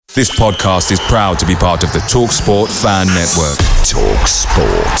This podcast is proud to be part of the TalkSport Fan Network.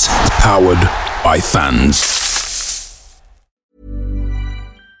 TalkSport. Powered by fans.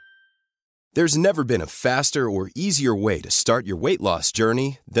 There's never been a faster or easier way to start your weight loss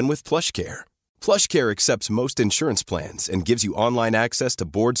journey than with PlushCare. PlushCare accepts most insurance plans and gives you online access to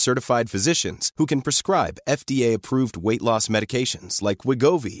board-certified physicians who can prescribe FDA-approved weight loss medications like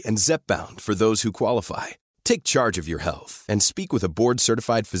Wegovy and Zepbound for those who qualify. Take charge of your health and speak with a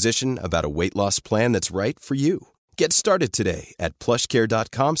board-certified physician about a weight loss plan that's right for you. Get started today at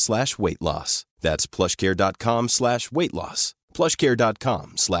plushcare.com/weight loss. That's plushcare.com/weight loss.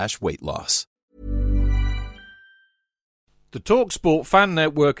 plushcare.com/weight loss. The TalkSport Fan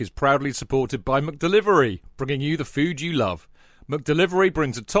Network is proudly supported by McDelivery, bringing you the food you love. McDelivery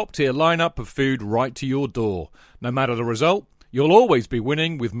brings a top-tier lineup of food right to your door. No matter the result, you'll always be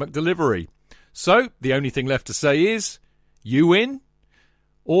winning with McDelivery. So, the only thing left to say is, you win?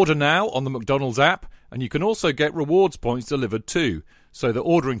 Order now on the McDonald's app, and you can also get rewards points delivered too, so that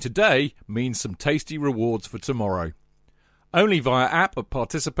ordering today means some tasty rewards for tomorrow. Only via app at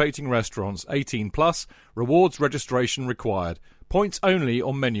participating restaurants. 18+, rewards registration required. Points only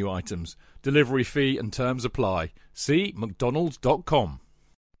on menu items. Delivery fee and terms apply. See mcdonalds.com.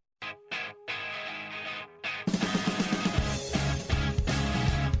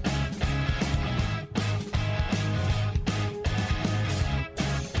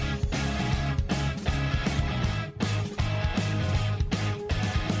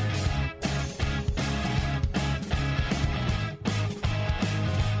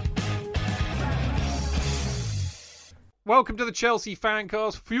 Welcome to the Chelsea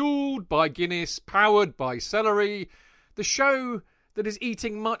Fancast, fueled by Guinness, powered by celery, the show that is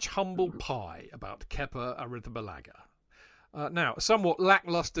eating much humble pie about Kepa Arrizabalaga. Now, a somewhat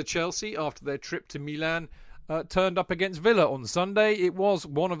lacklustre Chelsea after their trip to Milan turned up against Villa on Sunday. It was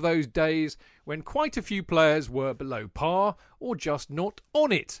one of those days when quite a few players were below par or just not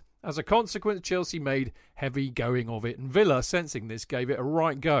on it. As a consequence, Chelsea made heavy going of it, and Villa, sensing this, gave it a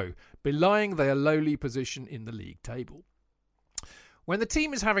right go, belying their lowly position in the league table. When the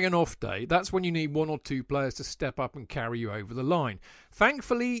team is having an off day, that's when you need one or two players to step up and carry you over the line.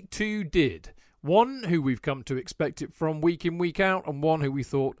 Thankfully, two did. One who we've come to expect it from week in, week out, and one who we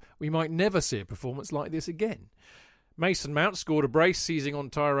thought we might never see a performance like this again. Mason Mount scored a brace, seizing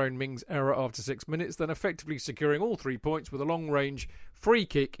on Tyrone Mings' error after 6 minutes, then effectively securing all 3 points with a long-range free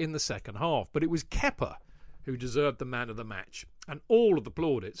kick in the second half. But it was Kepa who deserved the man of the match, and all of the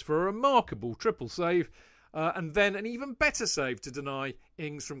plaudits for a remarkable triple save, and then an even better save to deny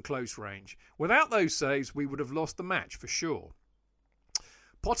Ings from close range. Without those saves, we would have lost the match for sure.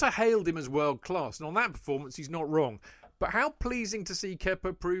 Potter hailed him as world class, and on that performance he's not wrong. But how pleasing to see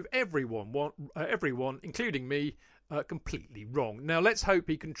Kepa prove everyone, including me, completely wrong. Now let's hope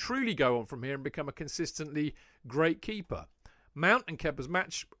he can truly go on from here and become a consistently great keeper. Mount and Kepa's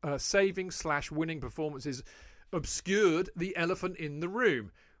match saving/winning performances obscured the elephant in the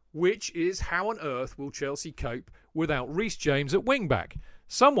room, which is how on earth will Chelsea cope without Reece James at wing-back?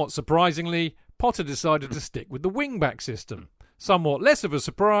 Somewhat surprisingly, Potter decided to stick with the wing-back system. Somewhat less of a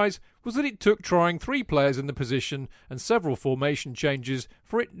surprise was that it took trying 3 players in the position and several formation changes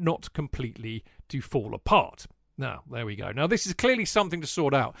for it not completely to fall apart. Now, there we go. Now, this is clearly something to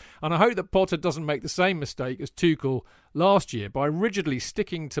sort out, and I hope that Potter doesn't make the same mistake as Tuchel last year by rigidly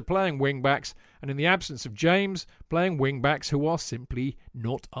sticking to playing wing-backs and, in the absence of James, playing wing-backs who are simply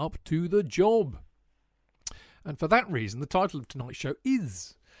not up to the job. And for that reason, the title of tonight's show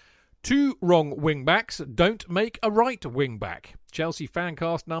is 2 Wrong Wing-Backs Don't Make a Right Wing-Back. Chelsea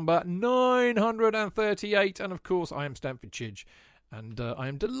Fancast number 938, and of course I am Stamford Chidge, and I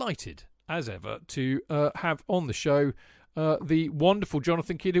am delighted as ever to have on the show the wonderful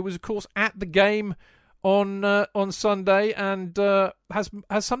Jonathan Kidd, who was of course at the game on Sunday and has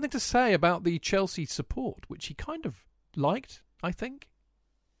something to say about the Chelsea support, which he kind of liked, I think.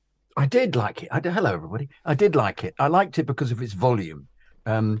 I did like it. Hello, everybody. I did like it. I liked it because of its volume.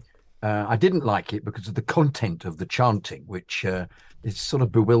 I didn't like it because of the content of the chanting, which it sort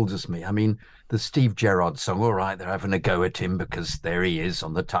of bewilders me. I mean, the Steve Gerrard song, all right, they're having a go at him because there he is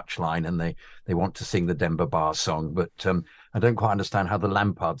on the touchline and they want to sing the Demba Ba song. But I don't quite understand how the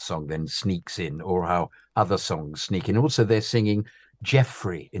Lampard song then sneaks in or how other songs sneak in. Also, they're singing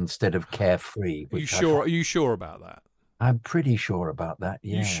Jeffrey instead of Carefree. Are you sure about that? I'm pretty sure about that,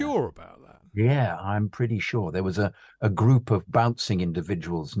 yeah. You sure about that? Yeah, I'm pretty sure. There was a group of bouncing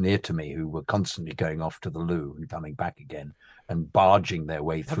individuals near to me who were constantly going off to the loo and coming back again and barging their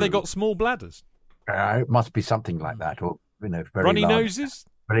way through. Have they got small bladders? It must be something like that, or very runny large, noses,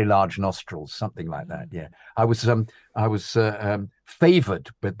 very large nostrils, something like that. Yeah, I was favoured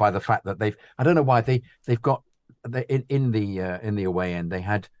by the fact that I don't know why they've got in the away end they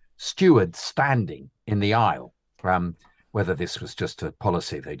had stewards standing in the aisle. Whether this was just a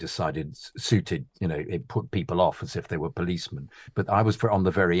policy they decided suited, it put people off as if they were policemen. But I was on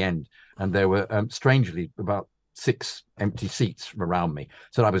the very end, and there were strangely about 6 empty seats around me.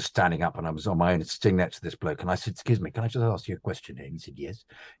 So I was standing up and I was on my own, sitting next to this bloke. And I said, "Excuse me, can I just ask you a question here?" And he said, "Yes."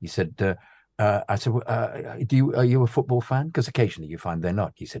 He said, I said, are you a football fan? Because occasionally you find they're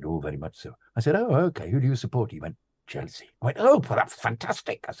not. He said, "Oh, very much so." I said, "Oh, okay. Who do you support?" He went, "Chelsea." I went, "Oh, well, that's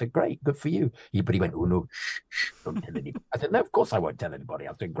fantastic." I said, "Great, good for you." But he went, "Oh, no, shh, don't tell anybody." I said, "No, of course I won't tell anybody."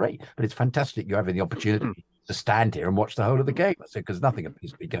 I said, "Great, but it's fantastic you're having the opportunity to stand here and watch the whole of the game." I said, "Because nothing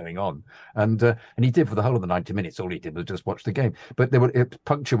appears to be going on." And he did for the whole of the 90 minutes. All he did was just watch the game. But it was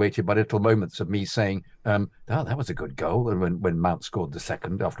punctuated by little moments of me saying, "Oh, that was a good goal." And when Mount scored the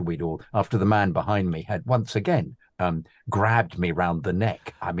second, after the man behind me had once again grabbed me round the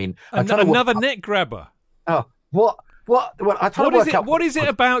neck. I mean, another neck grabber. Oh, what? What is it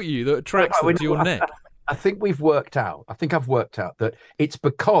about you that attracts them to your neck? I think I've worked out that it's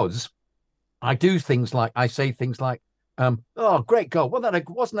because I do things like, I say things like, "Oh, great goal.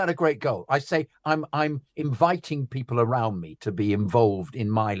 Wasn't that a great goal?" I say I'm inviting people around me to be involved in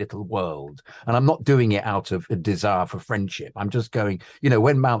my little world. And I'm not doing it out of a desire for friendship. I'm just going,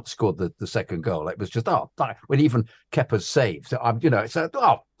 when Mount scored the second goal, it was just, when even Kepa's saved. So it's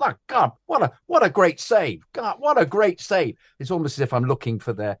God, what a great save. God, what a great save. It's almost as if I'm not looking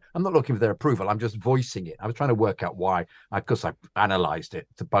for their approval. I'm just voicing it. I was trying to work out why, because I analysed it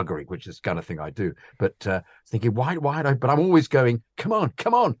to buggery, which is the kind of thing I do. But thinking, why but I'm always going, come on.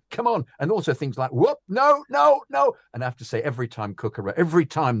 And also things like, whoop, no. And I have to say, every time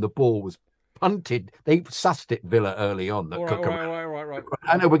the ball was punted, they sussed it, Villa, early on. That Right.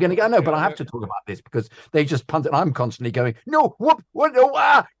 I know we're going to go, no, but I have to talk about this because they just punted. I'm constantly going, no, whoop, no,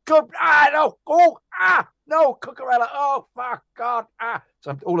 no, Cucurella, oh, fuck, God,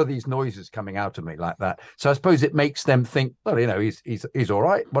 So all of these noises coming out of me like that. So I suppose it makes them think, well, he's all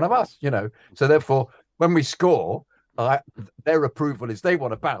right, one of us, So therefore, when we score, their approval is they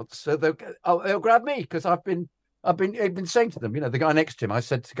want to bounce, so they'll grab me because I've been saying to them, the guy next to him. I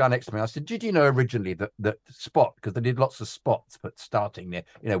said to the guy next to me, I said, "Did you know originally that spot?" Because they did lots of spots, but starting near,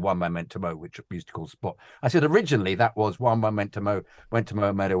 one memento mo, which we used to call spot. I said originally that was one memento mo, went to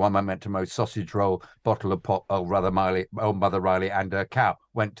Mo Meadow, one memento mo, sausage roll, bottle of pop, old Mother Riley, and a cow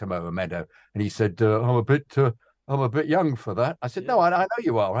went to Mo Meadow. And he said, I'm a bit young for that. I said, no, I know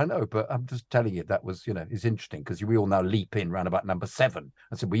you are. I know, but I'm just telling you that was, it's interesting because we all now leap in round about number 7.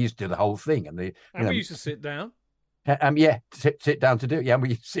 I said, we used to do the whole thing. And we used to sit down. Sit down to do it. Yeah,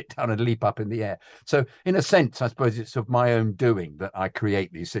 we sit down and leap up in the air. So in a sense, I suppose it's of my own doing that I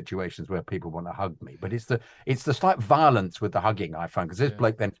create these situations where people want to hug me. But it's the slight violence with the hugging I found, because this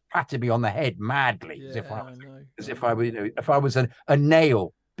bloke then patted me on the head madly, as if I was a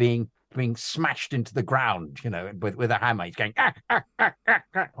nail being smashed into the ground, with a hammer. He's going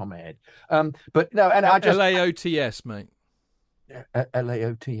on my head. But no, and I just LAOTS, mate.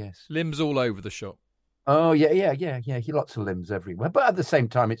 LAOTS. Limbs all over the shop. Oh yeah. Lots of limbs everywhere, but at the same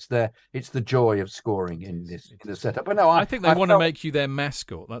time, it's the joy of scoring in the setup. But no, I think they want to make you their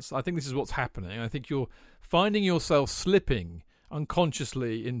mascot. I think this is what's happening. I think you're finding yourself slipping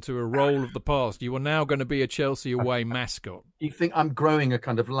unconsciously into a role of the past. You are now going to be a Chelsea away mascot. You think I'm growing a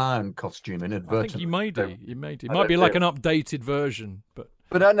kind of lion costume inadvertently? I think you may do. It might be like an updated version,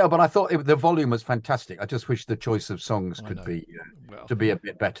 But I thought the volume was fantastic. I just wish the choice of songs could be to be a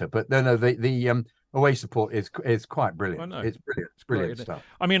bit better. But no, the away support is quite brilliant. It's brilliant. It's brilliant stuff.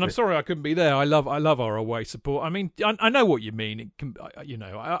 I mean, I'm sorry I couldn't be there. I love our away support. I mean, I know what you mean. It can,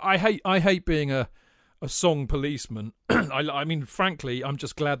 I hate being a song policeman. I mean, frankly, I'm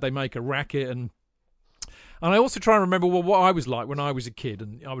just glad they make a racket, and I also try and remember what I was like when I was a kid,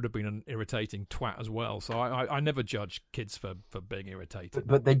 and I would have been an irritating twat as well. So I never judge kids for being irritating.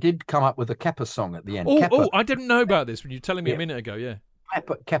 But they did come up with a Kepa song at the end. I didn't know about this when you were telling me a minute ago. Yeah.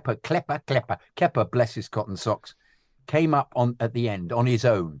 Kepa, bless his cotton socks, came up at the end on his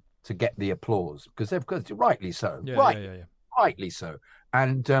own to get the applause because rightly so, rightly so,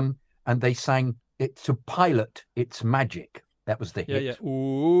 and they sang it to Pilot. It's magic. That was the hit. Yeah.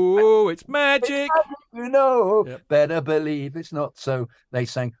 Ooh, it's magic. Yep. Better believe it's not so. They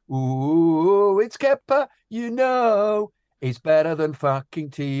sang, ooh, it's Kepa. It's better than fucking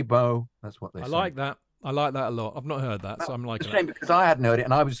Tebow. That's what they sang. I like that. I like that a lot. I've not heard that, so I'm liking it. Because I hadn't heard it,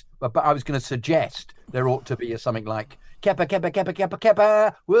 and I was going to suggest there ought to be something like, Kepa, Kepa, Kepa, Kepa,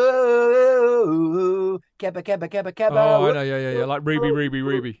 Kepa. Whoa, Kepa, Kepa, Kepa, Kepa. Oh, I know, yeah. Like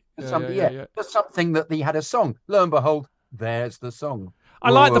Ruby. Just something that he had a song. Lo and behold, there's the song. I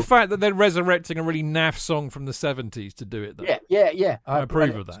like the fact that they're resurrecting a really naff song from the 70s to do it, though. Yeah. I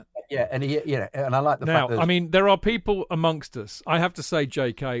approve of that. Yeah, and and I like the fact that... Now, I mean, there are people amongst us, I have to say,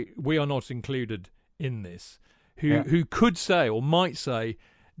 JK, we are not included in this, who could say or might say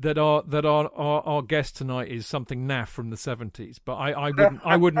that our guest tonight is something naff from the 70s, but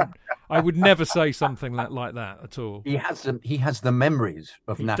I would never say something like that at all. He has the memories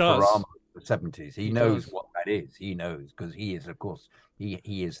of Nafarama of the 70s. He knows what that is. He knows, because he is, of course, he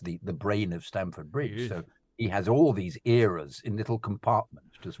is the brain of Stamford Bridge. So he has all these eras in little compartments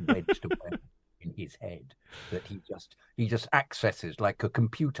just wedged away in his head that he just accesses like a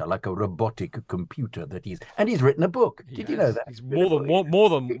computer, like a robotic computer that he's written a book. Did you know that? He's more than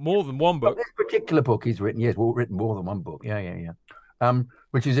one book. This particular book he's written, written more than one book. Yeah.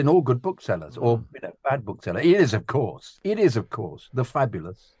 Which is in all good booksellers or bad bookseller. It is of course the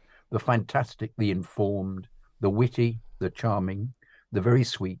fabulous, the fantastic, the informed, the witty, the charming, the very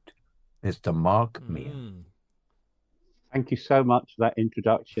sweet Mr. Mark Meer. Thank you so much for that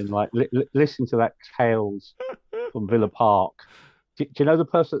introduction. Like, listen to that tales from Villa Park. Do you know the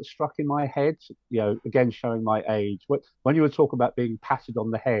person that struck in my head? Again, showing my age. When you were talking about being patted on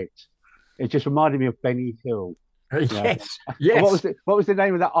the head, it just reminded me of Benny Hill. Yes. What was the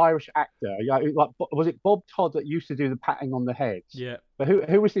name of that Irish actor? Was it Bob Todd that used to do the patting on the head? Yeah. But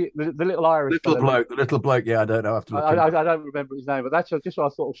who was the little Irish the little bloke? Yeah, I don't know. I don't remember his name, but that's just what I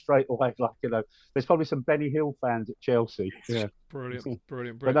thought of straight away. There's probably some Benny Hill fans at Chelsea. Yeah, brilliant.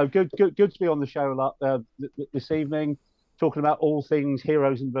 But no, good to be on the show this evening, talking about all things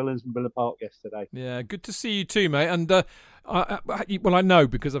heroes and villains from Villa Park yesterday. Yeah, good to see you too, mate. And I know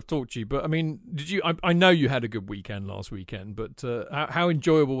because I've talked to you, but I mean, did you? I know you had a good weekend last weekend, but how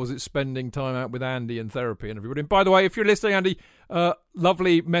enjoyable was it spending time out with Andy and therapy and everybody? And by the way, if you're listening, Andy,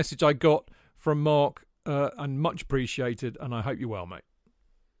 lovely message I got from Mark, and much appreciated, and I hope you're well, mate.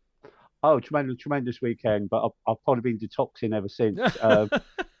 Oh, tremendous weekend, but I've probably been detoxing ever since.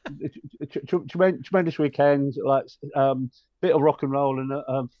 Tremendous weekend, like bit of rock and roll,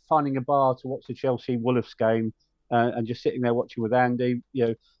 and finding a bar to watch the Chelsea Wolves game, and just sitting there watching with Andy.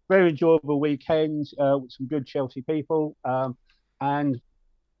 Very enjoyable weekend with some good Chelsea people. And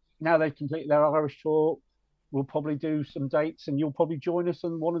now they've completed their Irish tour, we'll probably do some dates, and you'll probably join us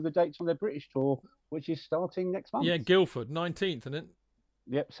on one of the dates on their British tour, which is starting next month. Yeah, Guildford, 19th, isn't it?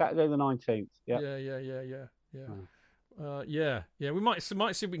 Yep, Saturday the 19th. Yep. Yeah. We might see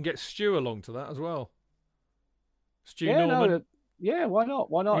if we can get Stu along to that as well. Stu Norman. No, why not?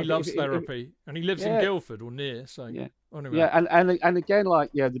 He loves therapy, and he lives in Guildford or near. So anyway. Yeah, and again,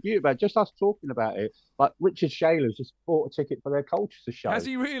 the beauty about just us talking about it, like Richard Shaler's just bought a ticket for their Colchester show. Has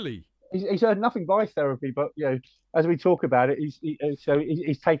he really? He's heard nothing by therapy, but as we talk about it,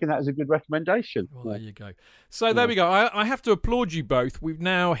 he's taken that as a good recommendation. Well, there you go. So there we go. I have to applaud you both. We've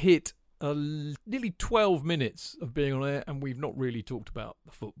now hit nearly 12 minutes of being on air, and we've not really talked about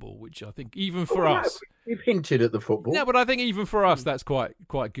the football, which I think even for us, we've hinted at the football. No, but I think even for us, that's quite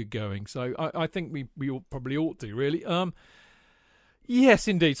good going. So I think we probably ought to really. Yes,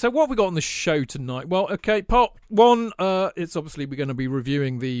 indeed. So what have we got on the show tonight? Well, okay, part one, it's obviously we're going to be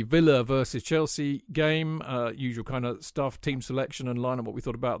reviewing the Villa versus Chelsea game, usual kind of stuff, team selection and lineup, what we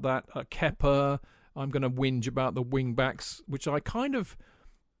thought about that. Kepa, I'm going to whinge about the wing-backs, which I kind of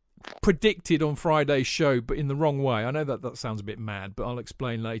predicted on Friday's show, but in the wrong way. I know that sounds a bit mad, but I'll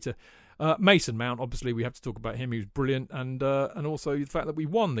explain later. Mason Mount, obviously, we have to talk about him. He was brilliant, and also the fact that we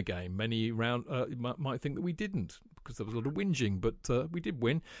won the game. Many might think that we didn't because there was a lot of whinging, but we did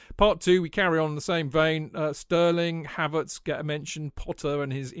win. Part two, we carry on in the same vein. Sterling, Havertz get a mention, Potter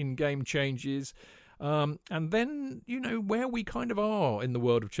and his in-game changes, and then where we kind of are in the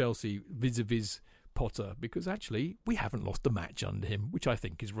world of Chelsea vis-a-vis Potter, because actually we haven't lost a match under him, which I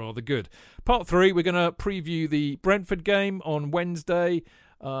think is rather good. Part three, we're going to preview the Brentford game on Wednesday.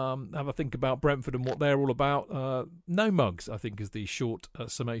 Have a think about Brentford and what they're all about. No mugs, I think, is the short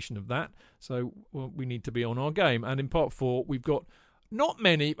summation of that. So we need to be on our game. And in part four, we've got not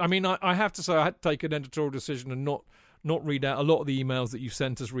many. I mean, I have to say I had to take an editorial decision and not read out a lot of the emails that you've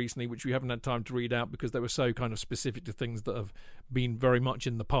sent us recently, which we haven't had time to read out because they were so kind of specific to things that have been very much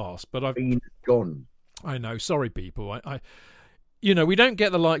in the past. But I've been gone. I know. Sorry, people. We don't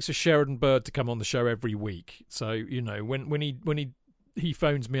get the likes of Sheridan Bird to come on the show every week. So when he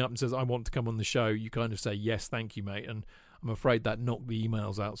phones me up and says, I want to come on the show, you kind of say, yes, thank you, mate. And I'm afraid that knocked the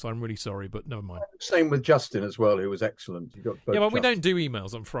emails out, so I'm really sorry, but never mind. Same with Justin as well, who was excellent. You got both. Yeah, well, we Justin. don't do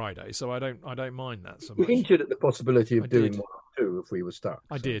emails on Friday, so I don't mind that so You much. hinted at the possibility of doing did. 1 or 2 if we were stuck.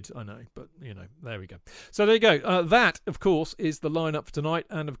 I did, I know, but there we go. So there you go. That, of course, is the lineup for tonight,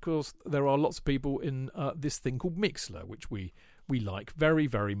 and of course, there are lots of people in this thing called Mixlr, which we like very,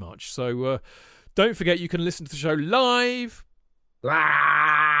 very much. So don't forget, you can listen to the show live.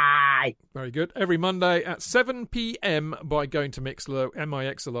 Very good. Every Monday at 7 p.m. by going to Mixlr,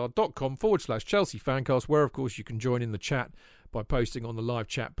 mixlr.com/Chelsea Fancast, where, of course, you can join in the chat by posting on the live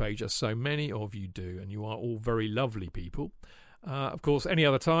chat page, as so many of you do, and you are all very lovely people. Of course, any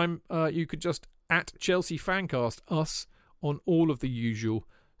other time, you could just at Chelsea Fancast us on all of the usual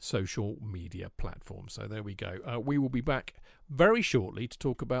social media platforms. So there we go. We will be back very shortly to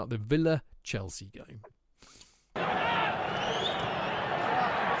talk about the Villa-Chelsea game.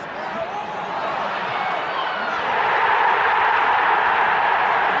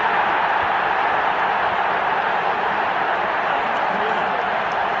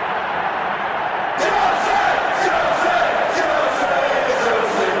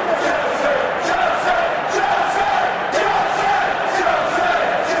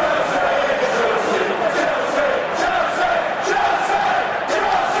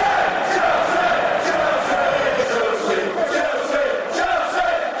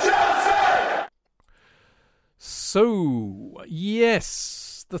 So,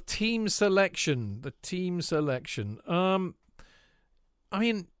 yes, the team selection. I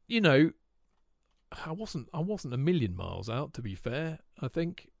mean, I wasn't a million miles out, to be fair. I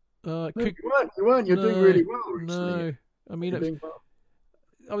think. You weren't. You're doing really well recently. No, I mean,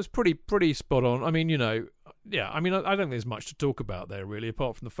 I was pretty spot on. I mean, I don't think there's much to talk about there, really,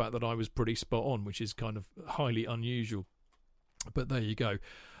 apart from the fact that I was pretty spot on, which is kind of highly unusual. But there you go.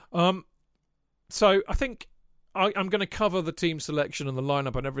 So I think I'm going to cover the team selection and the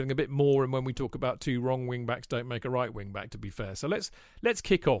lineup and everything a bit more, and when we talk about 2 wrong wing backs don't make a right wing back, to be fair. So let's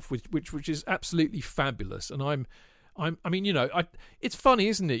kick off with which is absolutely fabulous. And it's funny,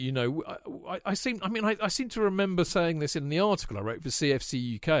 isn't it? I seem to remember saying this in the article I wrote for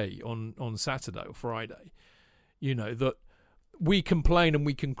CFC UK on Saturday or Friday. That we complain and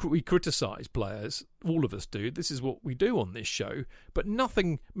we criticise players. All of us do. This is what we do on this show. But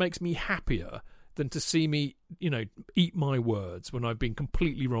nothing makes me happier than to see me, eat my words when I've been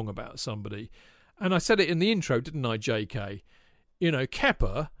completely wrong about somebody. And I said it in the intro, didn't I, JK?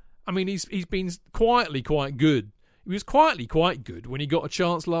 Kepa, I mean, he's been quietly quite good. He was quietly quite good when he got a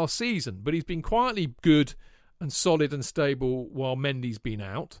chance last season, but he's been quietly good and solid and stable while Mendy's been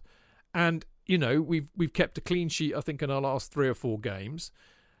out. And, we've kept a clean sheet, I think, in our last 3 or 4 games.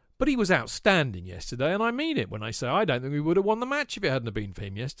 But he was outstanding yesterday, and I mean it when I say I don't think we would have won the match if it hadn't been for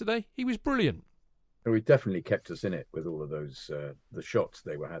him yesterday. He was brilliant. He definitely kept us in it with all of those the shots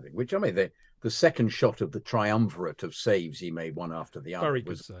they were having. Which, I mean, the second shot of the triumvirate of saves he made one after the other. Very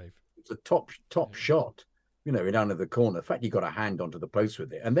good save. It was a top shot, down in the corner. In fact, he got a hand onto the post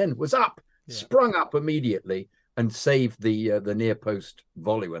with it, and then was up, sprung up immediately, and saved the near post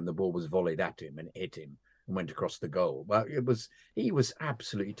volley when the ball was volleyed at him and hit him and went across the goal. Well, he was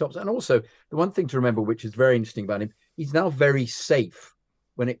absolutely top. And also, the one thing to remember, which is very interesting about him, he's now very safe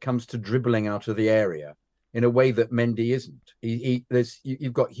when it comes to dribbling out of the area in a way that Mendy isn't.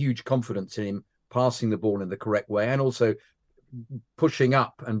 You've got huge confidence in him passing the ball in the correct way and also pushing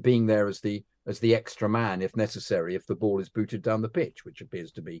up and being there as the extra man if necessary, if the ball is booted down the pitch, which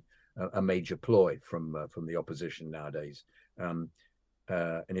appears to be a major ploy from the opposition nowadays. And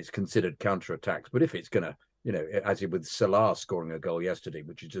it's considered counter-attacks. But if it's going to, as with Salah scoring a goal yesterday,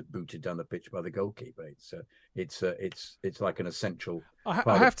 which is just booted down the pitch by the goalkeeper, it's like an essential.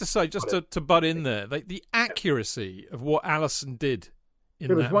 I have to say, just to butt in there, the accuracy of what Alisson did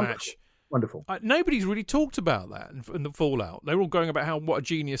in that match. Wonderful. Nobody's really talked about that in the fallout. They're all going about what a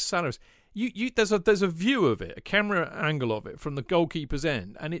genius Salah is. There's a view of it, a camera angle of it from the goalkeeper's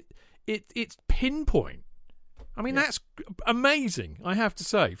end, and it's pinpoint. I mean, that's amazing, I have to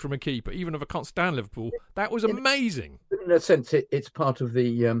say, from a keeper. Even if I can't stand Liverpool, that was amazing. In a sense, it's part of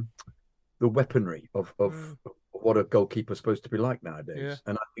the weaponry of what a goalkeeper's supposed to be like nowadays. Yeah.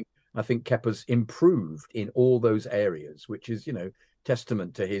 And I think Kepa's improved in all those areas, which is,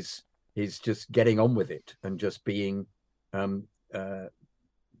 testament to his just getting on with it and just being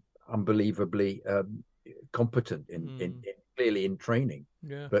unbelievably competent in clearly in training.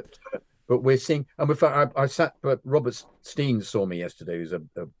 Yeah. But we're seeing, and in fact, I sat. But Robert Steen saw me yesterday. Who's a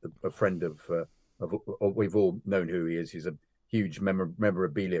friend of we've all known who he is. He's huge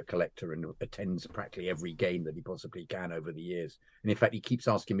memorabilia collector and attends practically every game that he possibly can over the years. And in fact, he keeps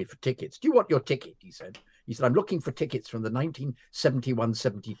asking me for tickets. Do you want your ticket? He said, I'm looking for tickets from the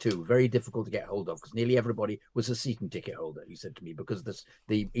 1971-72. Very difficult to get hold of because nearly everybody was a season ticket holder, he said to me, because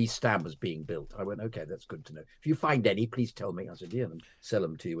the East Stand was being built. I went, okay, that's good to know. If you find any, please tell me. I said, yeah, and sell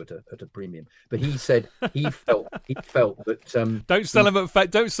them to you at a premium. But he said he felt that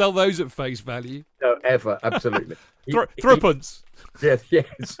don't sell those at face value. No, ever, absolutely. Threepence.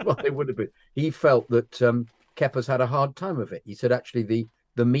 Yes, well, they would have been. He felt that Kepa's had a hard time of it. He said actually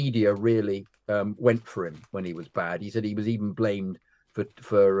the media really went for him when he was bad. He said he was even blamed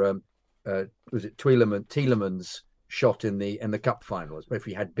for was it Tielemans' shot in the cup finals. But if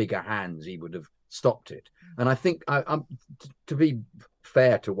he had bigger hands, he would have stopped it. And I think I'm to be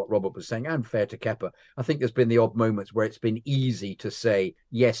fair to what Robert was saying and fair to Kepa, I think there's been the odd moments where it's been easy to say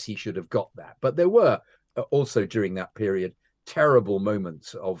yes, he should have got that, but there were also during that period terrible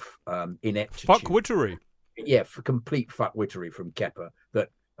moments of ineptitude, fuckwittery. Yeah, for complete fuckwittery from Kepa that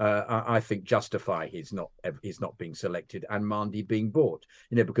I think justify his not being selected and Mandy being bought.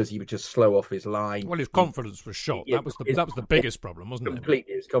 Because he would just slow off his line. Well, his confidence was shot. That was the biggest problem, wasn't it?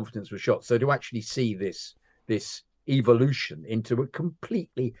 Completely, his confidence was shot. So to actually see this evolution into a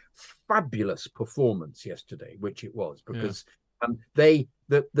completely fabulous performance yesterday, which it was, because the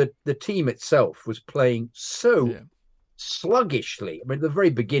team itself was playing so sluggishly. I mean, at the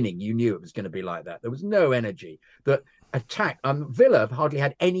very beginning, you knew it was going to be like that. There was no energy. That attack, Villa have hardly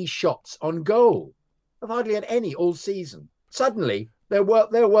had any shots on goal. Have hardly had any all season. Suddenly, they're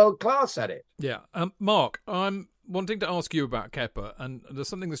world class at it. Yeah, Mark, I'm wanting to ask you about Kepa, and there's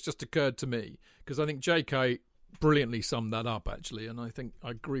something that's just occurred to me because I think J.K. brilliantly summed that up, actually, and I think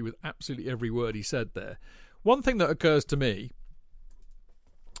I agree with absolutely every word he said there. One thing that occurs to me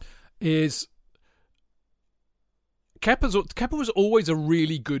is Kepa was always a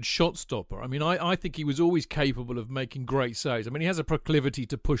really good shot stopper. I mean, I think he was always capable of making great saves. I mean, he has a proclivity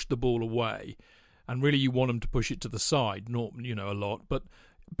to push the ball away, and really you want him to push it to the side, not a lot. But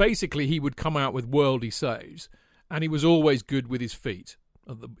basically, he would come out with worldy saves, and he was always good with his feet,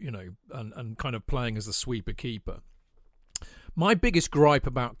 and kind of playing as a sweeper keeper. My biggest gripe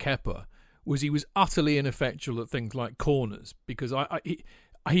about Kepa was he was utterly ineffectual at things like corners, because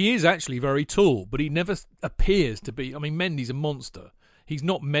he is actually very tall, but he never appears to be. I mean, Mendy's a monster. He's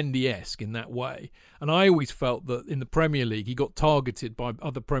not Mendy-esque in that way. And I always felt that in the Premier League, he got targeted by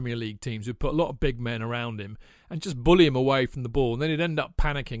other Premier League teams who put a lot of big men around him and just bully him away from the ball. And then he'd end up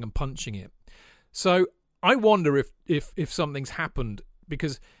panicking and punching it. So I wonder if something's happened,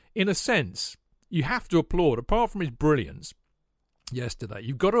 because in a sense, you have to applaud, apart from his brilliance yesterday,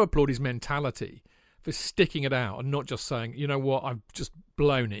 you've got to applaud his mentality for sticking it out and not just saying, you know what, I've just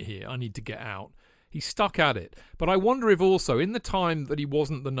blown it here, I need to get out. He stuck at it. But I wonder if also, in the time that he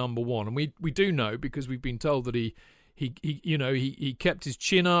wasn't the number one, and we do know because we've been told that he kept his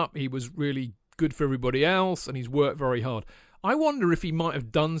chin up, he was really good for everybody else, and he's worked very hard. I wonder if he might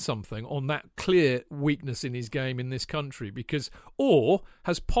have done something on that clear weakness in his game in this country, or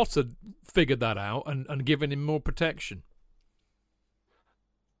has Potter figured that out and given him more protection?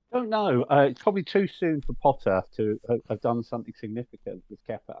 I don't know. It's probably too soon for Potter to have done something significant with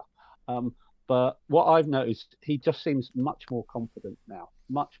Kepa. But what I've noticed, he just seems much more confident now,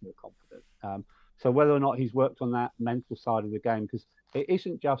 much more confident. So whether or not he's worked on that mental side of the game, because it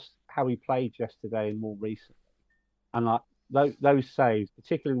isn't just how he played yesterday and more recently. And like those saves,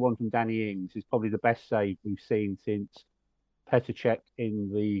 particularly the one from Danny Ings, is probably the best save we've seen since Petr Cech in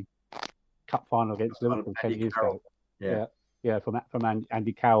the cup final against Liverpool 10 years ago. Yeah, from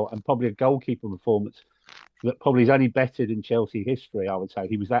Andy Carroll, and probably a goalkeeper performance that probably is only better in Chelsea history, I would say.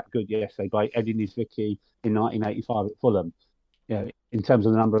 He was that good yesterday by Eddie Niedzwiecki in 1985 at Fulham, in terms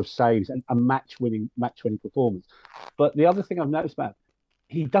of the number of saves and a match-winning performance. But the other thing I've noticed about him,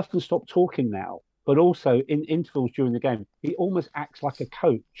 he doesn't stop talking now, but also in intervals during the game, he almost acts like a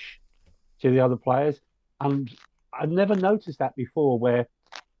coach to the other players. And I've never noticed that before, where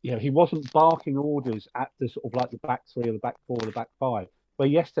he wasn't barking orders at the sort of like the back three or the back four or the back five. Where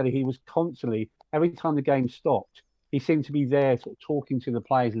yesterday he was constantly, every time the game stopped, he seemed to be there sort of talking to the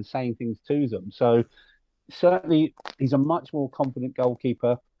players and saying things to them. So certainly he's a much more confident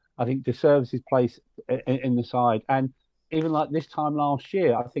goalkeeper. I think deserves his place in the side. And even like this time last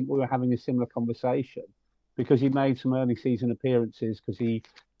year, I think we were having a similar conversation because he made some early season appearances, because he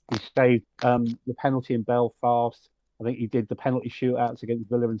saved the penalty in Belfast. I think he did the penalty shootouts against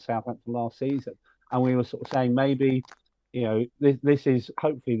Villa and Southampton last season. And we were sort of saying maybe, this is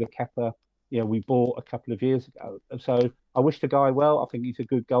hopefully the Kepa, we bought a couple of years ago. So I wish the guy well. I think he's a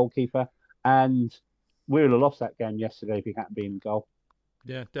good goalkeeper. And we would have lost that game yesterday if he hadn't been in goal.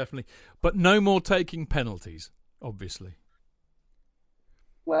 Yeah, definitely. But no more taking penalties, obviously.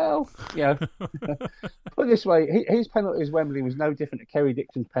 Well, put it this way, his penalty at Wembley was no different to Kerry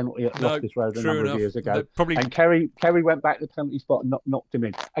Dixon's penalty at Loftus Road a number of years ago. And Kerry went back to the penalty spot and knocked him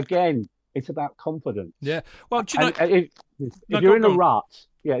in. Again, it's about confidence. Yeah. Well, do you know... If you're in a rut,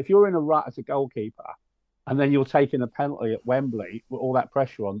 if you're in a rut as a goalkeeper, and then you're taking a penalty at Wembley with all that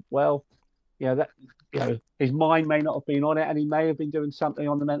pressure on, well, his mind may not have been on it, and he may have been doing something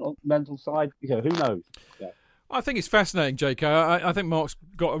on the mental side. Who knows? Yeah. I think it's fascinating, JK. I think Mark's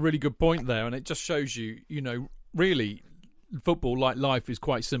got a really good point there, and it just shows you, really, football, like life, is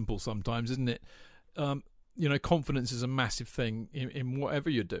quite simple sometimes, isn't it? Confidence is a massive thing in whatever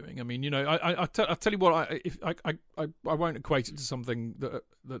you're doing. I mean, I tell you what, I won't equate it to something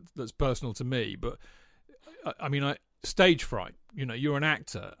that's personal to me, but I mean, stage fright. You're an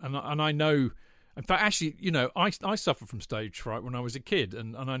actor, and I know. In fact, actually, I suffered from stage fright when I was a kid,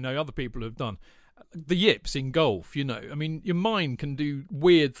 and I know other people who have done. The yips in golf, I mean, your mind can do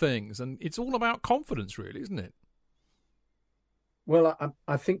weird things, and it's all about confidence, really, isn't it? Well,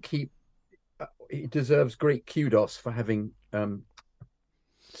 I think he deserves great kudos for having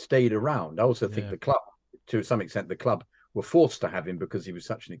stayed around. I also think the club, to some extent, were forced to have him because he was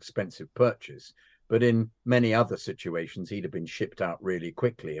such an expensive purchase. But in many other situations, he'd have been shipped out really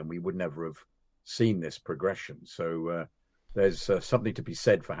quickly, and we would never have seen this progression. So there's something to be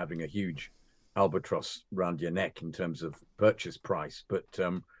said for having a huge albatross round your neck in terms of purchase price, but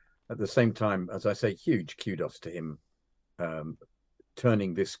at the same time, as I say, huge kudos to him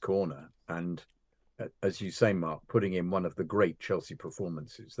turning this corner and, as you say, Mark, putting in one of the great Chelsea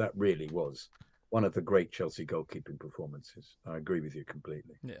performances. That really was one of the great Chelsea goalkeeping performances. I agree with you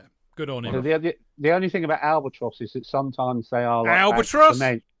completely. Yeah, good on him. The only thing about albatross is that sometimes they are like albatross.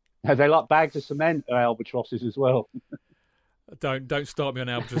 They like bags of cement are albatrosses as well. Don't start me on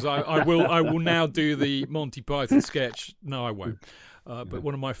albatross. I will now do the Monty Python sketch. No, I won't. But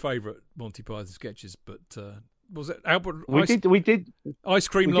one of my favourite Monty Python sketches. But was it We did ice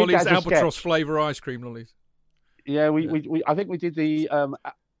cream lollies, albatross flavour ice cream lollies. Yeah, we I think we did the.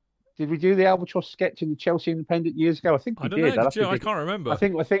 Did we do the albatross sketch in the Chelsea Independent years ago? I think we did. I can't remember. I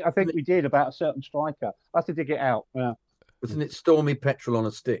think we did about a certain striker. I have to dig it out. Yeah. Wasn't it Stormy Petrol on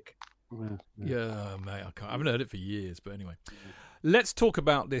a stick? Yeah, mate, I haven't heard it for years, but anyway. Let's talk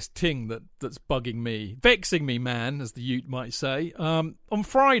about this thing that's bugging me, vexing me, man, as the Ute might say. On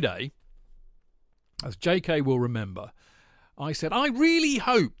Friday, as JK will remember, I said, I really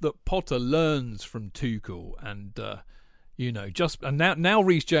hope that Potter learns from Tuchel and, now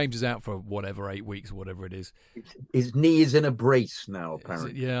Reece James is out for 8 weeks or whatever it is. His knee is in a brace now,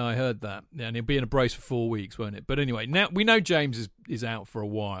 apparently. Yeah, I heard that. Yeah, and he'll be in a brace for 4 weeks, won't it? But anyway, now we know James is out for a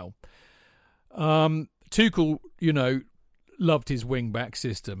while. Tuchel, loved his wing-back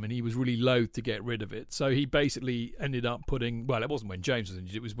system, and he was really loath to get rid of it. So he basically ended up putting... Well, it wasn't when James was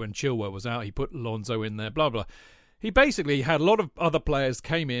injured. It was when Chilwell was out. He put Alonso in there, blah, blah. He basically had a lot of other players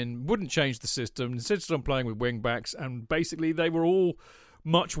came in, wouldn't change the system, insisted on playing with wing-backs, and basically they were all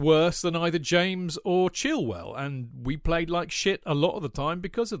much worse than either James or Chilwell. And we played like shit a lot of the time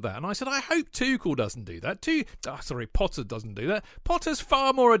because of that. And I said, I hope Tuchel doesn't do that. Potter doesn't do that. Potter's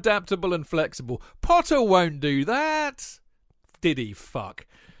far more adaptable and flexible. Potter won't do that. Did he? Fuck.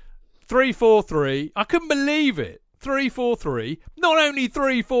 3-4-3. I couldn't believe it. 3-4-3. Not only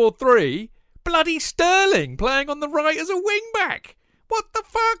 3-4-3, bloody Sterling playing on the right as a wing-back. What the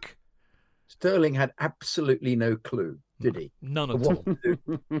fuck? Sterling had absolutely no clue, did he? None at all.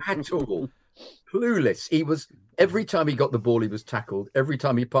 At all. Clueless. He was, every time he got the ball, he was tackled. Every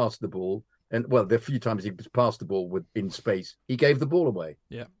time he passed the ball, and the few times he passed the ball in space, he gave the ball away.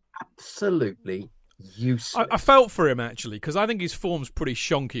 Yeah. Absolutely useless. I felt for him, actually, because I think his form's pretty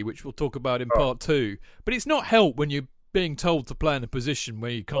shonky, which we'll talk about in part 2. But it's not help when you're being told to play in a position where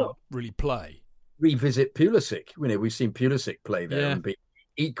you can't really play. Revisit Pulisic. We've seen Pulisic play there and be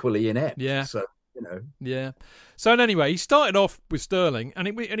equally inept. Yeah. So, Yeah. So anyway, he started off with Sterling, and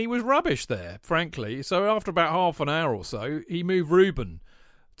he was rubbish there, frankly. So after about half an hour or so, he moved Ruben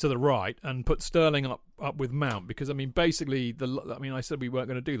to the right and put Sterling up with Mount, because basically I said we weren't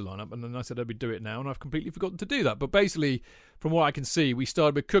going to do the lineup, and then I said I'd do it now, and I've completely forgotten to do that. But basically, from what I can see, we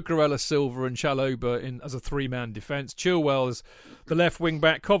started with Cucurella, Silva, and Chalobah as a 3-man defence. Chilwell as the left wing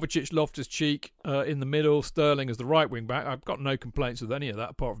back, Kovacic, Loftus-Cheek in the middle, Sterling as the right wing back. I've got no complaints with any of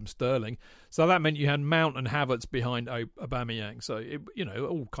that apart from Sterling. So that meant you had Mount and Havertz behind Aubameyang. So it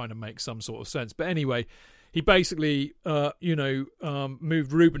all kind of makes some sort of sense. But anyway, he basically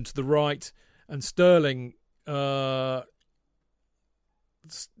moved Ruben to the right, and Sterling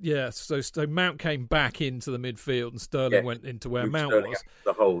So Mount came back into the midfield and Sterling went into where Mount was.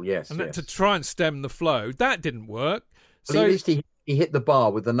 The hole, yes. And to try and stem the flow, that didn't work. Well, so at least he hit the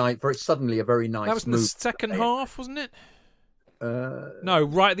bar with the night, for it's suddenly a very nice move. That was in the second half, wasn't it? No,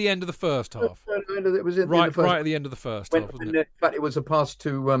 right at the end of the first half. It was right at the end of the first half. In fact, it was a pass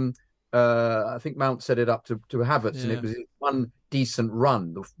to I think Mount set it up to Havertz, and it was one decent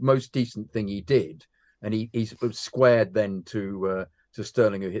run, the most decent thing he did, and he was squared then to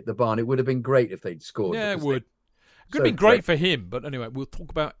Sterling, who hit the bar. And it would have been great if they'd scored. Yeah, it would. It could have been great for him, but anyway, we'll talk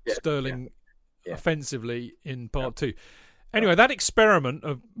about Sterling offensively in part two. Anyway, that experiment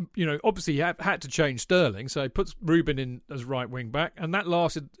of, obviously he had to change Sterling, so he puts Ruben in as right wing back, and that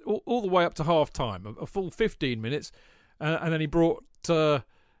lasted all the way up to half time, a full 15 minutes, and then he brought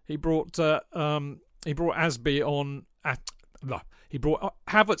Asby on. He brought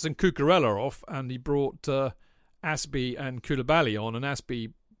Havertz and Cucurella off, and he brought Asby and Koulibaly on, and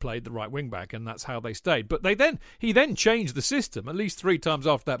Asby played the right wing back, and that's how they stayed. But he then changed the system at least 3 times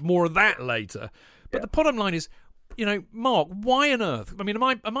after that. More of that later. But the bottom line is, Mark, why on earth? I mean,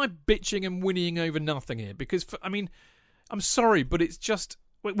 am I bitching and whinnying over nothing here? Because I'm sorry, but it's just,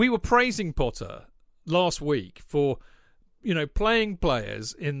 we were praising Potter last week for playing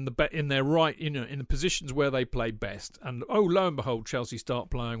players in their right, in the positions where they play best, and lo and behold, Chelsea start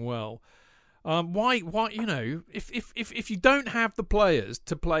playing well. Why? If you don't have the players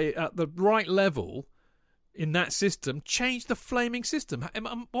to play at the right level in that system, change the flaming system.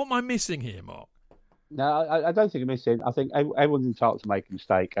 What am I missing here, Mark? No, I don't think you're missing. I think everyone's entitled to make a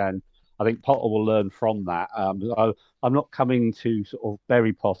mistake, and I think Potter will learn from that. I'm not coming to sort of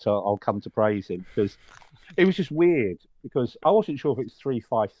bury Potter. I'll come to praise him, because it was just weird, because I wasn't sure if it's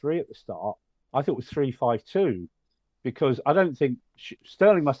 3-5-3 at the start. I thought it was 3-5-2, because I don't think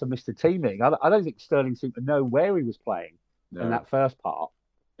Sterling must have missed the teaming. I don't think Sterling seemed to know where he was playing in that first part,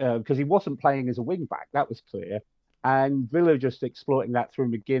 because he wasn't playing as a wing back. That was clear. And Villa just exploiting that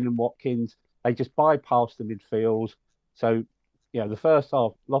through McGinn and Watkins. They just bypassed the midfield. So, the first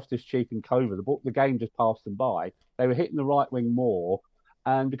half, Loftus-Cheek and Cover, the game just passed them by. They were hitting the right wing more.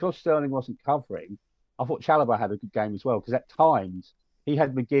 And because Sterling wasn't covering, I thought Chalobah had a good game as well, because at times he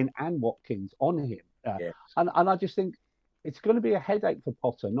had McGinn and Watkins on him. And I just think it's going to be a headache for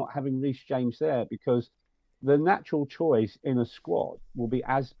Potter not having Reece James there, because the natural choice in a squad will be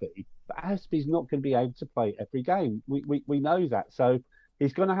Asby. But Asby's not going to be able to play every game. We know that. So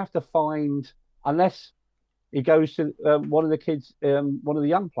he's going to have to find, unless he goes to one of the kids, one of the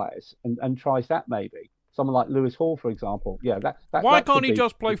young players, and tries that maybe. Someone like Lewis Hall, for example. Why can't he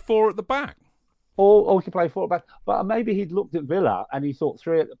just play 4 at the back? Or he could play 4 at the back. But maybe he'd looked at Villa and he thought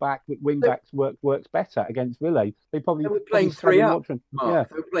 3 at the back with wing backs works better against Villa. They were playing 3 up. Mark.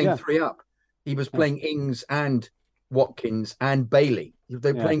 They were playing 3 up. He was playing Ings and Watkins and Bailey.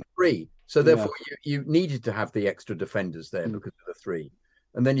 They were playing 3. So therefore, you needed to have the extra defenders there because of the 3.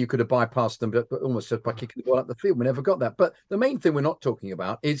 And then you could have bypassed them, but almost just by kicking the ball up the field. We never got that. But the main thing we're not talking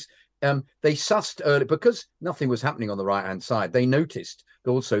about is they sussed early, because nothing was happening on the right-hand side. They noticed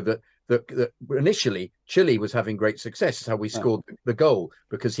also that initially Chile was having great success. That's how we scored the goal,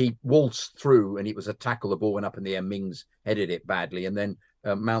 because he waltzed through and it was a tackle. The ball went up in the air. Mings headed it badly, and then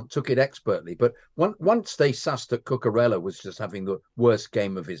Mount took it expertly. But once they sussed that Cucurella was just having the worst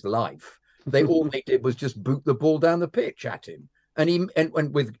game of his life, all they did was just boot the ball down the pitch at him. And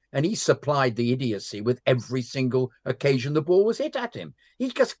he supplied the idiocy with every single occasion the ball was hit at him. He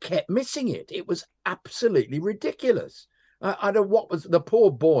just kept missing it. It was absolutely ridiculous. I don't know what was, the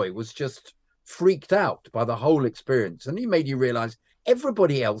poor boy was just freaked out by the whole experience, and he made you realise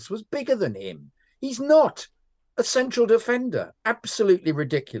everybody else was bigger than him. He's not a central defender. Absolutely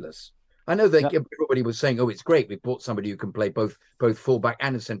ridiculous. I know that everybody was saying, "Oh, it's great. We've bought somebody who can play both fullback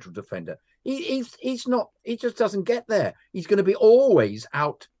and a central defender." He's not. He just doesn't get there. He's going to be always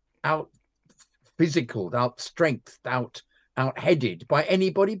out physical, out strength, out headed by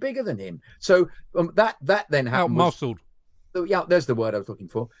anybody bigger than him. So that then happened. Out muscled. There's the word I was looking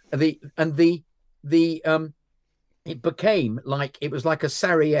for. It became like it was like a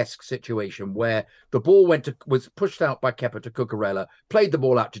Sarri-esque situation where the ball was pushed out by Kepa to Cucurella, played the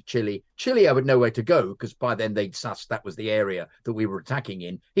ball out to Chile. Chile had nowhere to go, because by then they'd sussed that was the area that we were attacking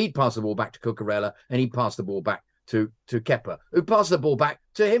in. He'd pass the ball back to Cucurella, and he'd pass the ball back to Kepa, who passed the ball back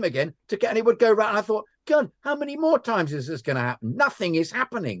to him again, and he would go round. I thought, God, how many more times is this going to happen? Nothing is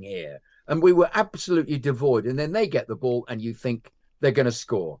happening here. And we were absolutely devoid. And then they get the ball, and you think they're going to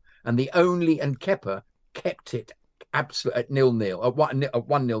score. And Kepa kept it absolutely at 0-0, at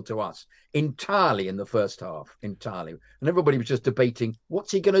 1-0 to us entirely in the first half, entirely. And everybody was just debating,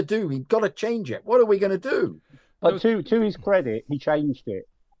 what's he going to do? He's got to change it. What are we going to do? But to his credit, he changed it.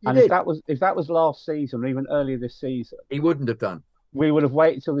 And if that was last season or even earlier this season, he wouldn't have done. We would have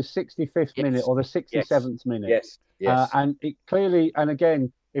waited till the 65th minute or the 67th minute. Yes. And it clearly, and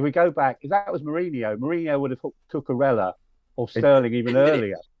again, if we go back, if that was Mourinho would have hooked Cucurella or Sterling even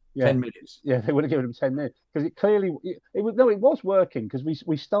earlier. 10 minutes. Yeah, they would have given him 10 minutes because it clearly it was working because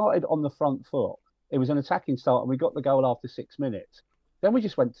we started on the front foot. It was an attacking start and we got the goal after 6 minutes. Then we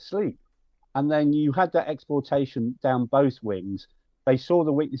just went to sleep, and then you had that exploitation down both wings. They saw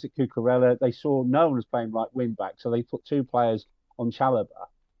the weakness at Cucurella. They saw no one was playing right wing back, so they put 2 players on Chalobah.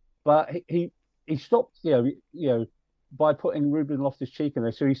 But he stopped, by putting Ruben Loftus-Cheek in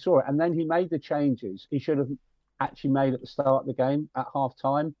there. So he saw it, and then he made the changes he should have actually made at the start of the game at half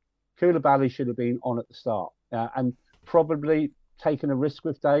time. Koulibaly should have been on at the start and probably taken a risk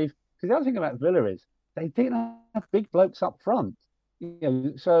with Dave. Because the other thing about Villa is they didn't have big blokes up front.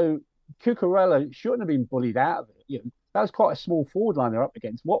 So Cucurella shouldn't have been bullied out of it. That was quite a small forward line they're up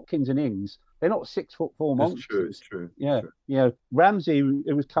against. Watkins and Ings, they're not 6'4" monsters. It's true. Yeah. Ramsey,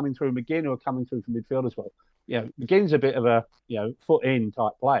 it was coming through, McGinn, who were coming through from midfield as well. McGinn's a bit of a foot in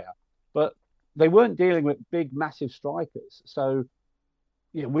type player, but they weren't dealing with big, massive strikers. So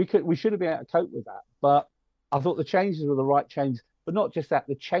we should have been able to cope with that. But I thought the changes were the right changes. But not just that,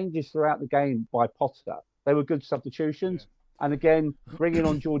 the changes throughout the game by Potter, they were good substitutions. Yeah. And again, bringing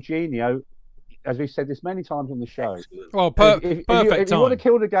on Jorginho, as we've said this many times on the show. Well, perfect time. If you want to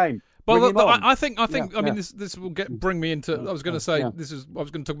kill the game. But I think. I mean, this will bring me into. I was going to say I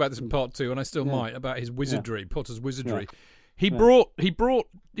was going to talk about this in part 2, and I still might, about his wizardry, Potter's wizardry. Yeah. He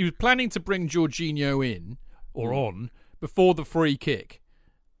was planning to bring Jorginho in or on before the free kick.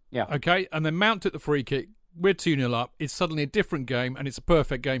 Yeah. Okay, and then Mount took the free kick. We're 2-0 up. It's suddenly a different game, and it's a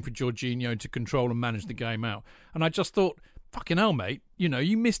perfect game for Jorginho to control and manage the game out. And I just thought, fucking hell, mate,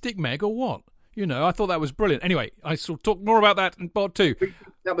 you missed Dick Meg or what? I thought that was brilliant. Anyway, I shall talk more about that in part 2.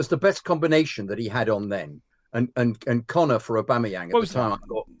 That was the best combination that he had on then. And Connor for Aubameyang at the time. I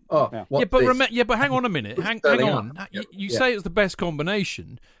thought, but hang on a minute. Hang on. You say it's the best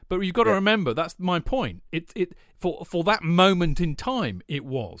combination, but you've got to remember that's my point. It for that moment in time, it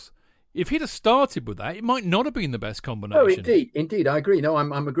was. If he'd have started with that, it might not have been the best combination. Oh, indeed, I agree. No,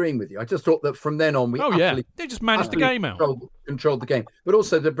 I'm agreeing with you. I just thought that from then on, they just managed the game out, controlled the game. But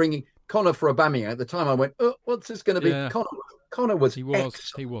also they're bringing Connor for Aubameyang. At the time, I went, "Oh, what's this going to be?" Yeah. Connor was. He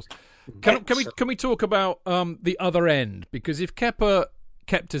was. Can we talk about the other end? Because if Kepa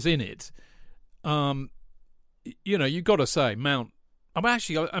kept us in it, you've got to say Mount.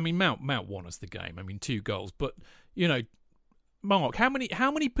 Mount won us the game. 2 goals, but Mark, how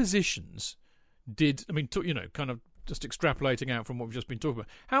many positions did kind of just extrapolating out from what we've just been talking about?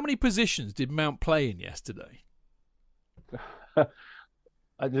 How many positions did Mount play in yesterday?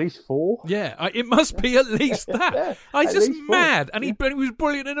 At least 4. Yeah, it must be at least that. I'm just mad, and he was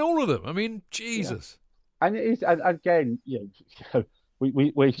brilliant in all of them. Jesus. Yeah. And it is, and again,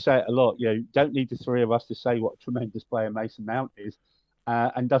 we say it a lot. Don't need the 3 of us to say what a tremendous player Mason Mount is.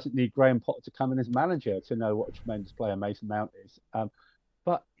 And doesn't need Graham Potter to come in as manager to know what a tremendous player Mason Mount is.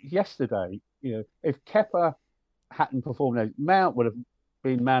 But yesterday, if Kepa hadn't performed, Mount would have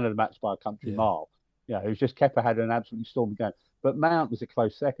been man of the match by a country mile. It was just Kepa had an absolutely stormy game. But Mount was a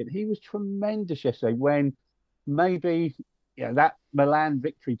close second. He was tremendous yesterday when maybe that Milan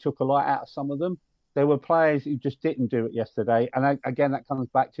victory took a lot out of some of them. There were players who just didn't do it yesterday. And again, that comes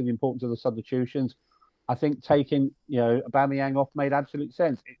back to the importance of the substitutions. I think taking Aubameyang off made absolute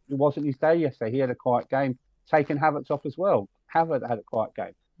sense. It wasn't his day yesterday. He had a quiet game. Taking Havertz off as well. Havertz had a quiet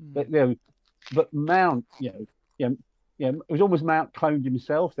game. But Mount, it was almost Mount cloned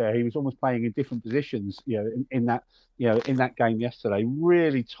himself there. He was almost playing in different positions, in that game yesterday.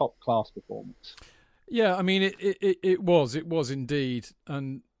 Really top class performance. Yeah, it was indeed,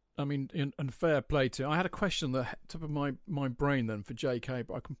 and and fair play to. I had a question at the top of my brain then for JK,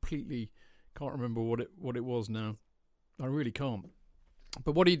 but I completely can't remember what it was now. I really can't.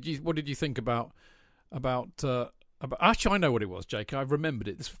 But what did you think about actually I know what it was, JK. I've remembered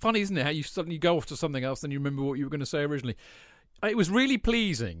it. It's funny, isn't it? How you suddenly go off to something else, then you remember what you were going to say originally. It was really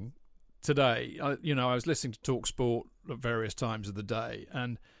pleasing today. I was listening to Talk Sport at various times of the day,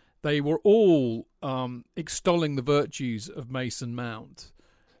 and they were all extolling the virtues of Mason Mount,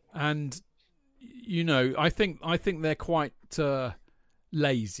 and I think they're quite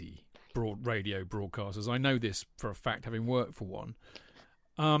lazy radio broadcasters. I know this for a fact, having worked for one.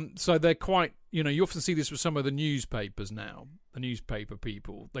 So they're quite, you often see this with some of the newspapers now, the newspaper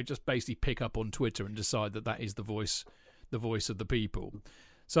people. They just basically pick up on Twitter and decide that is the voice of the people.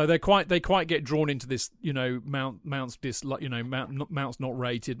 So they quite get drawn into this, Mount's Mount's not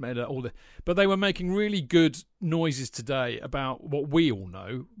rated, but they were making really good noises today about what we all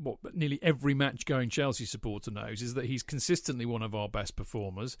know, what nearly every match-going Chelsea supporter knows, is that he's consistently one of our best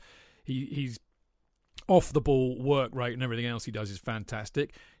performers. He's off the ball work rate and everything else he does is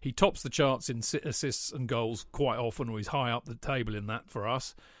fantastic. He tops the charts in assists and goals quite often, or he's high up the table in that for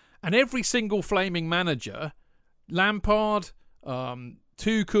us. And every single flaming manager, Lampard,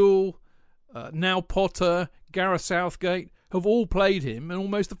 Tuchel, now Potter, Gareth Southgate, have all played him and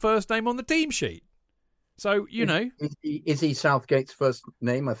almost the first name on the team sheet. So, Is he Southgate's first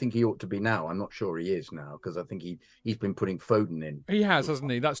name? I think he ought to be now. I'm not sure he is now, because I think he's been putting Foden in. He has,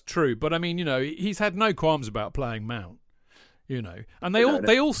 hasn't he? That's true. But, I mean, he's had no qualms about playing Mount, And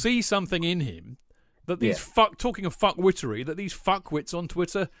they all see something in him that these talking of fuckwittery, that these fuckwits on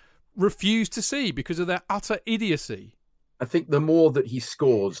Twitter refuse to see because of their utter idiocy. I think the more that he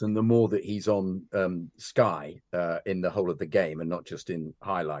scores and the more that he's on Sky in the whole of the game and not just in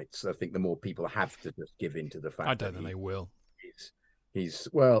highlights, I think the more people have to just give in to the fact. I don't think they will. He's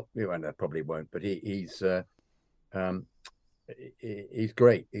well, they probably won't, but he's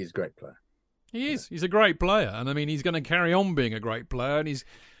great. He's a great player. He is. He's a great player, and I mean, he's going to carry on being a great player. And he's,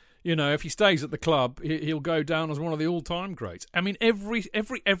 if he stays at the club, he'll go down as one of the all-time greats. I mean, every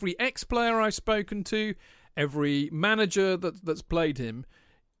ex-player I've spoken to. Every manager that's played him,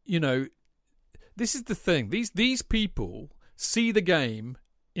 this is the thing. These people see the game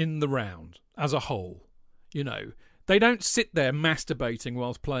in the round as a whole. They don't sit there masturbating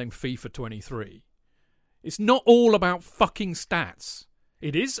whilst playing FIFA 23. It's not all about fucking stats.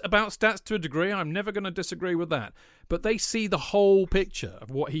 It is about stats to a degree. I'm never going to disagree with that. But they see the whole picture of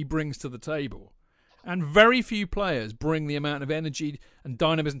what he brings to the table. And very few players bring the amount of energy and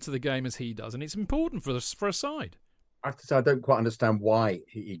dynamism to the game as he does. And it's important for a side. I have to say, I don't quite understand why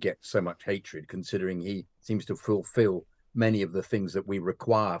he gets so much hatred, considering he seems to fulfill many of the things that we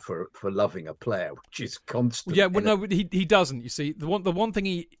require for loving a player, which is constant. Yeah, well, no, he doesn't. You see, the one thing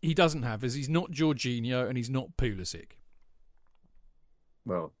he doesn't have is he's not Jorginho and he's not Pulisic.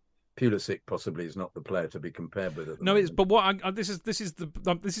 Well, Pulisic possibly is not the player to be compared with. No, it's but what this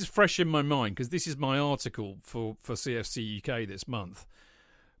is fresh in my mind because this is my article for CFC UK this month.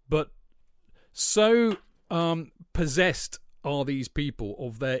 But so possessed are these people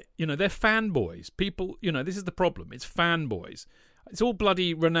of their, they're fanboys. People, this is the problem. It's fanboys. It's all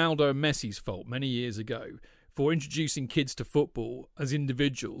bloody Ronaldo and Messi's fault many years ago for introducing kids to football as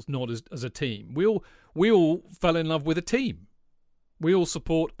individuals, not as a team. We all fell in love with a team. We all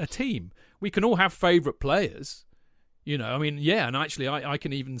support a team. We can all have favourite players. And actually I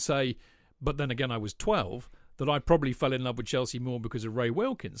can even say, but then again I was 12, that I probably fell in love with Chelsea more because of Ray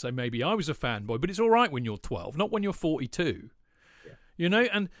Wilkins. So maybe I was a fanboy, but it's all right when you're 12, not when you're 42. Yeah.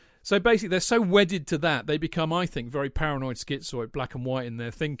 And so basically they're so wedded to that, they become, I think, very paranoid, schizoid, black and white in their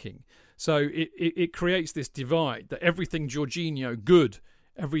thinking. So it creates this divide that everything Jorginho good,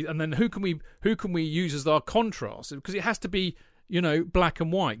 and then who can we use as our contrast? Because it has to be, black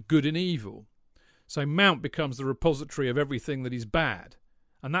and white, good and evil. So Mount becomes the repository of everything that is bad.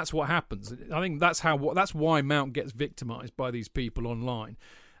 And that's what happens. I think that's why Mount gets victimised by these people online.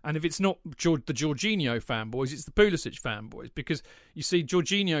 And if it's not the Jorginho fanboys, it's the Pulisic fanboys. Because, you see,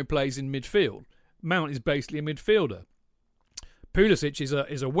 Jorginho plays in midfield. Mount is basically a midfielder. Pulisic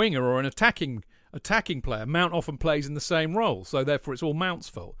is a winger or an attacking player. Mount often plays in the same role. So, therefore, it's all Mount's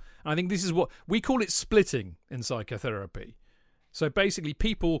fault. And I think this is what... We call it splitting in psychotherapy. So basically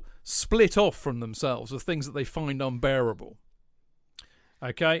people split off from themselves with things that they find unbearable.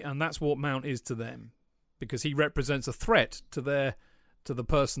 Okay, and that's what Mount is to them, because he represents a threat to the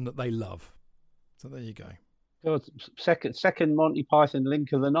person that they love. So there you go. God, second Monty Python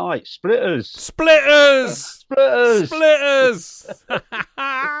link of the night. Splitters.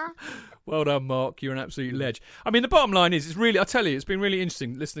 Well done, Mark. You're an absolute ledge. I mean, the bottom line is, I tell you, it's been really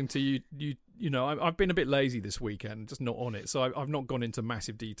interesting listening to you. I've been a bit lazy this weekend, just not on it. So I've not gone into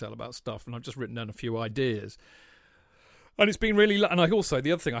massive detail about stuff, and I've just written down a few ideas. And it's been really... And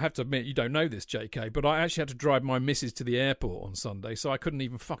the other thing, I have to admit, you don't know this, JK, but I actually had to drive my missus to the airport on Sunday, so I couldn't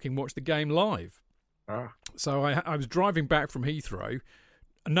even fucking watch the game live. Ah. So I was driving back from Heathrow,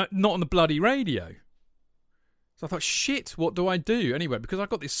 and not on the bloody radio. So I thought, shit, what do I do? Anyway, because I've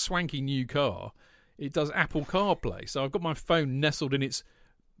got this swanky new car, it does Apple CarPlay, so I've got my phone nestled in its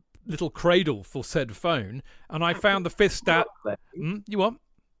little cradle for said phone, and I found the fifth stat... You what?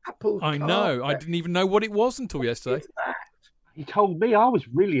 Apple I know. I didn't even know what it was until yesterday. He told me. I was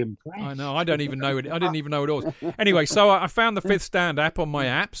really impressed. I know. I don't even know it. I didn't even know what it was. Anyway, so I found the Fifth Stand app on my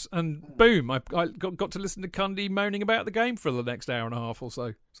apps, and boom, I got to listen to Cundy moaning about the game for the next hour and a half or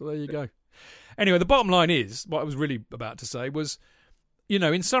so. So there you go. Anyway, the bottom line is, what I was really about to say was, you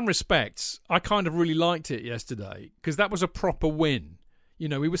know, in some respects, I kind of really liked it yesterday because that was a proper win. You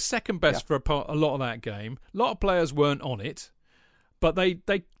know, we were second best for a lot of that game. A lot of players weren't on it, but they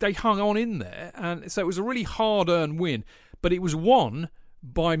hung on in there, and so it was a really hard-earned win. But it was won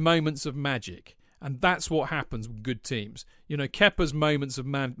by moments of magic. And that's what happens with good teams. You know, Kepa's moments of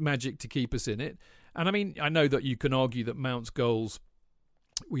magic to keep us in it. And I mean, I know that you can argue that Mount's goals,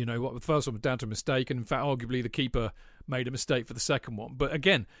 you know, what the first one was down to a mistake. And in fact, arguably the keeper made a mistake for the second one. But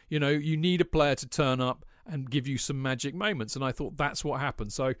again, you know, you need a player to turn up and give you some magic moments. And I thought that's what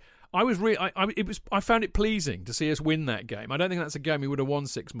happened. So I was I found it pleasing to see us win that game. I don't think that's a game we would have won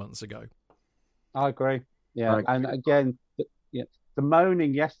 6 months ago. I agree. Yeah. And again, the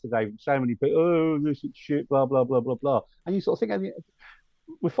moaning yesterday from so many people, oh, this is shit, blah, blah, blah, blah, blah. And you sort of think, I mean,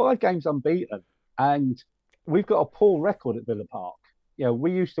 we're 5 games unbeaten and we've got a poor record at Villa Park. You know,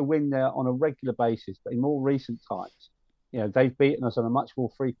 we used to win there on a regular basis, but in more recent times, you know, they've beaten us on a much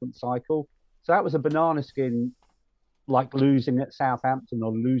more frequent cycle. So that was a banana skin, like losing at Southampton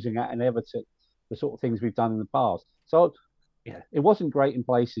or losing at an Everton, the sort of things we've done in the past. So, yeah, it wasn't great in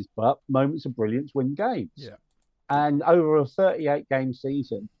places, but moments of brilliance win games. Yeah. And over a 38-game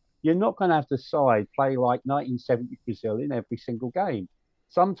season, you're not going to have the side play like 1970 Brazil in every single game.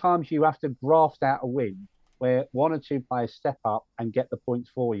 Sometimes you have to graft out a win where 1 or 2 players step up and get the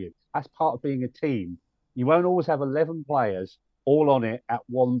points for you. That's part of being a team. You won't always have 11 players all on it at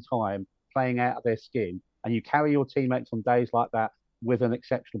one time, playing out of their skin. And you carry your teammates on days like that with an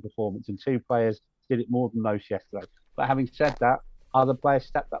exceptional performance. And 2 players did it more than most yesterday. But having said that, other players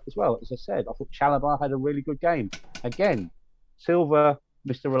stepped up as well. As I said, I thought Chalobah had a really good game. Again, Silva,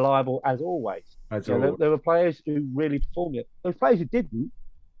 Mr. Reliable, as always. There were players who really performed it. There were players who didn't,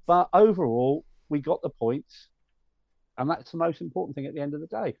 but overall, we got the points. And that's the most important thing at the end of the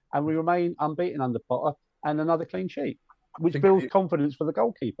day. And we remain unbeaten under Potter and another clean sheet, which builds confidence for the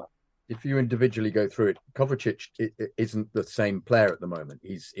goalkeeper. If you individually go through it, Kovacic isn't the same player at the moment.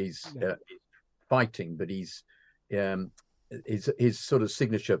 He's fighting, but he's... his sort of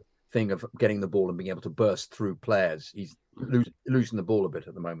signature thing of getting the ball and being able to burst through players. He's losing the ball a bit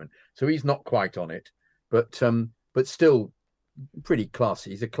at the moment, so he's not quite on it, but still pretty classy.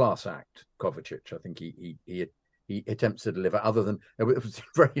 He's a class act, Kovacic. I think he attempts to deliver. Other than it was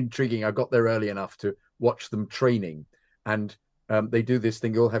very intriguing. I got there early enough to watch them training, and they do this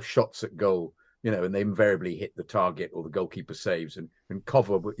thing. You'll have shots at goal, you know, and they invariably hit the target or the goalkeeper saves. And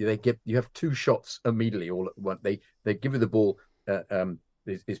Kova, you have 2 shots immediately all at once. They give you the ball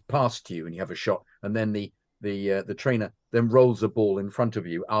is passed to you, and you have a shot, and then the trainer then rolls a ball in front of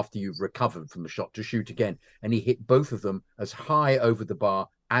you after you've recovered from the shot to shoot again. And he hit both of them as high over the bar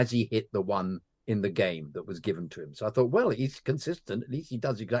as he hit the one in the game that was given to him. So I thought, well, he's consistent. At least he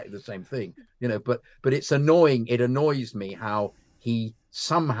does exactly the same thing, you know. But it's annoying. It annoys me how he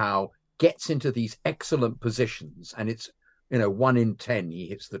somehow gets into these excellent positions, and it's, you know, 1 in 10 he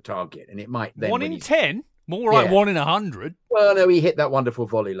hits the target, and it might then 1 in 10, more like 1 in 100. Well, no, he hit that wonderful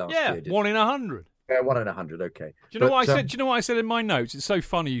volley last year. Yeah, 1 in 100. Yeah, 1 in 100. Okay. Do you know what I said? Do you know what I said in my notes? It's so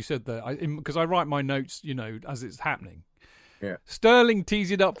funny you said that, because I write my notes, you know, as it's happening. Yeah. Sterling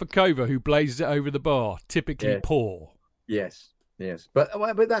tees it up for Kova, who blazes it over the bar. Typically poor. Yes. But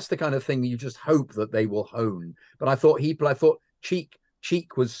that's the kind of thing that you just hope that they will hone. But I thought Cheek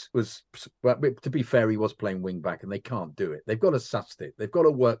was, well, to be fair, he was playing wing back, and they can't do it. They've got to suss it. They've got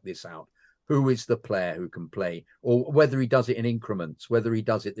to work this out. Who is the player who can play, or whether he does it in increments, whether he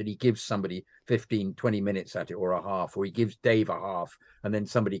does it that he gives somebody 15, 20 minutes at it, or a half, or he gives Dave a half and then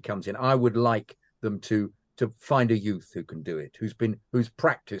somebody comes in. I would like them to find a youth who can do it, who's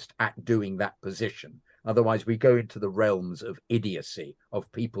practiced at doing that position. Otherwise, we go into the realms of idiocy,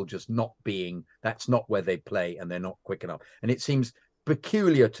 of people just not being, that's not where they play, and they're not quick enough. And it seems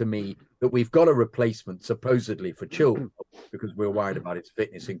peculiar to me that we've got a replacement supposedly for Chilwell, because we're worried about his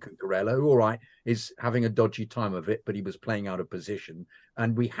fitness in Cucurella, who, all right, is having a dodgy time of it, but he was playing out of position.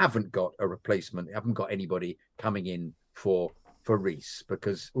 And we haven't got a replacement. We haven't got anybody coming in for Reece,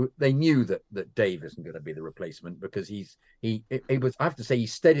 because they knew that Dave isn't going to be the replacement, because he was, I have to say, he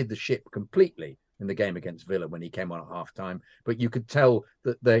steadied the ship completely in the game against Villa when he came on at half time. But you could tell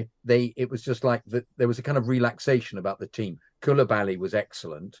that it was just like that. There was a kind of relaxation about the team. Koulibaly was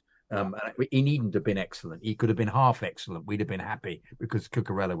excellent. He needn't have been excellent. He could have been half excellent. We'd have been happy, because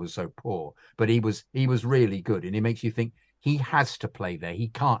Cucurella was so poor. But he was really good, and it makes you think he has to play there. He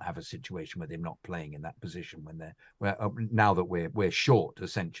can't have a situation with him not playing in that position now that we're short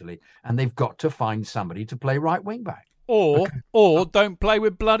essentially, and they've got to find somebody to play right wing back. Or don't play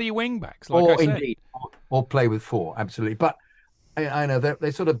with bloody wing backs. Indeed, or play with four. Absolutely, but I know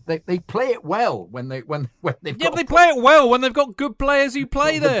they play it well when they've they play it well when they've got good players who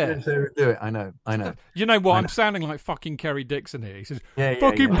play there. Do it. I know. You know what? I'm sounding like fucking Kerry Dixon here. He says,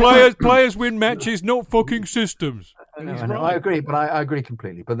 players win matches, not fucking systems. I know. I agree, but I agree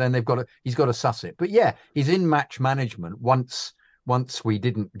completely. But then he's got to suss it. But yeah, he's in match management. Once we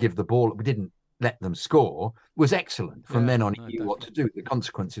didn't give the ball, we didn't let them score, was excellent. From then on, he knew what to do. The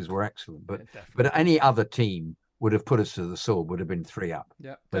consequences were excellent. But any other team would have put us to the sword, would have been 3 up.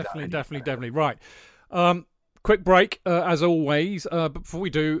 Yeah, definitely. Right. Quick break, as always. But before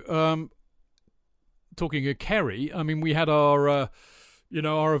we do, talking of Kerry, I mean, we had our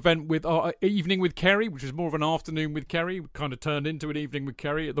event with our evening with Kerry, which was more of an afternoon with Kerry. We kind of turned into an evening with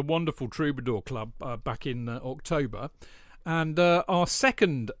Kerry at the wonderful Troubadour Club back in October. And our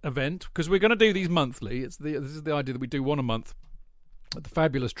second event, because we're going to do these monthly, this is the idea that we do one a month, at the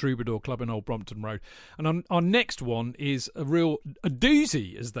fabulous Troubadour Club in Old Brompton Road. And our next one is a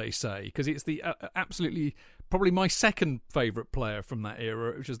doozy, as they say, because it's the absolutely, probably my second favourite player from that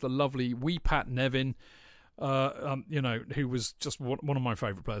era, which is the lovely wee Pat Nevin, who was just one of my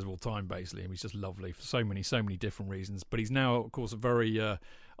favourite players of all time, basically. And he's just lovely for so many different reasons. But he's now, of course, a very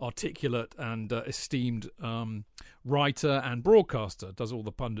articulate and esteemed writer and broadcaster. Does all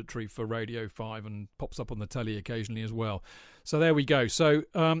the punditry for Radio 5 and pops up on the telly occasionally as well. So there we go. So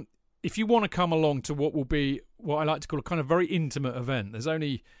if you want to come along to what will be what I like to call a kind of very intimate event, there's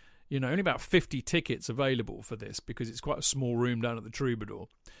only about 50 tickets available for this because it's quite a small room down at the Troubadour.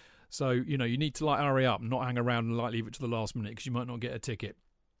 So, you need to hurry up and not hang around and leave it to the last minute because you might not get a ticket.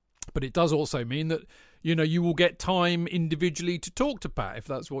 But it does also mean that, you will get time individually to talk to Pat if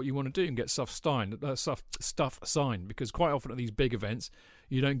that's what you want to do and get stuff signed. Because quite often at these big events,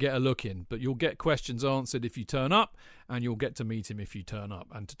 you don't get a look in. But you'll get questions answered if you turn up and you'll get to meet him if you turn up.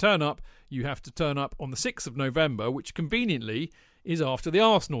 And to turn up, you have to turn up on the 6th of November, which conveniently is after the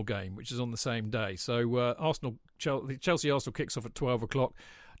Arsenal game, which is on the same day. So Chelsea-Arsenal kicks off at 12 o'clock.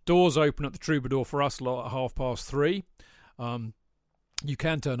 Doors open at the Troubadour for us lot at 3:30. You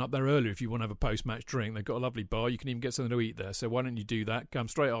can turn up there earlier if you want to have a post-match drink. They've got a lovely bar. You can even get something to eat there. So why don't you do that? Come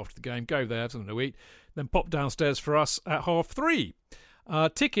straight after the game. Go there, have something to eat. Then pop downstairs for us at 3:30.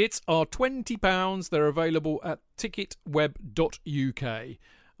 Tickets are £20. They're available at ticketweb.uk.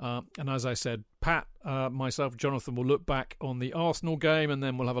 And as I said, Pat, myself, Jonathan will look back on the Arsenal game and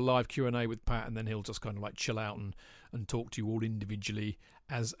then we'll have a live Q&A with Pat and then he'll just kind of chill out and talk to you all individually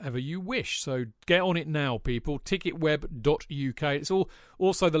as ever you wish. So get on it now, people. Ticketweb.uk. It's all.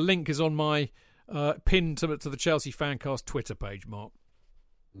 Also, the link is on my pin to the Chelsea Fancast Twitter page, Mark.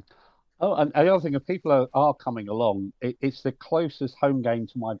 Oh, and the other thing, if people are coming along, it's the closest home game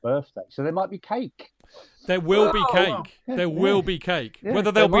to my birthday, so there might be cake. There will be cake. There will be cake. Yeah,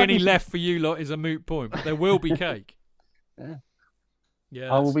 Whether there'll be any left for you lot is a moot point, but there will be cake. Yeah,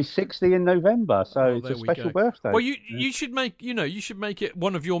 I will be 60 in November, so it's a special birthday. Well, you should make it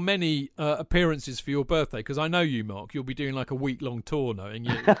one of your many appearances for your birthday, because I know you, Mark. You'll be doing a week-long tour, knowing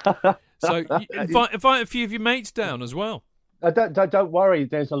you. So invite a few of your mates down as well. Don't worry.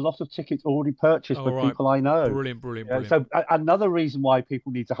 There's a lot of tickets already purchased with people I know. Brilliant. So another reason why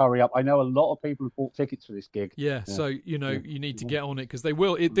people need to hurry up. I know a lot of people have bought tickets for this gig. Yeah. So you need to get on it because they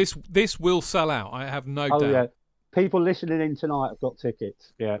will. This will sell out. I have no doubt. Yeah. People listening in tonight have got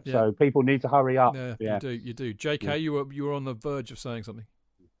tickets. Yeah. So people need to hurry up. Yeah. You do. JK, you were on the verge of saying something.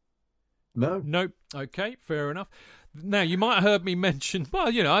 No. Okay, fair enough. Now, you might have heard me mention,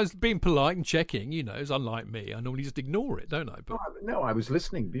 I was being polite and checking, it's unlike me. I normally just ignore it, don't I? But no, I was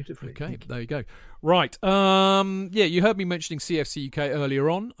listening beautifully. Okay, there you go. Right. You heard me mentioning CFC UK earlier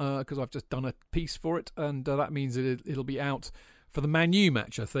on because I've just done a piece for it, and that means it'll be out for the Man U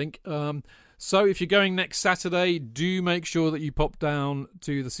match, I think. So if you're going next Saturday, do make sure that you pop down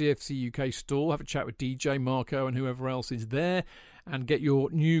to the CFC UK stall, have a chat with DJ, Marco, and whoever else is there, and get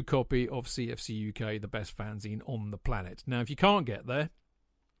your new copy of CFC UK, the best fanzine on the planet. Now, if you can't get there,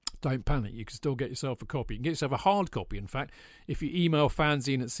 don't panic. You can still get yourself a copy. You can get yourself a hard copy, in fact, if you email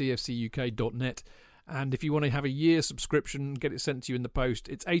fanzine@cfcuk.net. And if you want to have a year subscription, get it sent to you in the post.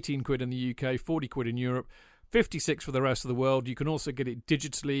 It's 18 quid in the UK, 40 quid in Europe, 56 for the rest of the world. You can also get it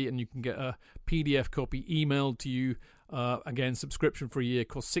digitally, and you can get a PDF copy emailed to you. Again, subscription for a year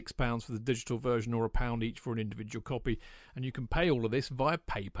costs £6 for the digital version or £1 each for an individual copy. And you can pay all of this via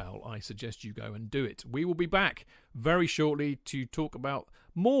PayPal. I suggest you go and do it. We will be back very shortly to talk about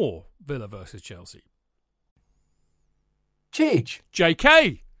more Villa versus Chelsea. Chidge.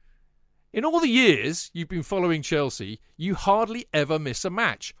 JK, in all the years you've been following Chelsea, you hardly ever miss a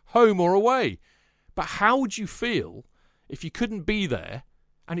match, home or away. But how would you feel if you couldn't be there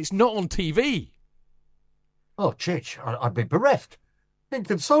and it's not on TV? Oh, Chidge, I'd be bereft.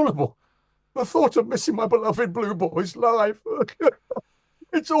 Inconsolable. The thought of missing my beloved Blue Boys live.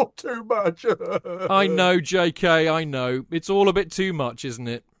 It's all too much. I know, JK, I know. It's all a bit too much, isn't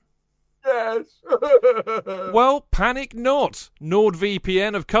it? Yes. Well, panic not.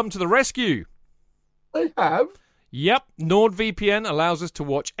 NordVPN have come to the rescue. They have? Yep, NordVPN allows us to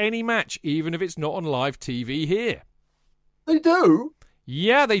watch any match, even if it's not on live TV here. They do?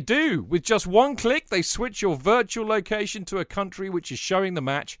 Yeah, they do. With just one click, they switch your virtual location to a country which is showing the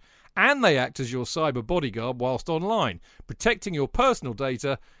match, and they act as your cyber bodyguard whilst online, protecting your personal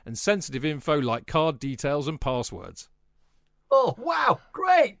data and sensitive info like card details and passwords. Oh, wow,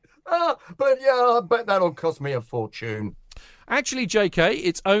 great. But yeah, I bet that'll cost me a fortune. Actually, JK,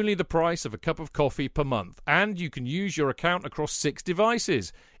 it's only the price of a cup of coffee per month, and you can use your account across 6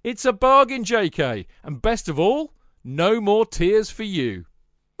 devices. It's a bargain, JK, and best of all, no more tears for you.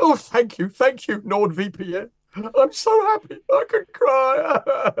 Oh, thank you, NordVPN. I'm so happy I could cry.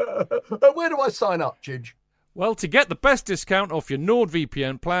 Where do I sign up, Chidge? Well, to get the best discount off your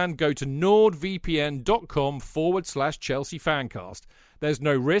NordVPN plan, go to nordvpn.com/Chelsea Fancast. There's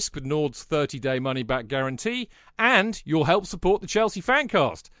no risk with Nord's 30-day money-back guarantee, and you'll help support the Chelsea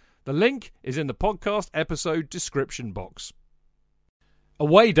Fancast. The link is in the podcast episode description box.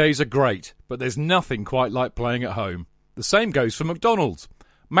 Away days are great, but there's nothing quite like playing at home. The same goes for McDonald's.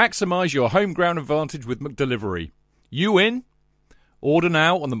 Maximise your home ground advantage with McDelivery. You in? Order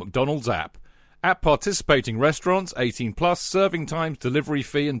now on the McDonald's app. At participating restaurants, 18 plus, serving times, delivery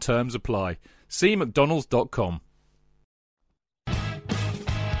fee and terms apply. See mcdonalds.com.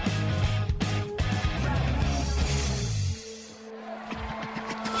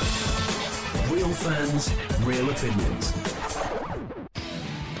 Real fans, real opinions.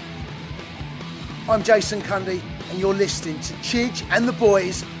 I'm Jason Cundy, and you're listening to Chidge and the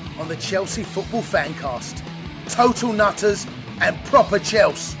boys on the Chelsea Football Fancast. Total nutters and proper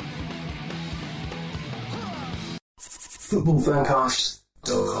Chelsea.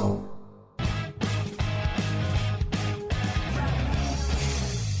 Footballfancast.com.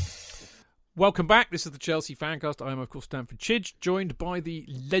 Welcome back. This is the Chelsea Fancast. I am, of course, Stanford Chidge, joined by the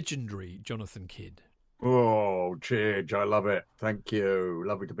legendary Jonathan Kidd. Oh, Chidge, I love it. Thank you.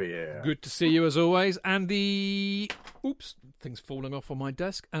 Lovely to be here. Good to see you as always. And the... Oops, thing's falling off on my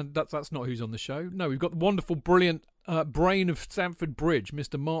desk. And that's not who's on the show. No, we've got the wonderful, brilliant brain of Stamford Bridge,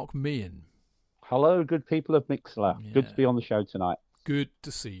 Mr. Mark Meehan. Hello, good people of Mixler. Yeah. Good to be on the show tonight. Good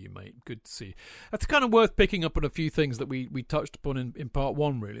to see you, mate. Good to see you. That's kind of worth picking up on a few things that we touched upon in part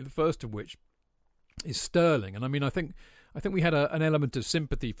one, really. The first of which is Sterling. And I mean, I think we had an element of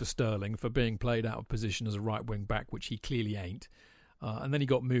sympathy for Sterling for being played out of position as a right wing back, which he clearly ain't. And then he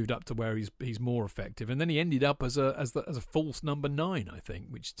got moved up to where he's more effective, and then he ended up as a false number 9, I think,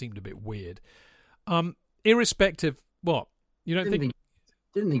 which seemed a bit weird. Irrespective, what you don't think?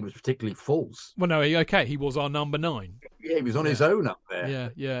 Didn't think it was particularly false. Well, no, he was our number 9. Yeah, he was on his own up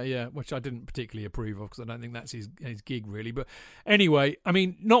there. Yeah, which I didn't particularly approve of because I don't think that's his gig, really. But anyway, I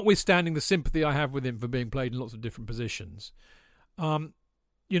mean, notwithstanding the sympathy I have with him for being played in lots of different positions,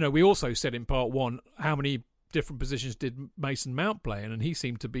 we also said in part one how many different positions did Mason Mount play in, and he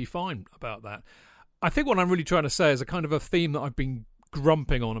seemed to be fine about that. I think what I'm really trying to say is a kind of a theme that I've been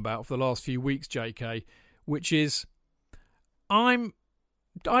grumping on about for the last few weeks, JK, which is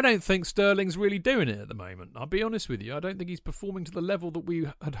I don't think Sterling's really doing it at the moment. I'll be honest with you. I don't think he's performing to the level that we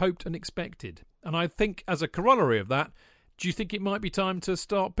had hoped and expected. And I think as a corollary of that, do you think it might be time to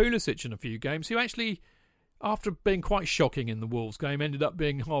start Pulisic in a few games, who actually, after being quite shocking in the Wolves game, ended up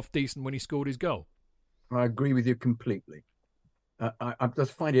being half decent when he scored his goal? I agree with you completely. I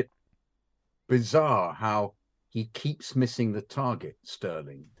just find it bizarre how he keeps missing the target,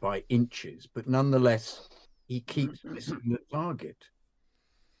 Sterling, by inches, but nonetheless, he keeps missing the target.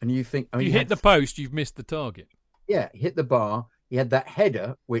 And you think, if you hit the post, you've missed the target. Yeah, he hit the bar. He had that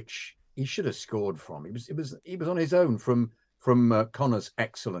header, which he should have scored from. He was on his own from Connor's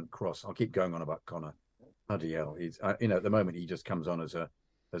excellent cross. I'll keep going on about Connor. Bloody hell, he's at the moment he just comes on as a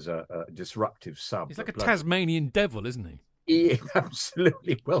disruptive sub. He's like a Tasmanian devil, isn't he? He is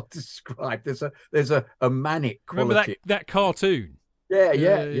absolutely well described. There's a manic quality. Remember that cartoon?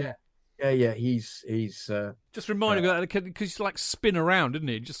 Yeah. Yeah. He's just reminding me of that because he's like spin around, didn't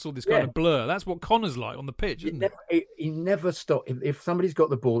he? Just saw this kind of blur. That's what Connor's like on the pitch, isn't it? He never stops. If somebody's got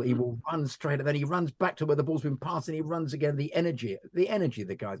the ball, he will run straight, and then he runs back to where the ball's been passed, and he runs again. The energy,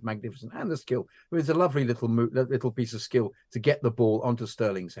 the guy's magnificent, and the skill. It's a lovely little piece of skill to get the ball onto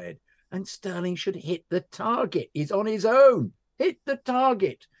Sterling's head, and Sterling should hit the target. He's on his own. Hit the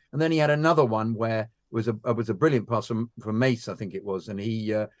target. And then he had another one where it was a brilliant pass from Mace, I think it was, and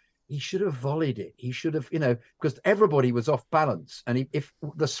he should have volleyed it. He should have, because everybody was off balance, and if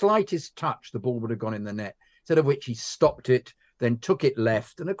the slightest touch, the ball would have gone in the net. Instead of which he stopped it, then took it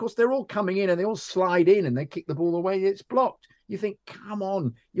left, and of course they're all coming in and they all slide in and they kick the ball away. It's blocked. You think, come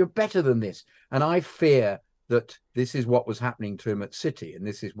on, you're better than this. And I fear that this is what was happening to him at City, and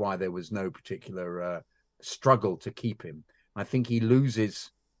this is why there was no particular struggle to keep him. I think he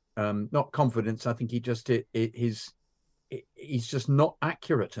loses not confidence. I think he just he's just not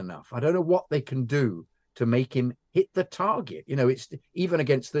accurate enough. I don't know what they can do to make him hit the target. It's even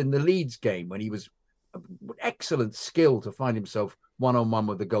against in the Leeds game when he was excellent skill to find himself one-on-one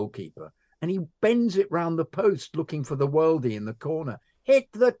with the goalkeeper, and he bends it round the post looking for the worldie in the corner. Hit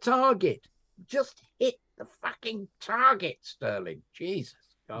the target. Just hit the fucking target, Sterling.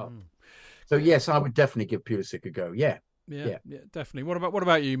 Jesus God. So yes, I would definitely give Pulisic a go. Yeah, definitely. What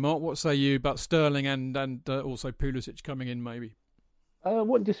about you, Mark? What say you about Sterling and also Pulisic coming in? Maybe. I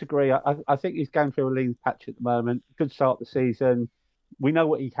wouldn't disagree. I think he's going through a lean patch at the moment. Good start the season. We know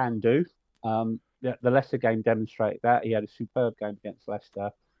what he can do. The Leicester game demonstrated that. He had a superb game against Leicester.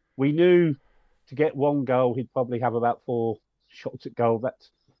 We knew to get one goal, he'd probably have about 4 shots at goal.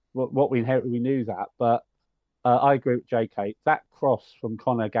 That's what we inherited. We knew that. But I agree with JK. That cross from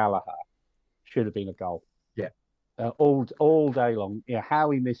Conor Gallagher should have been a goal. Yeah. All day long. Yeah,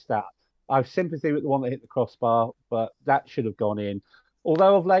 how he missed that. I have sympathy with the one that hit the crossbar, but that should have gone in.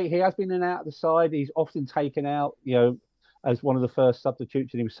 Although of late he has been in and out of the side. He's often taken out, as one of the first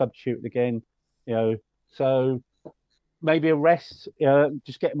substitutes, and he was substituted again. So maybe a rest,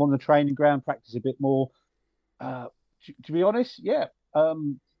 just get him on the training ground, practice a bit more. To be honest,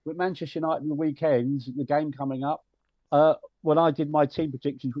 with Manchester United in the weekends, the game coming up, when I did my team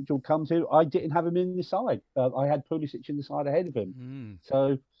predictions, which we'll come to, I didn't have him in the side. I had Pulisic in the side ahead of him.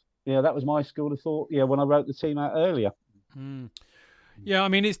 So, that was my school of thought, when I wrote the team out earlier. Yeah, I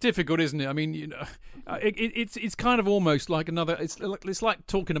mean, it's difficult, isn't it? I mean, it's kind of almost like another. It's like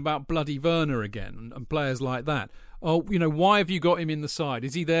talking about bloody Werner again and players like that. Oh, why have you got him in the side?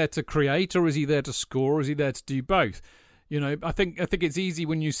 Is he there to create, or is he there to score, or is he there to do both? I think it's easy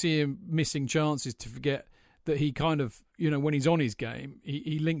when you see him missing chances to forget that he kind of, when he's on his game,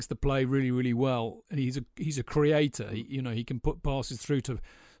 he links the play really, really well, and he's a creator. He can put passes through to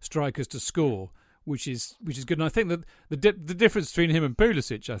strikers to score. Which is good, and I think that the difference between him and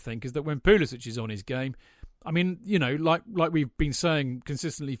Pulisic, I think, is that when Pulisic is on his game, I mean, like we've been saying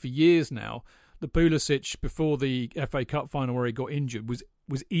consistently for years now, the Pulisic before the FA Cup final where he got injured was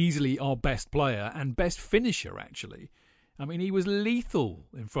easily our best player and best finisher. Actually, I mean, he was lethal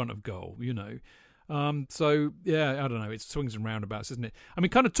in front of goal. So yeah, I don't know. It swings and roundabouts, isn't it? I mean,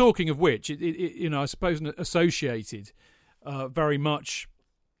 kind of talking of which, I suppose associated very much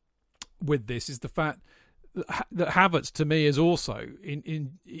with this is the fact that Havertz, to me, is also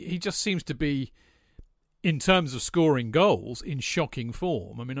he just seems to be, in terms of scoring goals, in shocking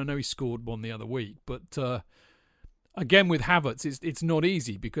form. I mean, I know he scored one the other week, but again with Havertz, it's not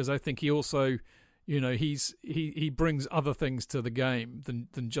easy because I think he also, he brings other things to the game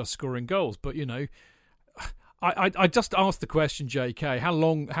than just scoring goals. But I just asked the question, JK, how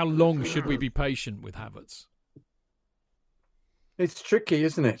long should we be patient with Havertz? It's tricky,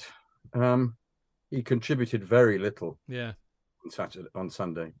 isn't it? He contributed very little. Yeah. On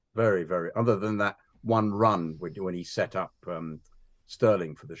Sunday, very, very. Other than that one run when he set up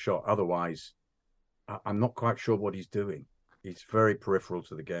Sterling for the shot. Otherwise, I'm not quite sure what he's doing. He's very peripheral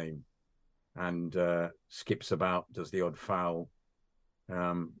to the game, and skips about, does the odd foul.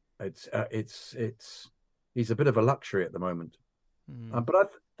 He's a bit of a luxury at the moment.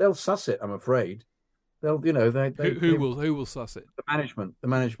 But they'll suss it, I'm afraid. They'll, who will suss it? The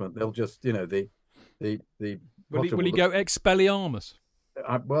management. They'll just, the. Will he go Expelliarmus?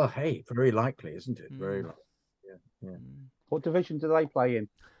 Well, hey, very likely, isn't it? Very likely. Yeah. What division do they play in?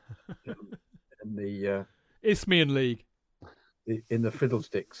 In the Isthmian League. In the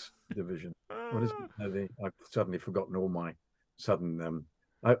Fiddlesticks division. What is it? I've suddenly forgotten all my sudden.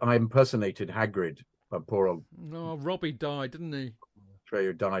 I impersonated Hagrid. Poor old. Oh, Robbie died, didn't he?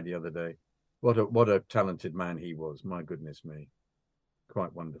 Trejo died the other day. What a talented man he was. My goodness me.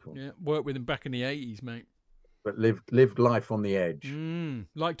 Quite wonderful. Yeah, worked with him back in the 80s, mate. but lived life on the edge.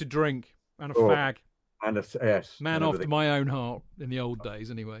 Like to drink and a Oh, fag. And yes, Man and after everything. my own heart in the old days,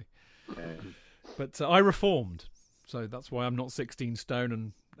 anyway. Yeah. But I reformed, so that's why I'm not 16 stone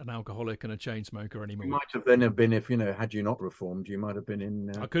and an alcoholic and a chain smoker anymore. You might have then have been if had you not reformed, you might have been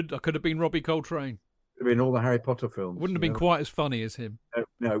in. I could have been Robbie Coltrane. In all the Harry Potter films. Wouldn't have been quite as funny as him.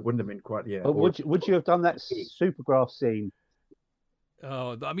 No, it wouldn't have been quite. Yeah. But would you have done that Supergrass scene?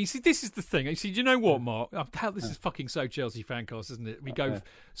 Oh, I mean, see, this is the thing. You see, do you know what, Mark? This is fucking so Chelsea Fancast, isn't it? We go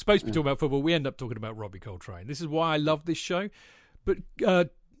supposed to be talking about football, we end up talking about Robbie Coltrane. This is why I love this show. But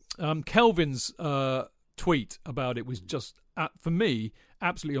Kelvin's tweet about it was just, for me,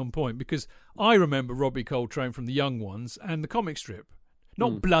 absolutely on point, because I remember Robbie Coltrane from the young ones and the comic strip,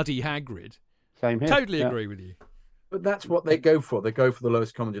 not bloody Hagrid. Same here. Totally agree with you. But that's what they go for. They go for the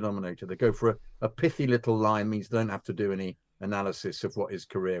lowest common denominator. They go for a pithy little line. Means they don't have to do any analysis of what his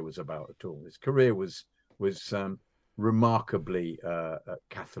career was about at all. His career was remarkably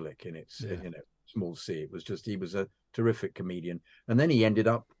Catholic in its small c. It was just he was a terrific comedian, and then he ended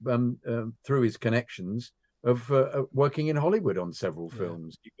up through his connections of working in Hollywood on several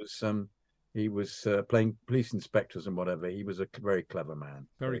films. He was playing police inspectors and whatever. He was a very clever man.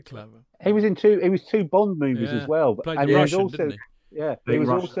 Very clever. He was in two Bond movies as well. Played and the he Russian, was also, didn't he? Yeah, he was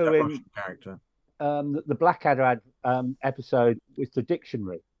also in Russian character. The Blackadder episode with the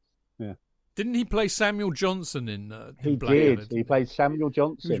dictionary. Yeah, Didn't he play Samuel Johnson in he Blackadder? did. He played Samuel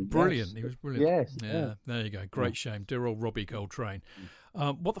Johnson. He was brilliant. Yes. He was brilliant. Yes. Yeah. There you go. Great shame. Dear old Robbie Coltrane.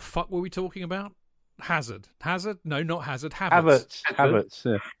 What the fuck were we talking about? Hazard. No, not Hazard. Havertz. Havertz.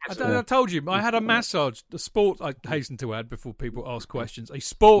 Yeah. I told you, I had a massage, a sport, I hasten to add before people ask questions, a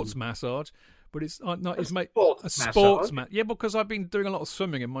sports massage, but it's not, it's a sports massage. Yeah, because I've been doing a lot of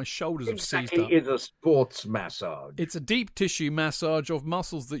swimming and my shoulders have seized up. It is a sports massage. It's a deep tissue massage of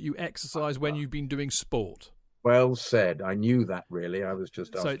muscles that you exercise when you've been doing sport. Well said. I knew that, really. I was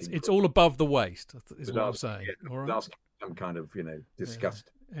just asking. So it's all above the waist, is what I'm saying. Yeah, all right? asking some kind of, disgust.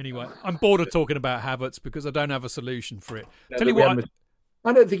 Anyway, I'm bored of talking about Havertz because I don't have a solution for it. No, Tell you what,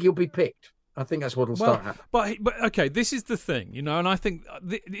 I don't think he'll be picked. I think that's what'll start happening. But okay, this is the thing, and I think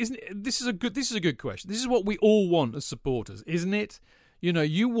this is a good question. This is what we all want as supporters, isn't it?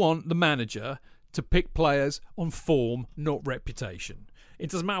 You want the manager to pick players on form, not reputation.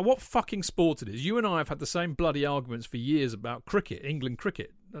 It doesn't matter what fucking sport it is. You and I have had the same bloody arguments for years about cricket, England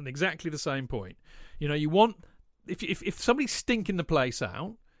cricket, and exactly the same point. You want if somebody's stinking the place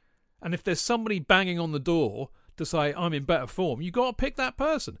out, and if there's somebody banging on the door to say, I'm in better form, you got to pick that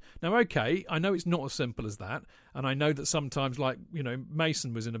person. Now, okay, I know it's not as simple as that, and I know that sometimes, like,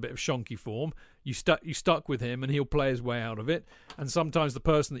 Mason was in a bit of shonky form, you stuck with him and he'll play his way out of it, and sometimes the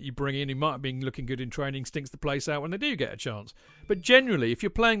person that you bring in who might have been looking good in training stinks the place out when they do get a chance. But generally, if you're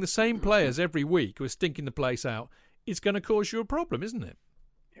playing the same players every week who are stinking the place out, it's going to cause you a problem, isn't it?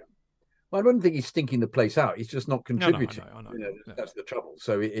 Well, I don't think he's stinking the place out. He's just not contributing. I know. That's the trouble.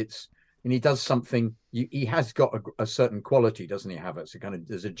 So and he does something. He has got a certain quality, doesn't he? Havertz,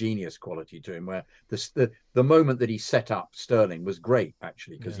 there's a genius quality to him. Where the moment that he set up Sterling was great,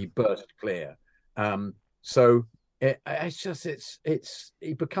 actually, because he burst clear. So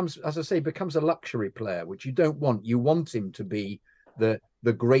he becomes, as I say, becomes a luxury player, which you don't want. You want him to be the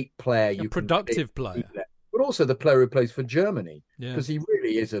great player, productive player. But also the player who plays for Germany, because he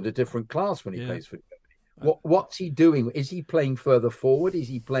really is at a different class when he plays for Germany. What's he doing? Is he playing further forward? Is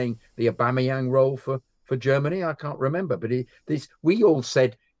he playing the Aubameyang role for Germany? I can't remember. But we all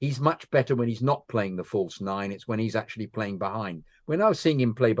said he's much better when he's not playing the false nine. It's when he's actually playing behind. When I was seeing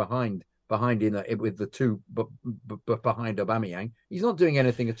him play behind with the two behind Aubameyang, he's not doing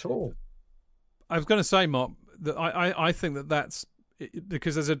anything at all. I was going to say, Mark, that I think that's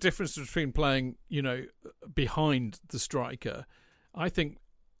because there's a difference between playing, behind the striker. I think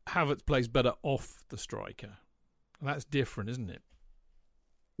Havertz plays better off the striker. And that's different, isn't it?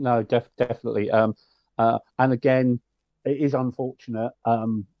 No, definitely. And again, it is unfortunate.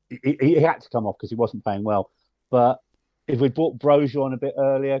 He had to come off because he wasn't playing well. But if we brought Brozier on a bit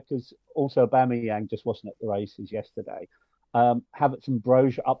earlier, because also Aubameyang just wasn't at the races yesterday. Havertz and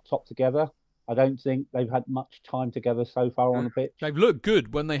Brozier up top together. I don't think they've had much time together so far on the pitch. They've looked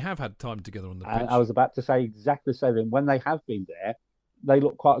good when they have had time together on the pitch. And I was about to say exactly the same. When they have been there, they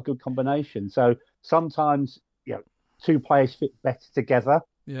look quite a good combination. So sometimes, two players fit better together.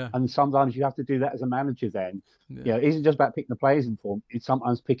 Yeah. And sometimes you have to do that as a manager then. Yeah. It isn't just about picking the players in form. It's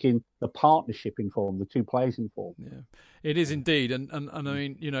sometimes picking the partnership in form, the two players in form. Yeah, it is indeed. And I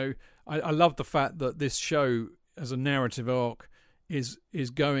mean, I love the fact that this show as a narrative arc is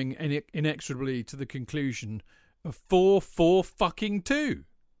going inexorably to the conclusion of 4-4-2.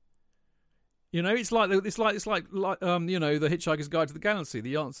 You know, it's like the Hitchhiker's Guide to the Galaxy.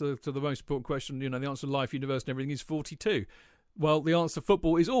 The answer to the most important question, the answer to life, universe, and everything is 42. Well, the answer to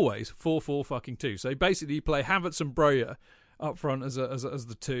football is always 4-4-2. So basically, you play Havertz and Broja up front as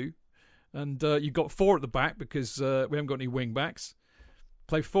the two, and you've got 4 at the back because we haven't got any wing backs.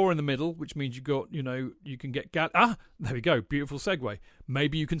 Play 4 in the middle, which means you've got, you can get there we go, beautiful segue.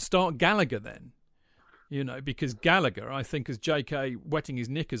 Maybe you can start Gallagher then. Because Gallagher, I think, is JK wetting his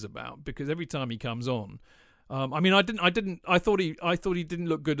knickers about, because every time he comes on, I thought he didn't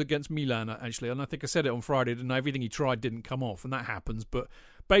look good against Milan, actually, and I think I said it on Friday, didn't I? Everything he tried didn't come off, and that happens. But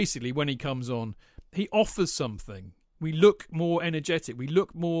basically, when he comes on, he offers something. We look more energetic. We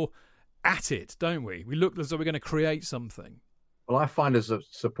look more at it, don't we? We look as though we're going to create something. Well, I find as a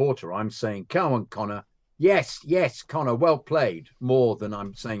supporter, I'm saying, come on, Connor. Yes, Connor, well played, more than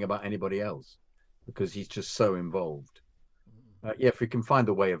I'm saying about anybody else, because he's just so involved. If we can find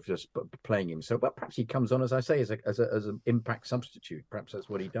a way of just playing him so, but perhaps he comes on, as I say, as an impact substitute. Perhaps that's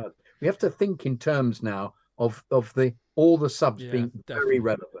what he does. We have to think in terms now of all the subs being very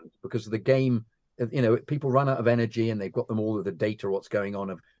relevant, because the game, people run out of energy and they've got them all of the data, what's going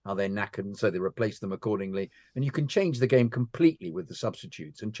on, of how they're knackered, and so they replace them accordingly. And you can change the game completely with the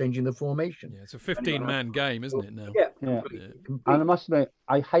substitutes and changing the formation. Yeah, it's a 15-man game, isn't it now? Yeah. Completely. And I must admit,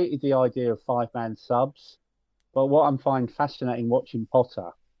 I hated the idea of 5-man subs, but what I'm finding fascinating watching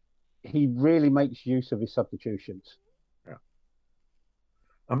Potter, he really makes use of his substitutions. Yeah.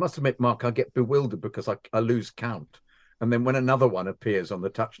 I must admit, Mark, I get bewildered because I lose count. And then when another one appears on the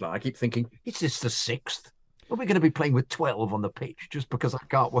touchline, I keep thinking, is this the 6th? Are we going to be playing with 12 on the pitch just because I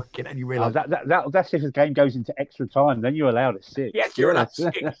can't work it? And you realise that's if the game goes into extra time. Then you're allowed a 6. Yes, you're allowed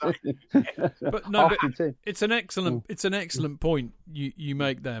 6. But it's an excellent point you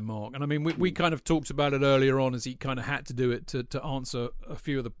make there, Mark. And I mean, we kind of talked about it earlier on, as he kind of had to do it to answer a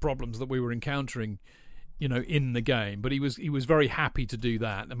few of the problems that we were encountering, in the game. But he was very happy to do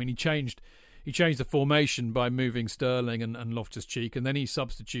that. I mean, he changed the formation by moving Sterling and Loftus-Cheek, and then he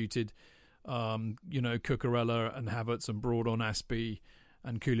substituted Cucurella and Havertz and brought on Aspie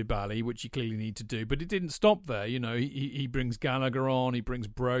and Koulibaly, which he clearly need to do. But it didn't stop there. He brings Gallagher on, he brings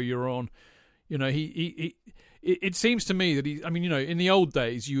Broja on. It seems to me that in the old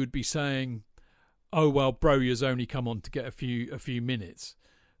days you would be saying, oh well, Broja's only come on to get a few minutes,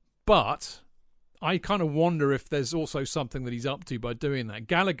 but I kind of wonder if there's also something that he's up to by doing that.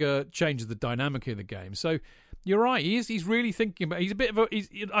 Gallagher changes the dynamic of the game. So you're right. He's really thinking about. He's a bit of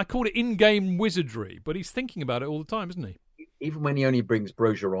I call it in-game wizardry, but he's thinking about it all the time, isn't he? Even when he only brings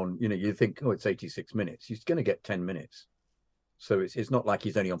Broja on, you think, oh, it's 86 minutes. He's going to get 10 minutes. So it's not like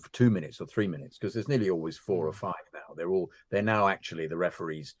he's only on for 2 minutes or 3 minutes, because there's nearly always 4 or 5 now. They're now actually the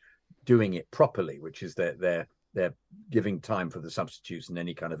referees doing it properly, which is they're giving time for the substitutes, and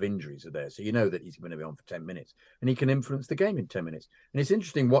any kind of injuries are there. So you know that he's going to be on for 10 minutes and he can influence the game in 10 minutes. And it's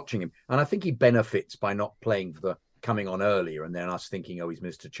interesting watching him. And I think he benefits by not playing for the coming on earlier and then us thinking, oh, he's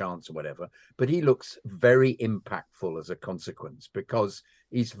missed a chance or whatever. But he looks very impactful as a consequence, because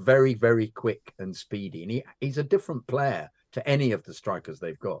he's very, very quick and speedy. And he's a different player to any of the strikers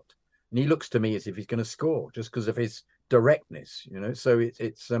they've got. And he looks to me as if he's going to score just because of his directness, so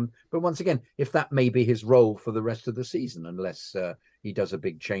it's but once again, if that may be his role for the rest of the season, unless he does a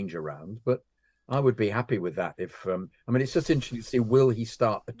big change around, but I would be happy with that. If it's just interesting to see, will he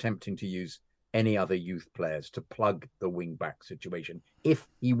start attempting to use any other youth players to plug the wing back situation if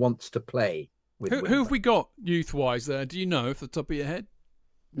he wants to play with who have we got youth wise there? Do you know off the top of your head?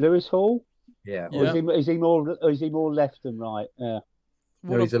 Lewis Hall? Yeah. Or is he more left than right? Yeah.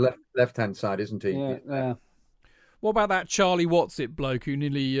 No, he's a left hand side, isn't he? Yeah. What about that Charlie Watsit bloke who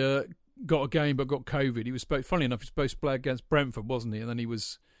nearly got a game but got COVID? He was funnily enough, he was supposed to play against Brentford, wasn't he? And then he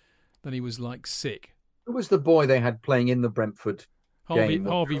was like sick. Who was the boy they had playing in the Brentford game?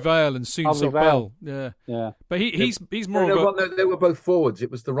 Harvey Vale and Soon Sobel. Yeah. But he's more no, they were both forwards. It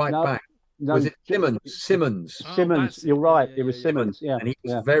was the right back. No, was it Simmons? Simmons, you're right. It was Simmons. Yeah. And he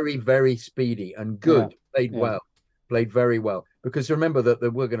was very, very speedy and good. Played very well. Because remember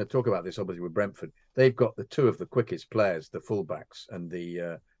that we're going to talk about this, obviously, with Brentford. They've got the two of the quickest players, the fullbacks, and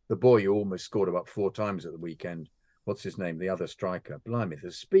the boy who almost scored about 4 times at the weekend. What's his name? The other striker. Blimey,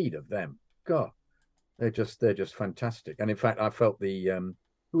 the speed of them. God, they're just fantastic. And in fact, I felt who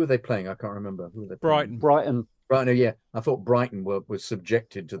were they playing? I can't remember. Who were they playing? Brighton. Right, yeah. I thought Brighton was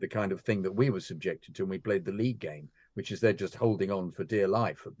subjected to the kind of thing that we were subjected to when we played the league game, which is they're just holding on for dear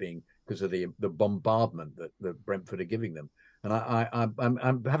life because of the bombardment that the Brentford are giving them. And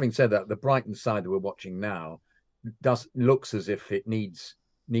I'm having said that, the Brighton side that we're watching now looks as if it needs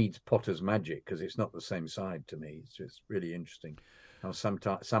Potter's magic, because it's not the same side to me. It's just really interesting how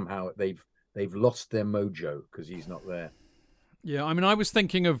somehow they've they've lost their mojo because he's not there. Yeah, I mean, I was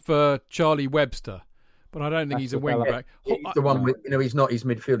thinking of Charlie Webster, but I don't think he's a wing back. He's the one with, he's not his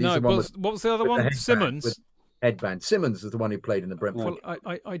midfield. He's the one with, what was the other one? Simmons. Headband. Simmons is the one who played in the Brentford. Well,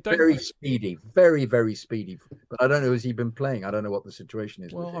 I don't. Very speedy, very, very speedy. But I don't know, has he been playing? I don't know what the situation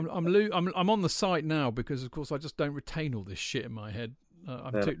is. Well, I'm on the site now because, of course, I just don't retain all this shit in my head.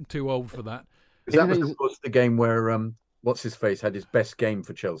 I'm too old for that. That was, of course, the game where what's his face had his best game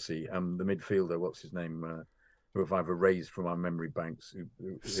for Chelsea. The midfielder, what's his name? Who have I've erased from our memory banks?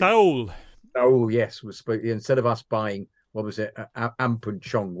 Saul. Oh yes, was instead of us buying what was it, Ampun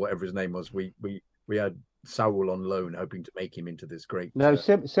Chong, whatever his name was, we had Saul on loan, hoping to make him into this great. No,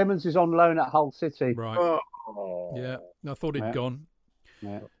 Simmons is on loan at Hull City. Right. Oh. Yeah, I thought he'd gone.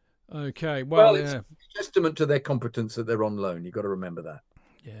 Yeah. Okay. Well, it's a testament to their competence that they're on loan. You've got to remember that.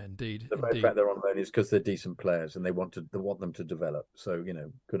 Yeah, indeed. The fact they're on loan is because they're decent players and they want them to develop. So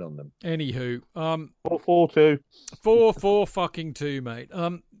good on them. Anywho, 4-4-2. 4-4-2, mate.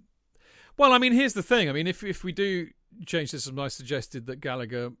 Well, I mean, here's the thing. I mean, if we do change this, I suggested that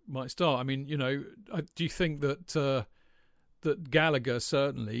Gallagher might start. I mean, do you think that that Gallagher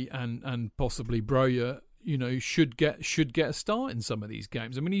certainly and possibly Broja, should get a start in some of these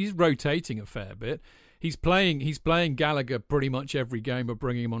games? I mean, he's rotating a fair bit. He's playing Gallagher pretty much every game, but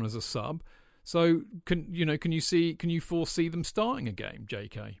bringing him on as a sub. So can you foresee them starting a game,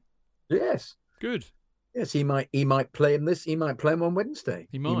 JK? Yes. Good. Yes, he might play him He might play him on Wednesday.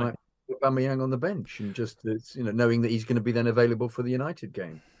 He might put Aubameyang on the bench and just knowing that he's going to be then available for the United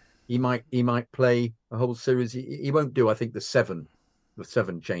game. He might play a whole series. He won't do, I think, the seven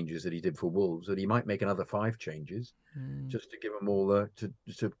changes that he did for Wolves. That he might make another 5 changes just to give them all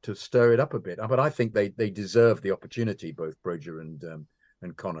to stir it up a bit. But I think they deserve the opportunity, both Broja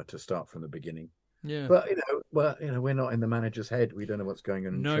and Connor, to start from the beginning. Yeah. But we're not in the manager's head. We don't know what's going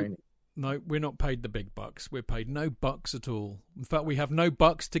on in training. No, we're not paid the big bucks. We're paid no bucks at all. In fact, we have no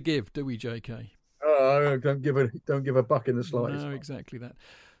bucks to give, do we, JK? Oh, don't give a buck in the slightest. No, exactly that.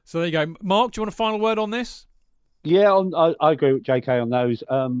 So there you go. Mark, do you want a final word on this? Yeah, I agree with JK on those.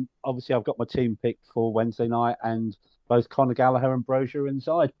 Obviously, I've got my team picked for Wednesday night, and both Conor Gallagher and Broja are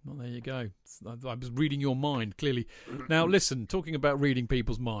inside. Well, there you go. I was reading your mind, clearly. Now, listen, talking about reading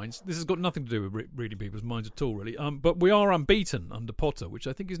people's minds, this has got nothing to do with reading people's minds at all, really. But we are unbeaten under Potter, which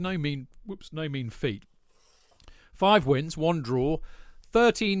I think is no mean feat. 5 wins, 1 draw,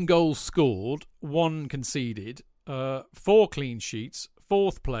 13 goals scored, 1 conceded, 4 clean sheets,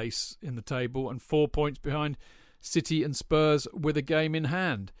 4th place in the table, and 4 points behind City and Spurs with a game in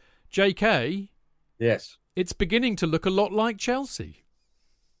hand. JK? Yes. It's beginning to look a lot like Chelsea.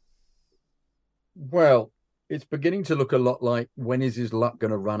 Well, it's beginning to look a lot like when is his luck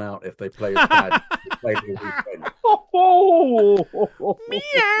going to run out if they play as bad as they played all weekend.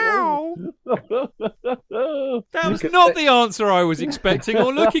 Meow! That was not the answer I was expecting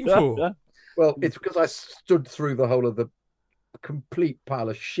or looking for. Well, it's because I stood through the whole of the complete pile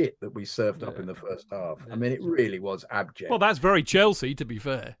of shit that we served up in the first half. I mean, it really was abject. Well, that's very Chelsea, to be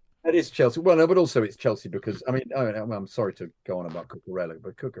fair. It is Chelsea. Well, no, but also it's Chelsea because I'm sorry to go on about Cucurella,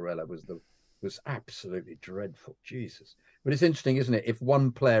 but Cucurella was absolutely dreadful. Jesus. But it's interesting, isn't it? If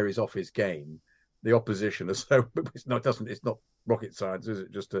one player is off his game, the opposition is so. It's not rocket science, is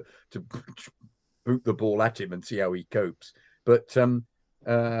it? Just to boot the ball at him and see how he copes. But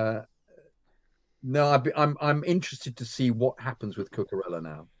no, I'm interested to see what happens with Cucurella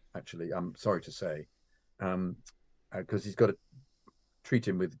now. Actually, I'm sorry to say, because he's got to treat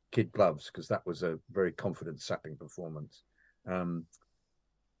him with kid gloves because that was a very confident sapping performance. People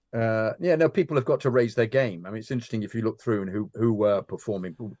have got to raise their game. I mean, it's interesting if you look through and who were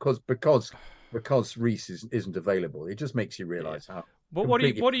performing because Reece isn't available. It just makes you realise how. Well, what do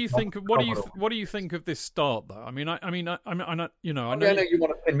you think of this start though? I know you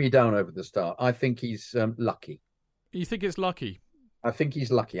want to pin me down over the start. I think he's lucky. You think it's lucky? I think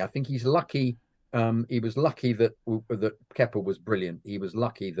he's lucky. He was lucky that Kepa was brilliant. He was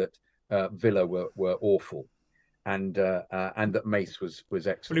lucky that Villa were awful, and that Mace was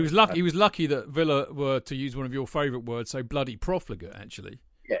excellent. Well, he was lucky. He was lucky that Villa were, to use one of your favourite words, so bloody profligate. Actually.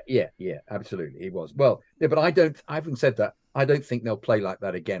 Yeah, absolutely. He was. Well, yeah, but I haven't said that. I don't think they'll play like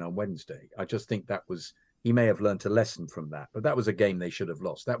that again on Wednesday. I just think he may have learnt a lesson from that. But that was a game they should have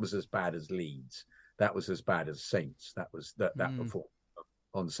lost. That was as bad as Leeds. That was as bad as Saints. That was that performance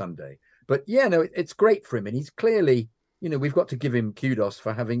on Sunday. But yeah, no, it's great for him, and he's clearly, we've got to give him kudos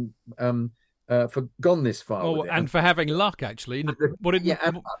for having for gone this far. Oh, and for having luck, actually. What did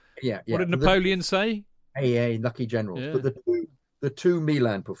Napoleon say? Hey, lucky generals. Yeah. But the two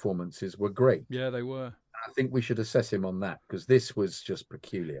Milan performances were great. Yeah, they were. I think we should assess him on that, because this was just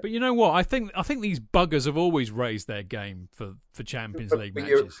peculiar. But you know what? I think these buggers have always raised their game for Champions League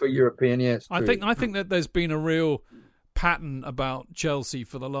matches. For European, yeah, it's true. I think that there's been a real pattern about Chelsea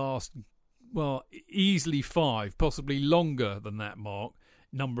for the last, well, easily 5, possibly longer than that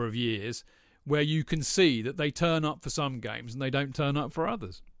number of years, where you can see that they turn up for some games and they don't turn up for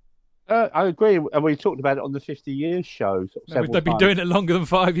others. I agree, and we talked about it on the 50 Years show. They've been doing it longer than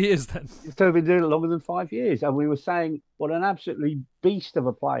 5 years then. So they've been doing it longer than 5 years, and we were saying what an absolutely beast of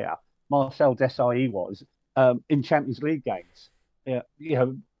a player Marcel Desailly was in Champions League games.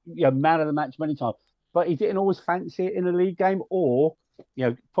 Man of the match many times, but he didn't always fancy it in a league game, or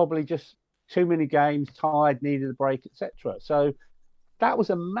probably just too many games, tired, needed a break, etc. So that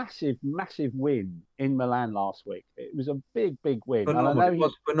was a massive, massive win in Milan last week. It was a big, big win. Phenomenal. And I know it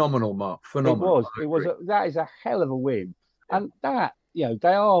was phenomenal, Mark. Phenomenal. It was. That is a hell of a win. And that, they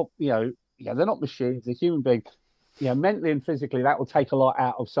are, they're not machines. They're human beings. Mentally and physically, that will take a lot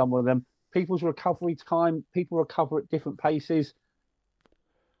out of some of them. People's recovery time. People recover at different paces.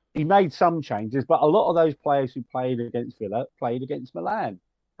 He made some changes, but a lot of those players who played against Villa played against Milan.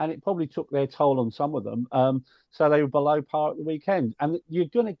 And it probably took their toll on some of them. So they were below par at the weekend. And you're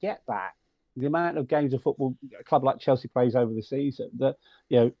going to get that. The amount of games of football a club like Chelsea plays over the season, that,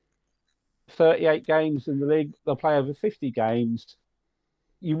 38 games in the league, they'll play over 50 games.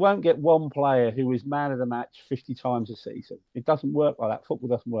 You won't get one player who is man of the match 50 times a season. It doesn't work like that. Football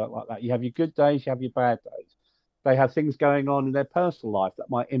doesn't work like that. You have your good days, you have your bad days. They have things going on in their personal life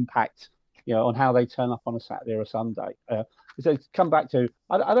that might impact on how they turn up on a Saturday or a Sunday. So to come back to,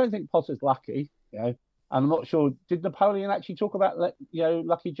 I don't think Potter's lucky. I'm not sure. Did Napoleon actually talk about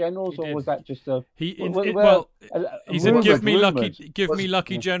lucky generals, or was that just a? He said, "Give me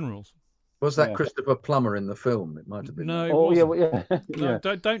lucky generals." Was that Christopher Plummer in the film? It might have been. No, No,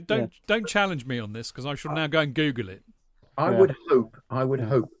 don't challenge me on this, because I shall now go and Google it. I would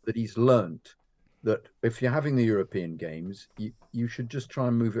hope that he's learnt that if you're having the European games, you should just try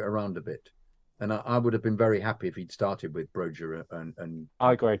and move it around a bit. And I would have been very happy if he'd started with Broja and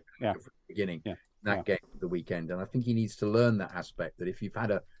I agree. Yeah, from the beginning game of the weekend. And I think he needs to learn that aspect, that if you've had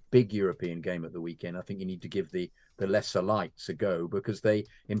a big European game at the weekend, I think you need to give the lesser lights a go, because they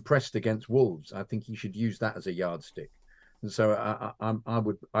impressed against Wolves. I think he should use that as a yardstick. And so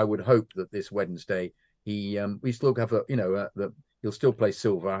I would hope that this Wednesday we still have he'll still play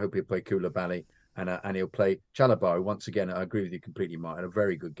Silva. I hope he'll play Koulibaly. And he'll play Chalobah. Once again, I agree with you completely, Mark. Had a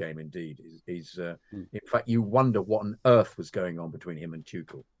very good game indeed. He's in fact, you wonder what on earth was going on between him and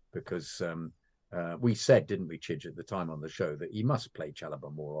Tuchel, because we said, didn't we, Chidge, at the time on the show, that he must play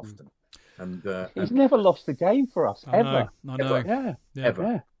Chalobah more often. And he's never lost a game for us, ever. I know.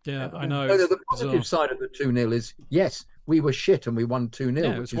 Ever. Yeah, I know. The positive side of the 2-0 is, yes, we were shit and we won 2-0.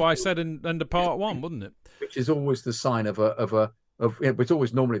 Yeah, that's why I said in the part 1, wasn't it? Which is always the sign of it's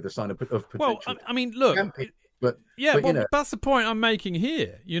always normally the sign of potential. Well, I mean, look, but that's the point I'm making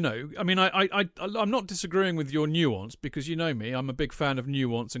here. I mean, I'm not disagreeing with your nuance, because you know me, I'm a big fan of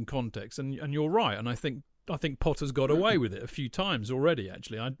nuance and context, and you're right. And I think Potter's got away with it a few times already.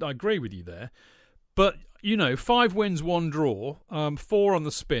 Actually, I agree with you there. But 5 wins, 1 draw, 4 on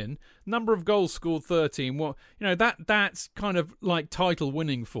the spin, number of goals scored 13. Well, that's kind of like title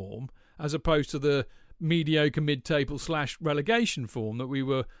winning form, as opposed to the mediocre mid-table / relegation form that we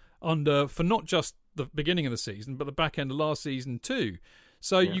were under for not just the beginning of the season, but the back end of last season too.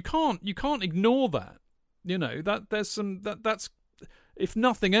 So you can't ignore that. That's if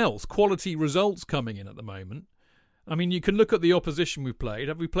nothing else, quality results coming in at the moment. I mean, you can look at the opposition we've played.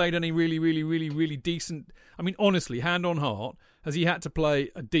 Have we played any really, really, really, really decent? I mean, honestly, hand on heart, has he had to play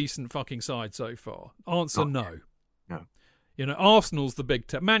a decent fucking side so far? Answer no. No. Arsenal's the big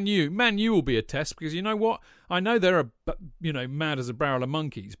test. Man U will be a test, because you know what? I know they're mad as a barrel of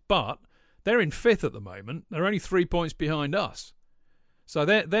monkeys, but they're in 5th at the moment. They're only 3 points behind us. So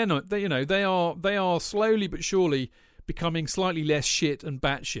they're not. They are slowly but surely becoming slightly less shit and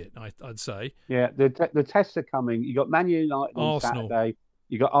batshit, I'd say. Yeah, the tests are coming. You got Man United on Arsenal. Saturday.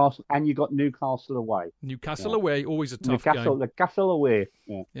 You got Arsenal, and you got Newcastle away. Newcastle away, always a tough game. Newcastle away.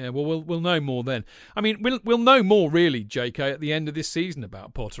 Yeah. Well, we'll know more then. I mean, we'll know more really, JK, at the end of this season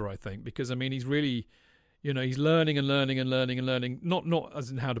about Potter, I think, because I mean, he's really, he's learning and learning and learning and learning. Not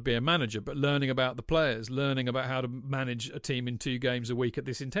as in how to be a manager, but learning about the players, learning about how to manage a team in 2 games a week at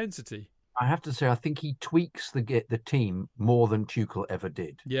this intensity. I have to say, I think he tweaks the team more than Tuchel ever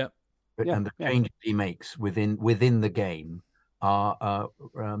did. Yeah. And the changes he makes within the game are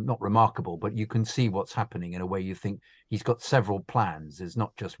not remarkable, but you can see what's happening in a way. You think he's got several plans. There's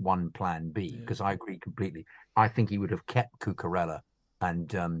not just one plan B, because I agree completely. I think he would have kept Cucurella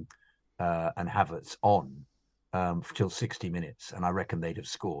and and Havertz on till 60 minutes, and I reckon they'd have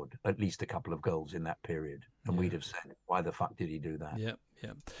scored at least a couple of goals in that period, and we'd have said, "Why the fuck did he do that?" Yeah.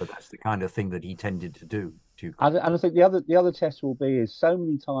 But that's the kind of thing that he tended to do. And I think the other test will be is so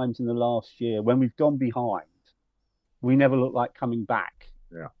many times in the last year when we've gone behind, we never look like coming back.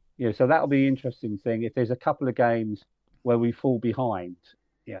 Yeah. So that'll be an interesting thing. If there's a couple of games where we fall behind,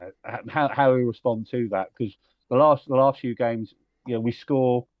 how we respond to that, because the last few games, we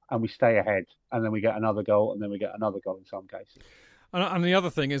score and we stay ahead, and then we get another goal, and then we get another goal in some cases. And the other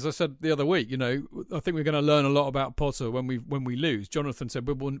thing is, I said the other week, I think we're going to learn a lot about Potter when we lose. Jonathan said,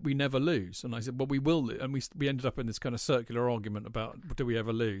 we never lose. And I said, well, we will lose. And we ended up in this kind of circular argument about, do we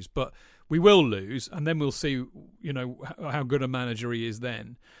ever lose? But we will lose, and then we'll see, how good a manager he is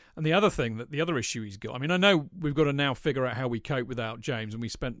then. And the other issue he's got, I mean, I know we've got to now figure out how we cope without James, and we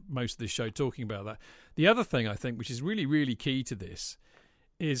spent most of this show talking about that. The other thing, I think, which is really, really key to this,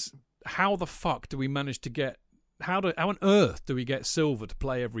 is how the fuck do we manage to get how on earth do we get Silva to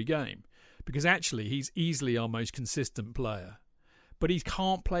play every game? Because actually he's easily our most consistent player, but he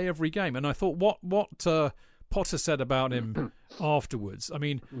can't play every game. And I thought what Potter said about him afterwards. I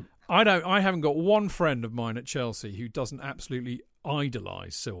mean, I haven't got one friend of mine at Chelsea who doesn't absolutely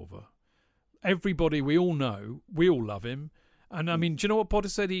idolise Silva. Everybody we all know, we all love him. And I mean, do you know what Potter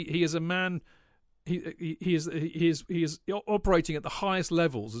said? He is a man. He is operating at the highest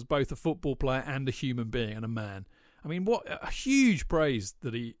levels as both a football player and a human being and a man. I mean, what a huge praise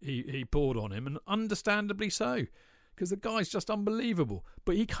that he poured on him, and understandably so, because the guy's just unbelievable.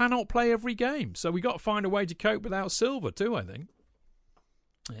 But he cannot play every game, so we got to find a way to cope without Silva too, I think.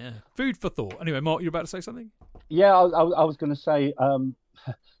 Yeah, food for thought. Anyway, Mark, you're about to say something? Yeah, I was going to say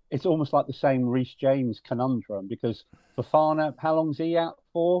it's almost like the same Reece James conundrum, because Fofana, how long's he out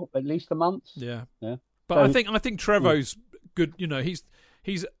for? At least a month. Yeah. But So, I think Trevo's good.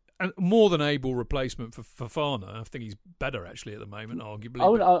 He's a more than able replacement for Fofana. I think he's better actually at the moment, arguably.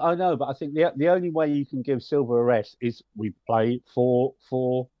 Oh, I know, but I think the only way you can give Silva a rest is we play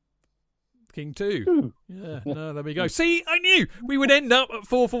 4-4. King 2. Yeah, no, there we go. See, I knew we would end up at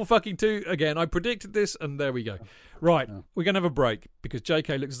 4-4-2 again. I predicted this, and there we go. Right, we're going to have a break because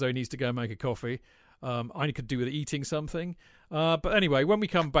JK looks as though he needs to go and make a coffee. I could do with eating something. But anyway, when we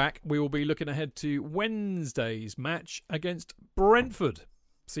come back, we will be looking ahead to Wednesday's match against Brentford.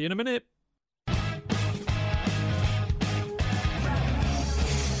 See you in a minute.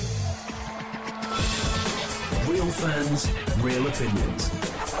 Real fans, real opinions.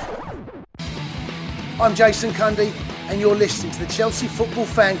 I'm Jason Cundy, and you're listening to the Chelsea Football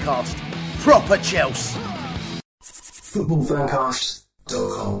Fancast. Proper Chelsea.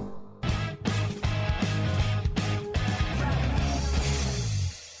 Footballfancast.com.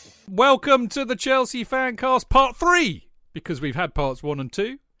 Welcome to the Chelsea Fancast Part 3, because we've had Parts 1 and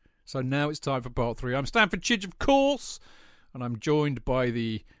 2, so now it's time for Part 3. I'm Stanford Chidge, of course, and I'm joined by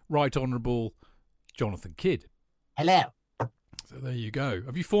the Right Honourable Jonathan Kidd. Hello. So there you go.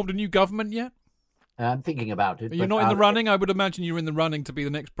 Have you formed a new government yet? I'm thinking about it. Are you not in the running? I would imagine you're in the running to be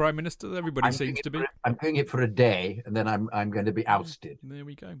the next Prime Minister. Everybody seems to be. I'm doing it for a day, and then I'm going to be ousted. There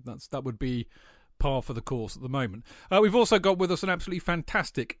we go. That would be par for the course at the moment. We've also got with us an absolutely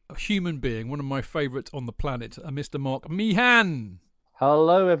fantastic human being, one of my favourites on the planet, Mr. Mark Meehan.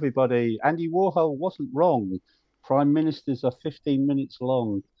 Hello, everybody. Andy Warhol wasn't wrong. Prime Ministers are 15 minutes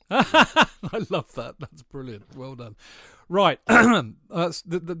long. I love that. That's brilliant. Well done. Right.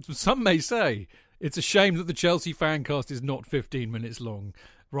 Some may say it's a shame that the Chelsea Fancast is not 15 minutes long,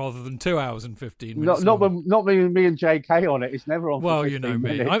 rather than 2 hours and 15 minutes. Not me and JK on it. It's never on. Well, for you know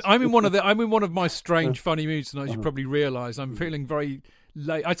me. minutes. I'm in one of my strange, funny moods tonight. As you probably realise, I'm feeling very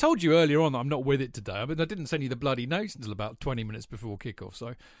late. I told you earlier on that I'm not with it today. I mean, I didn't send you the bloody notes until about 20 minutes before kickoff,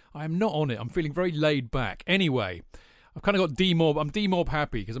 so I am not on it. I'm feeling very laid back. Anyway, I've kind of got demob. I'm demob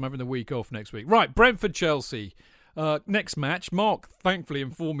happy because I'm having the week off next week. Right, Brentford Chelsea. Next match. Mark thankfully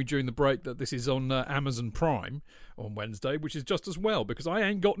informed me during the break that this is on Amazon Prime on Wednesday, which is just as well because I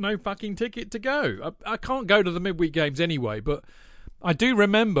ain't got no fucking ticket to go. I can't go to the midweek games anyway, but I do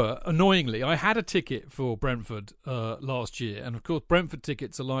remember, annoyingly, I had a ticket for Brentford last year, and of course Brentford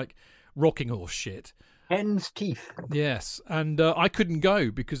tickets are like rocking horse shit. Hen's teeth. Yes, and I couldn't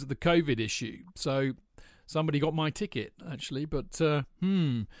go because of the COVID issue, so somebody got my ticket actually, but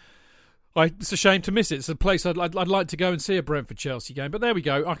it's a shame to miss it. It's a place I'd like to go and see a Brentford-Chelsea game. But there we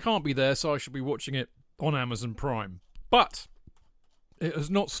go. I can't be there, so I should be watching it on Amazon Prime. But it has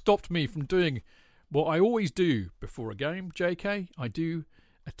not stopped me from doing what I always do before a game, JK. I do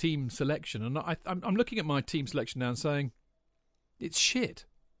a team selection. And I'm looking at my team selection now and saying, it's shit.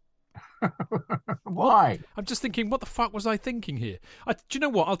 Why? I'm just thinking, what the fuck was I thinking here? Do you know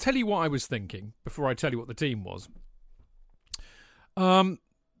what? I'll tell you what I was thinking before I tell you what the team was.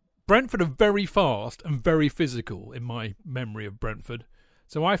 Brentford are very fast and very physical in my memory of Brentford.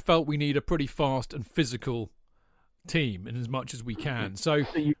 So I felt we need a pretty fast and physical team in as much as we can. So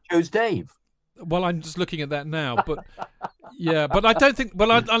you chose Dave. Well, I'm just looking at that now, but yeah, but I don't think.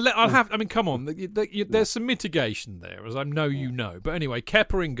 Well, I'll have. I mean, come on, there's some mitigation there, as I know you know. But anyway,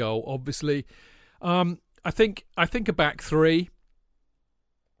 Kepa in goal, obviously. I think a back three,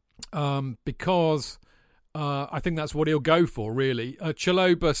 because I think that's what he'll go for, really.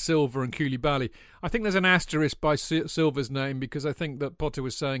 Chalobah, Silva, and Koulibaly. I think there's an asterisk by Silva's name because I think that Potter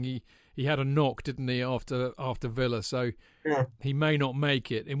was saying he had a knock, didn't he, after Villa, so he may not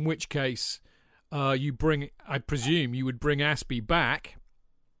make it. In which case, I presume you would bring Aspie back.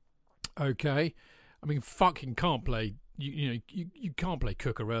 Okay, I mean, fucking can't play. You can't play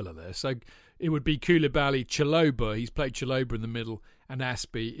Cucurella there, so it would be Koulibaly, Chalobah. He's played Chalobah in the middle, and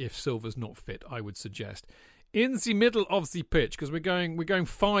Aspie if Silva's not fit. I would suggest in the middle of the pitch because we're going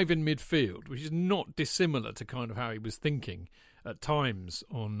 5 in midfield, which is not dissimilar to kind of how he was thinking at times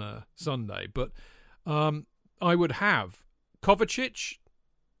on Sunday. But I would have Kovacic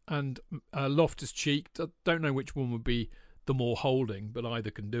and Loftus-Cheek. Don't know which one would be the more holding, but either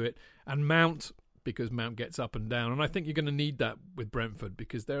can do it. And Mount, because Mount gets up and down. And I think you're going to need that with Brentford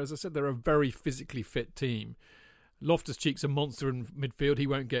because, as I said, they're a very physically fit team. Loftus-Cheek's a monster in midfield. He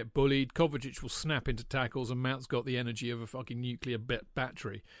won't get bullied. Kovacic will snap into tackles, and Mount's got the energy of a fucking nuclear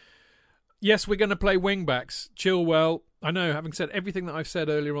battery. Yes, we're going to play wing-backs. Chilwell, I know, having said everything that I've said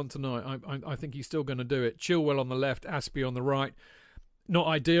earlier on tonight, I think he's still going to do it. Chilwell on the left, Aspie on the right. Not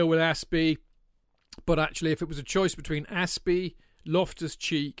ideal with Aspie, but actually if it was a choice between Aspie,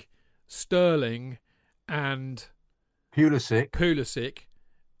 Loftus-Cheek, Sterling and Pulisic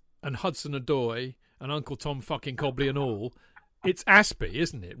and Hudson-Odoi and Uncle Tom fucking Cobley and all, it's Aspie,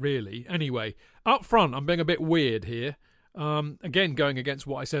 isn't it, really? Anyway, up front, I'm being a bit weird here. Again, going against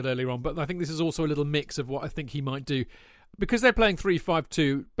what I said earlier on, but I think this is also a little mix of what I think he might do. Because they're playing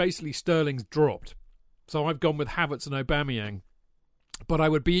 3-5-2, basically Sterling's dropped. So I've gone with Havertz and Aubameyang. But I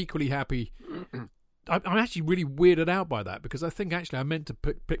would be equally happy. I'm actually really weirded out by that because I think actually I meant to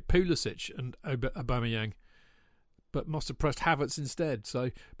pick Pulisic and Aubameyang, but must have pressed Havertz instead.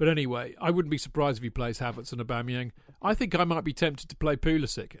 So, but anyway, I wouldn't be surprised if he plays Havertz and Aubameyang. I think I might be tempted to play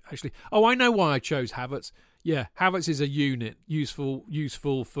Pulisic actually. Oh, I know why I chose Havertz. Yeah, Havertz is a unit, useful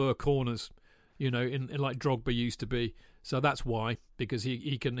for corners, in like Drogba used to be. So that's why, because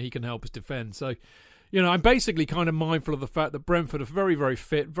he can help us defend. So. I'm basically kind of mindful of the fact that Brentford are very, very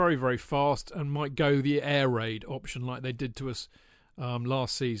fit, very, very fast, and might go the air raid option like they did to us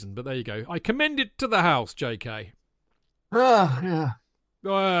last season. But there you go. I commend it to the house, JK. Yeah.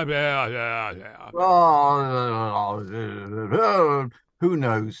 Who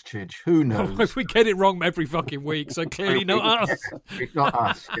knows, Chidge? Who knows? We get it wrong every fucking week, so clearly not us. It's not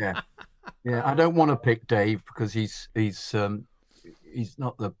us, yeah. Yeah, I don't want to pick Dave because he's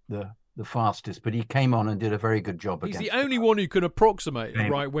not the fastest, but he came on and did a very good job. He's the only one who can approximate a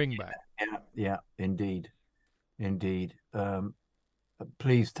right wing back. Yeah, indeed.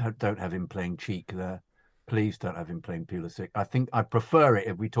 Please don't have him playing Cheek there. Please don't have him playing Pulisic. I think I prefer it,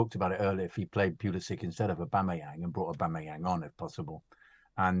 if we talked about it earlier, if he played Pulisic instead of Aubameyang and brought Aubameyang on if possible,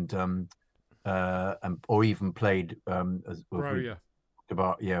 and or even played Broja.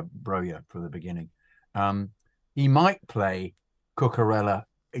 Broja from the beginning. He might play Cucurella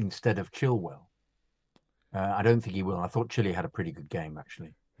instead of Chilwell. I don't think he will. I thought Chile had a pretty good game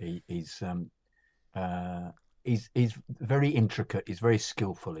actually. He's very intricate. He's very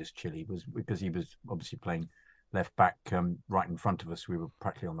skillful. As Chile was, because he was obviously playing left back right in front of us. We were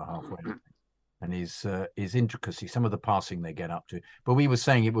practically on the halfway, and his intricacy, some of the passing they get up to. But we were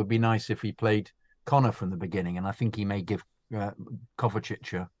saying it would be nice if he played Connor from the beginning, and I think he may give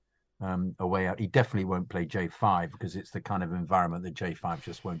Kovacic a way out. He definitely won't play J5 because it's the kind of environment that J5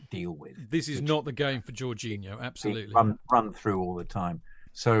 just won't deal with. This is not the game for Jorginho, absolutely. Run through all the time.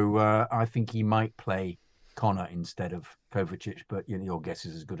 So I think he might play Connor instead of Kovacic, but your guess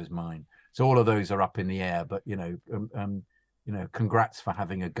is as good as mine. So all of those are up in the air, but congrats for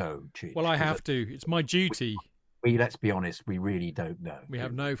having a go, Chich. Well, I have to. It's my duty. Let's be honest, we really don't know. We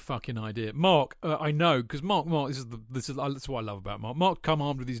have no fucking idea. Mark, I know, because Mark, this is that's what I love about Mark. Mark come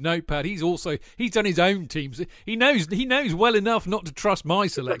armed with his notepad. He's done his own teams. He knows well enough not to trust my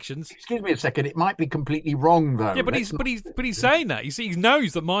selections. Excuse me a second. It might be completely wrong though. Yeah, but he's saying that. He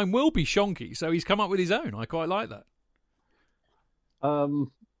knows that mine will be shonky, so he's come up with his own. I quite like that.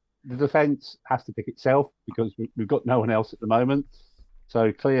 The defence has to pick itself because we've got no one else at the moment.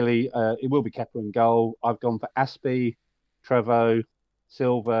 So clearly, it will be Kepa in goal. I've gone for Aspie, Trevoh,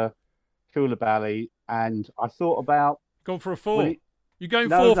 Silva, Koulibaly, and I thought about gone for a 4. You're going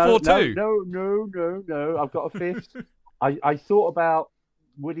no, 4-4-2. No. I've got a fifth. I thought about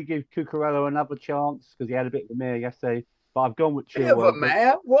would he give Cucurella another chance because he had a bit of a mare yesterday, but I've gone with Chilwell. Bit of a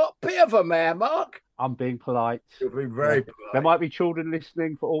mare? What? Bit of a mare, Mark? I'm being polite. You're being very polite. There might be children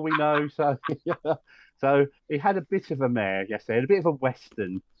listening for all we know. So, so he had a bit of a mare yesterday, a bit of a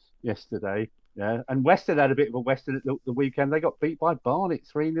Western yesterday. Yeah, and Western had a bit of a Western at the weekend. They got beat by Barnet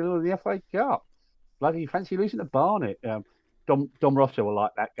 3-0 in the FA Cup. Bloody fancy losing to Barnet. Dom Rosso will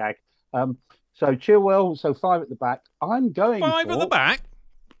like that gag. So Chilwell, so 5 at the back. I'm going 5 at the back?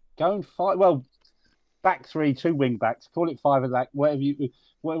 Going 5. Well, back 3, 2 wing backs. Call it 5 at the back.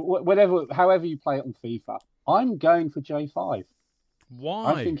 However you play it on FIFA. I'm going for J5.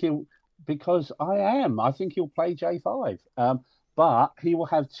 Why? I think because I think he'll play J5. But he will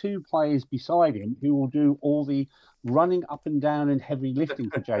have 2 players beside him who will do all the running up and down and heavy lifting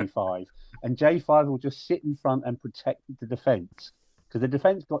for J5. And J5 will just sit in front and protect the defence. Because the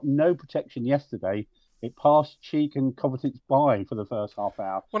defence got no protection yesterday. It passed Cheek and Kovacic by for the first half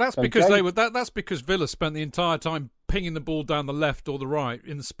hour. Well, that's because that's because Villa spent the entire time pinging the ball down the left or the right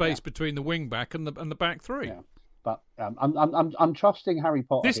in the space between the wing back and the back 3. Yeah. But I'm trusting Harry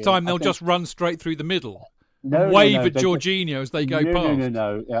Potter. This time they'll just run straight through the middle. Wave at Jorginho as they go past.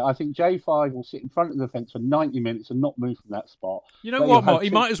 No. Yeah, I think J5 will sit in front of the defence for 90 minutes and not move from that spot. You know what, Mark?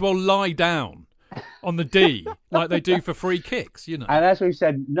 He might as well lie down on the D like they do for free kicks, you know. And as we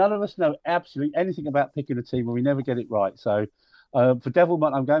said, none of us know absolutely anything about picking a team and we never get it right. So for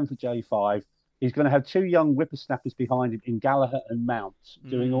Devilment, I'm going for J5. He's going to have 2 young whippersnappers behind him in Gallagher and Mount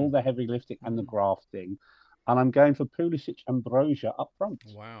doing all the heavy lifting and the grafting. And I'm going for Pulisic and Broja up front.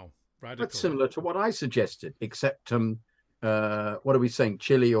 Wow. Radical. That's similar to what I suggested, except what are we saying?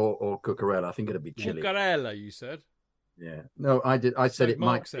 Chile or Cucurella? I think it'd be Chile. Cucurella, you said. Yeah. No, I did. I said it.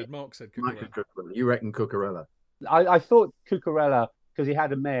 Mark said Cucurella. You reckon Cucurella? I thought Cucurella because he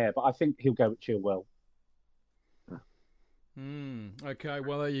had a mare, but I think he'll go with Chilwell. Okay.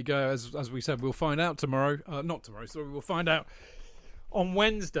 Well, there you go. As we said, we'll find out tomorrow. Not tomorrow. Sorry, we'll find out on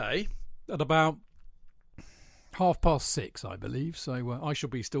Wednesday at about 6:30, I believe. So I shall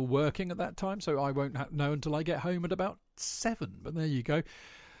be still working at that time, so I won't know until I get home at about 7. But there you go.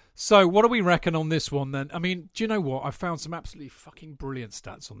 So what do we reckon on this one then? I mean, do you know what? I found some absolutely fucking brilliant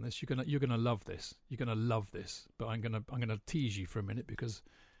stats on this. You're gonna love this. You're gonna love this. But I'm gonna tease you for a minute because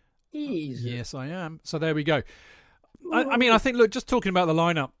yes, I am. So there we go. I mean, I think look, just talking about the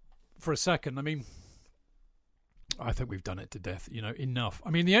lineup for a second. I mean, I think we've done it to death, enough.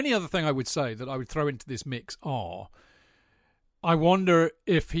 I mean, the only other thing I would say that I would throw into this mix I wonder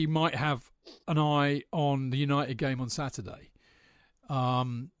if he might have an eye on the United game on Saturday.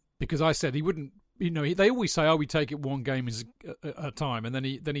 Because I said he wouldn't, they always say, we take it one game at a time. And then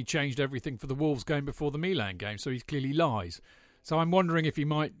he changed everything for the Wolves game before the Milan game. So he clearly lies. So I'm wondering if he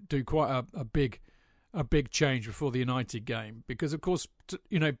might do quite a big change before the United game. Because, of course,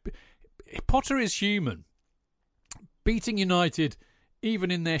 Potter is human. Beating United, even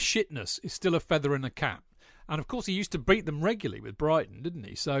in their shitness, is still a feather in a cap. And, of course, he used to beat them regularly with Brighton, didn't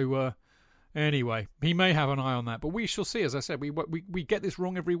he? So, anyway, he may have an eye on that. But we shall see. As I said, we get this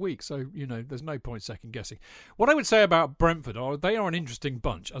wrong every week. So, there's no point second-guessing. What I would say about Brentford they are an interesting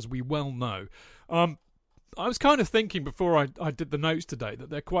bunch, as we well know. I was kind of thinking before I did the notes today that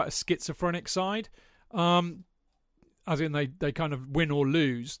they're quite a schizophrenic side. As in they kind of win or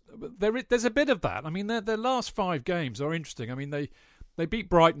lose. There's a bit of that. I mean, their last 5 games are interesting. I mean, they beat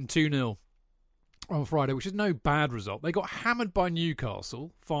Brighton 2-0 on Friday, which is no bad result. They got hammered by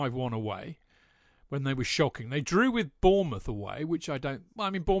Newcastle 5-1 away when they were shocking. They drew with Bournemouth away, which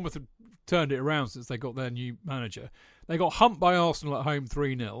Bournemouth have turned it around since they got their new manager. They got humped by Arsenal at home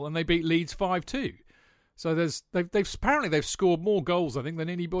 3-0, and they beat Leeds 5-2. So they've scored more goals, I think,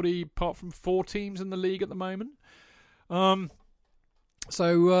 than anybody apart from 4 teams in the league at the moment. Here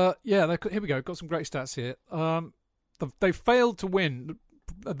we go. Got some great stats here. They failed to win.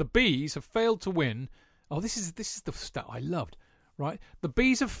 The Bees have failed to win. Oh, this is the stat I loved. Right, the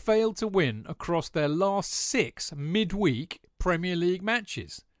Bees have failed to win across their last 6 midweek Premier League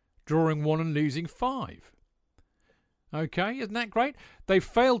matches, drawing 1 and losing 5. Okay, isn't that great? They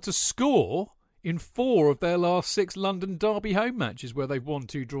failed to score in 4 of their last 6 London Derby home matches, where they've won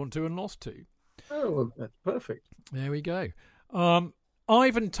 2, drawn 2, and lost 2. Oh, well, that's perfect. There we go.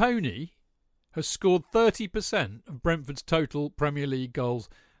 Ivan Toney has scored 30% of Brentford's total Premier League goals.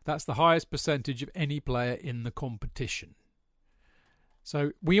 That's the highest percentage of any player in the competition.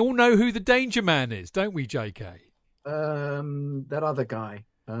 So we all know who the danger man is, don't we, JK? That other guy.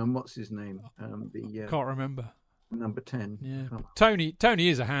 What's his name? Can't remember. Number 10. Yeah, Tony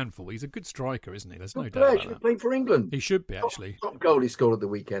is a handful. He's a good striker, isn't he? There's no doubt Player, about should that. have played for England. He should be, actually. Top goal he scored at the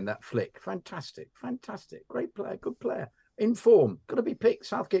weekend. That flick, fantastic. Great player, good player, in form. Got to be picked.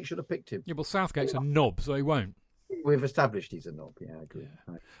 Southgate should have picked him. Yeah, well, Southgate's a knob, so he won't. We've established he's a knob. Yeah, I agree.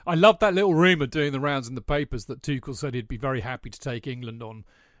 Yeah. I love that little rumour doing the rounds in the papers that Tuchel said he'd be very happy to take England on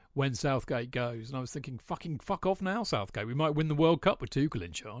when Southgate goes. And I was thinking, fuck off now, Southgate. We might win the World Cup with Tuchel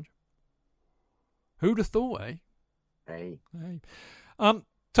in charge. Who'd have thought, eh? Hey.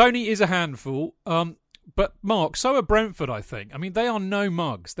 Tony is a handful. But Mark, so are Brentford, I think. I mean, they are no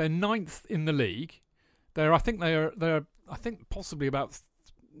mugs. They're 9th in the league. I think possibly about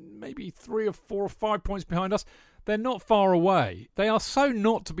maybe 3 or 4 or 5 points behind us. They're not far away. They are so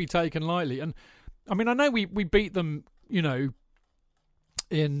not to be taken lightly. And I mean, I know we beat them,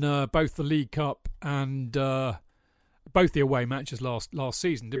 in both the League Cup and both the away matches last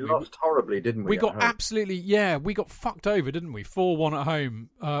season, didn't we? We lost horribly, didn't we? We got we got fucked over, didn't we? 4-1 at home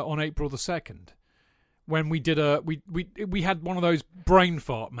on April the 2nd. When we did we had one of those brain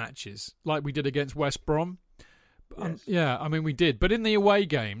fart matches like we did against West Brom. Yes. I mean we did. But in the away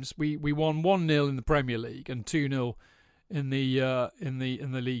games, we won 1-0 in the Premier League and 2-0 in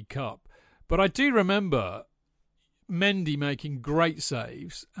the League Cup. But I do remember Mendy making great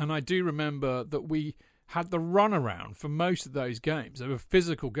saves, and I do remember that we had the runaround for most of those games. They were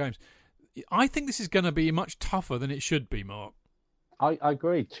physical games. I think this is going to be much tougher than it should be, Mark. I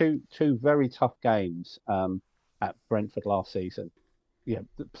agree. Two very tough games at Brentford last season. Yeah,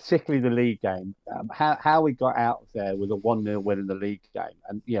 particularly the league game. How we got out of there with a 1-0 win in the league game,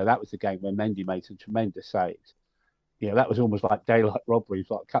 and that was the game where Mendy made some tremendous saves. That was almost like daylight robbery.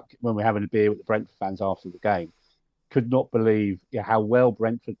 Like when we were having a beer with the Brentford fans after the game. Could not believe how well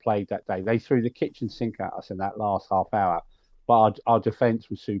Brentford played that day. They threw the kitchen sink at us in that last half hour, but our defence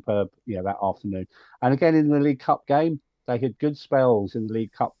was superb. That afternoon, and again in the League Cup game. They had good spells in the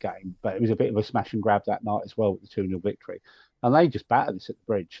League Cup game, but it was a bit of a smash and grab that night as well with the 2-0 victory. And they just battered us at the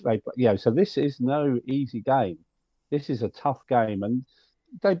bridge. So this is no easy game. This is a tough game. And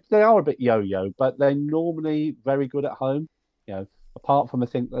they are a bit yo-yo, but they're normally very good at home. Apart from, I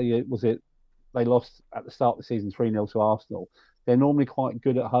think, they lost at the start of the season 3-0 to Arsenal. They're normally quite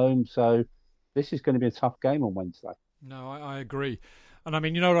good at home. So this is going to be a tough game on Wednesday. No, I agree. And I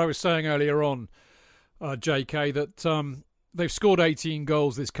mean, what I was saying earlier on, JK, that they've scored 18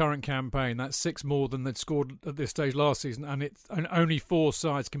 goals this current campaign. That's 6 more than they'd scored at this stage last season, and only 4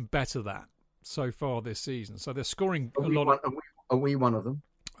 sides can better that so far this season. So they're scoring a lot. Are we one of them?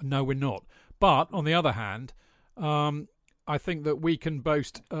 No, we're not. But on the other hand, I think that we can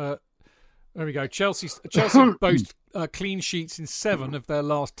boast. There we go. Chelsea boast clean sheets in 7 of their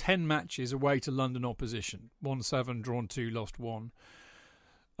last 10 matches away to London opposition. 1-7, drawn 2, lost 1.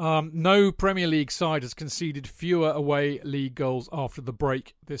 No Premier League side has conceded fewer away league goals after the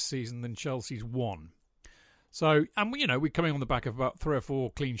break this season than Chelsea's won. So, and we're coming on the back of about 3 or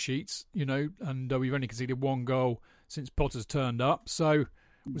 4 clean sheets, and we've only conceded 1 goal since Potter's turned up. So,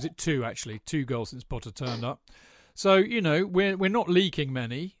 was it 2 actually? 2 goals since Potter turned up. So, we're not leaking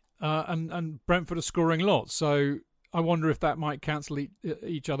many, and Brentford are scoring lots. So, I wonder if that might cancel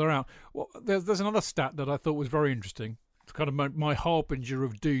each other out. Well, there's another stat that I thought was very interesting. It's kind of my harbinger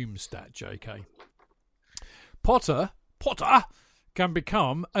of doom stat, JK. Potter can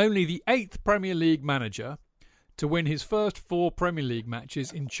become only the 8th Premier League manager to win his first 4 Premier League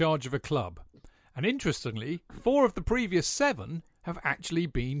matches in charge of a club. And interestingly, 4 of the previous 7 have actually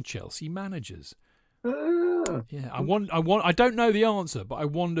been Chelsea managers. Yeah, I don't know the answer, but I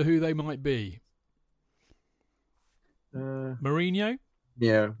wonder who they might be. Mourinho?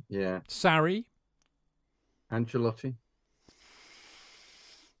 Yeah. Sarri? Ancelotti?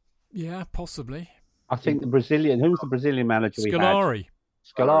 Yeah, possibly. I think the Brazilian. Who was the Brazilian manager? Scolari.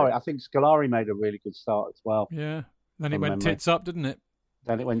 Scolari. I think Scolari made a really good start as well. Yeah. Then it went tits up, didn't it?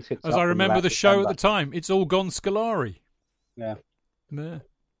 Then it went tits up. As I remember the show at the time, it's all gone Scolari. Yeah.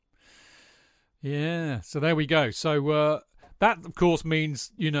 Yeah. So there we go. So that, of course,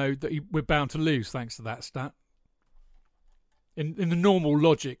 means that we're bound to lose thanks to that stat. In the normal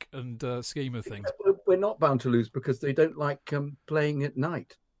logic and scheme of things, we're not bound to lose because they don't like playing at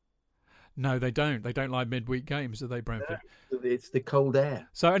night. No, they don't. They don't like midweek games, do they, Brentford? It's the cold air.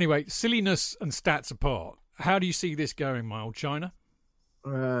 So anyway, silliness and stats apart, how do you see this going, my old China?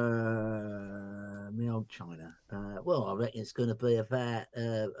 My old China. Well, I reckon it's going to be about,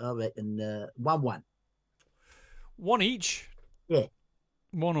 1-1. 1 each? Yeah.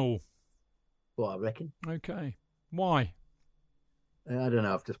 1 all? Well, I reckon. Okay. Why? I don't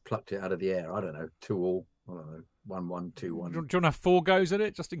know. I've just plucked it out of the air. I don't know. 2 all. I don't know, 1-1, 2-1. Do you want to have 4 goes at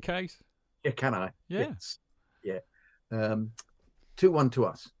it, just in case? Yeah, can I? Yeah. Yes. Yeah. 2-1 to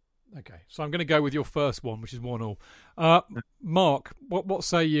us. Okay, so I'm going to go with your first one, which is 1-1. Mark, what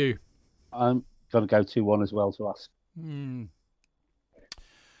say you? I'm going to go 2-1 as well to us.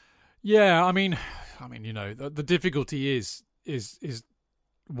 Yeah, I mean, the difficulty is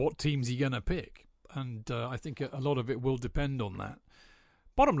what teams are you going to pick, and I think a lot of it will depend on that.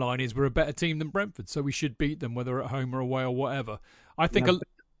 Bottom line is we're a better team than Brentford, so we should beat them, whether at home or away or whatever. I think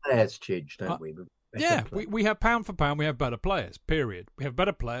players, Chidge, don't we? Yeah, we have pound for pound, we have better players, period. We have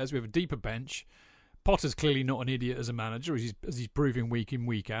better players, we have a deeper bench. Potter's clearly not an idiot as a manager, as he's proving week in,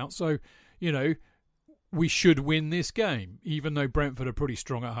 week out. So, we should win this game. Even though Brentford are pretty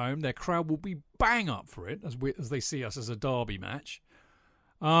strong at home, their crowd will be bang up for it, as they see us as a derby match.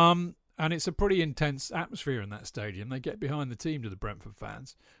 And it's a pretty intense atmosphere in that stadium. They get behind the team to the Brentford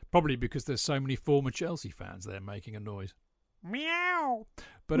fans, probably because there's so many former Chelsea fans there making a noise. Meow!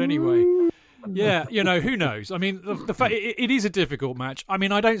 But anyway... Yeah, who knows? I mean, the fact it is a difficult match. I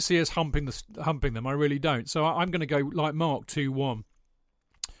mean, I don't see us humping them. I really don't. So I'm going to go like Mark 2-1.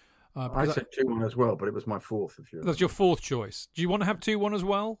 I said 2-1 as well, but it was my fourth. That's your fourth choice. Do you want to have 2-1 as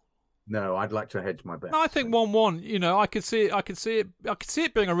well? No, I'd like to hedge my bet. No, I think 1-1. I could see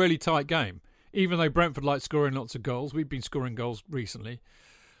it being a really tight game. Even though Brentford like scoring lots of goals, we've been scoring goals recently.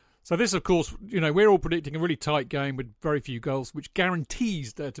 So this, of course, we're all predicting a really tight game with very few goals, which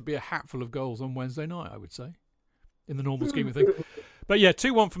guarantees there to be a hatful of goals on Wednesday night, I would say, in the normal scheme of things. But yeah,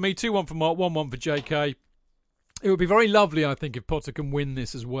 2-1 for me, 2-1 for Mark, 1-1 for JK. It would be very lovely, I think, if Potter can win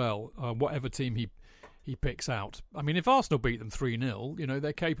this as well, whatever team he picks out. I mean, if Arsenal beat them 3-0,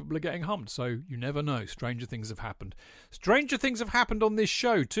 they're capable of getting humped, so you never know. Stranger things have happened. Stranger things have happened on this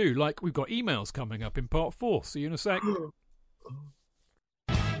show too, like we've got emails coming up in part 4. See you in a sec.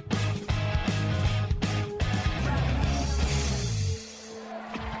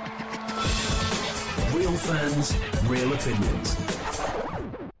 Real fans, real opinions.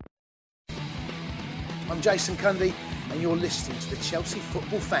 I'm Jason Cundy, and you're listening to the Chelsea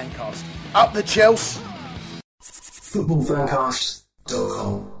Football Fancast. Up the Chelsea!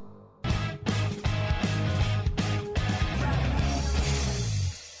 Footballfancast.com.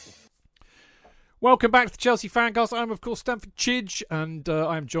 Welcome back to the Chelsea Fancast. I'm, of course, Stamford Chidge, and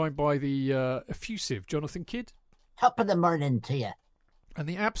I'm joined by the effusive Jonathan Kidd. Top of the morning to you. And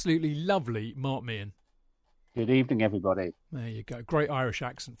the absolutely lovely Mark Meehan. Good evening, everybody. There you go. Great Irish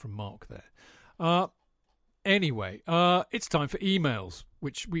accent from Mark there. Anyway, it's time for emails,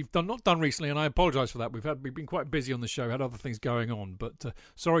 which we've not done recently, and I apologise for that. We've been quite busy on the show, had other things going on, but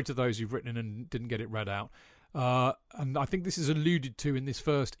sorry to those who've written in and didn't get it read out. And I think this is alluded to in this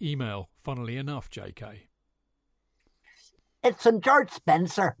first email, funnily enough, JK. It's from George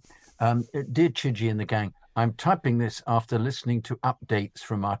Spencer. Dear Chidgey and the gang, I'm typing this after listening to updates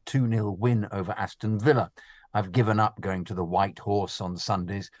from our 2-0 win over Aston Villa. I've given up going to the White Horse on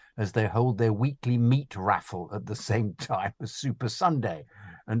Sundays as they hold their weekly meat raffle at the same time as Super Sunday.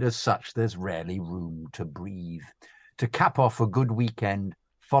 And as such, there's rarely room to breathe. To cap off a good weekend,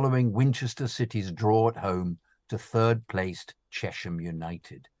 following Winchester City's draw at home to third-placed Chesham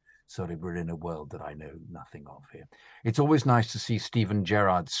United. Sorry, we're in a world that I know nothing of here. It's always nice to see Steven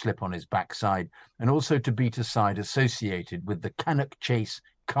Gerrard slip on his backside and also to beat a side associated with the Cannock Chase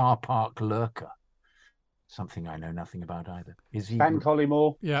car park lurker. Something I know nothing about either. Is he? Ben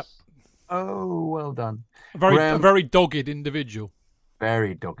Collymore. Yeah. Oh, well done. A very dogged individual.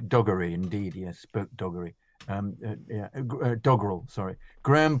 Very doggery indeed. Yes, spoke doggery. Doggerel, sorry.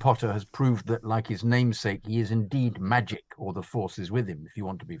 Graham Potter has proved that, like his namesake, he is indeed magic, or the force is with him, if you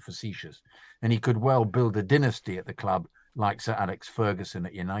want to be facetious. And he could well build a dynasty at the club, like Sir Alex Ferguson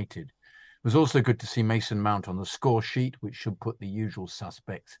at United. It was also good to see Mason Mount on the score sheet, which should put the usual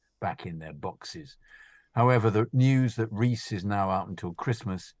suspects back in their boxes. However, the news that Reece is now out until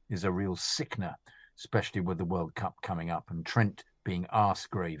Christmas is a real sickener, especially with the World Cup coming up and Trent being arse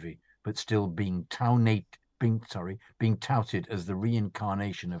gravy, but still being touted as the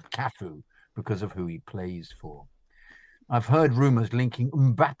reincarnation of Cafu because of who he plays for. I've heard rumours linking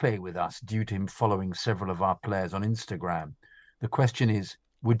Mbappe with us due to him following several of our players on Instagram. The question is,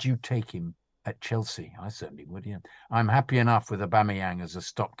 would you take him at Chelsea? I certainly would, yeah. I'm happy enough with Aubameyang as a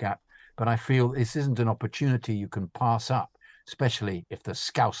stopgap, but I feel this isn't an opportunity you can pass up, especially if the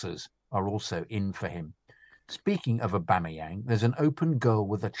Scousers are also in for him. Speaking of Aubameyang, there's an open goal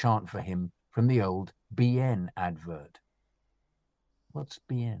with a chant for him from the old BN advert. What's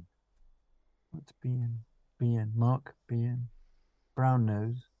BN? What's BN? BN. Mark? BN? Brown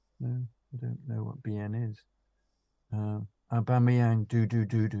nose? No, I don't know what BN is. Aubameyang, do.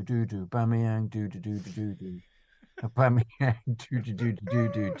 Aubameyang, do. Aubameyang, do.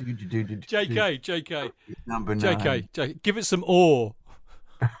 JK. Number 9. JK. Give it some ore.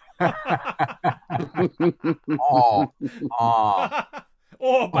 Oh.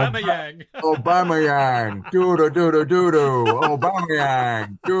 Aubameyang. Aubameyang, do.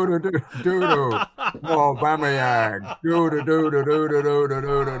 Aubameyang, do. Aubameyang,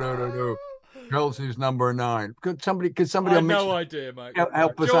 do. Chelsea's number 9. Could somebody I have on no idea, mate.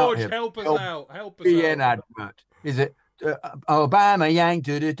 help us George, out here? help us out. Help us Be out. an advert. Is it Aubameyang,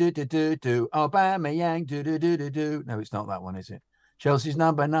 do. Aubameyang, do. No, it's not that one, is it? Chelsea's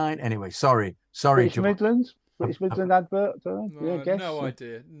number 9. Anyway, sorry, British George. Midlands advert. No, guess. no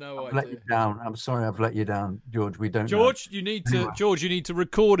idea. No I've let you idea. down. I'm sorry, I've let you down, George. We don't. George, you need to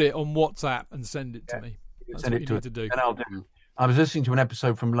record it on WhatsApp and send it to me. That's Send what it you need to do. And I'll do. I was listening to an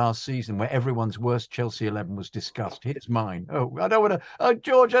episode from last season where everyone's worst Chelsea 11 was discussed. Here's mine. Oh, I don't want to. Oh,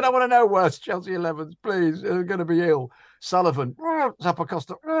 George, I don't want to know worst Chelsea 11s. Please, they're going to be ill. Sullivan,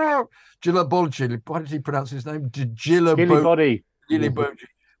 Zappacosta, Gilabolci. Why did he pronounce his name? Gilly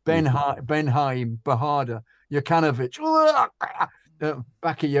Ben Haim, Bahada, Jokanovic,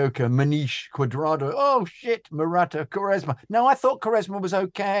 Bakayoko, Manish, Cuadrado. Oh, shit, Morata, Quaresma. No, I thought Quaresma was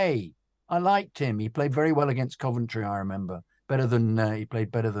okay. I liked him. He played very well against Coventry, I remember. He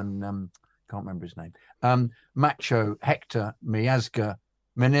played better than, can't remember his name. Macho, Hector, Miazga,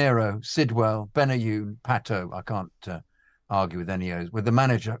 Minero, Sidwell, Benayoun, Pato. I can't argue with any of those. With the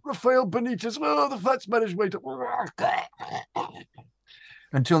manager, Rafael Benitez. Oh, the fat Spanish waiter.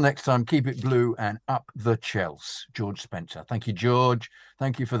 Until next time, keep it blue and up the Chelsea. George Spencer. Thank you, George.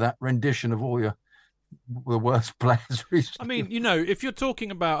 Thank you for that rendition of all the worst players recently. I mean, if you're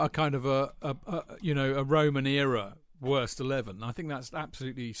talking about a kind of a Roman era worst 11, I think that's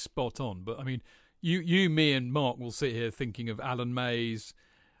absolutely spot on. But I mean, you, me, and Mark will sit here thinking of Alan Mays,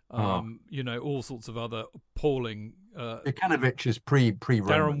 all sorts of other appalling. Jokanovic is pre-Roman.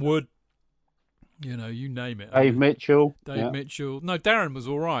 Darren Wood. You name it. Dave Mitchell. Mitchell. No, Darren was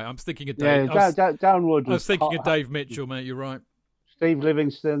all right. I'm thinking of Dave. Yeah, Downward. I was thinking of Dave Mitchell, mate. You're right. Steve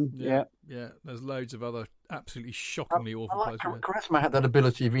Livingston. Yeah. There's loads of other absolutely shockingly awful players. Quaresma had that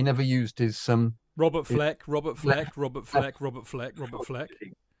ability if he never used his Robert Fleck.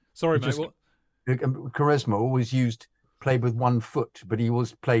 Sorry, mate. What? Quaresma always played with one foot, but he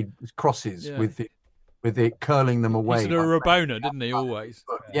always played crosses with it curling them away. He did a Rabona, didn't he? Always.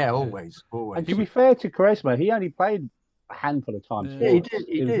 Yeah, always. And to be fair to Quaresma, he only played a handful of times. Yeah, he did.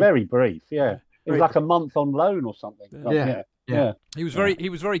 It was very brief. Yeah, it was like a month on loan or something. Yeah. He was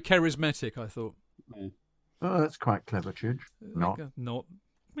very charismatic, I thought. Yeah. Oh, that's quite clever, Chidge. Not.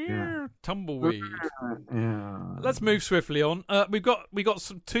 Yeah. Tumbleweed. Yeah. Let's move swiftly on. We've got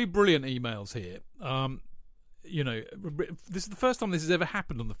two brilliant emails here. This is the first time this has ever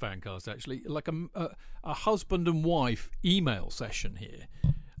happened on the Fancast, actually, like a husband and wife email session here,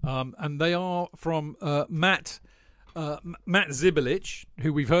 and they are from Matt Zibelich,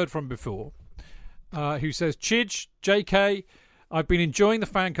 who we've heard from before, who says, Chidge, JK, I've been enjoying the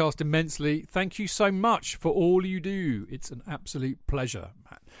Fancast immensely. Thank you so much for all you do. It's an absolute pleasure,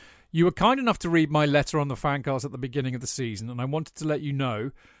 Matt. You were kind enough to read my letter on the Fancast at the beginning of the season, and I wanted to let you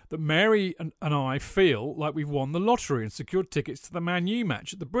know that Mary and I feel like we've won the lottery and secured tickets to the Man U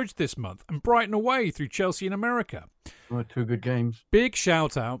match at the Bridge this month and Brighton away through Chelsea in America. Oh, 2 good games. Big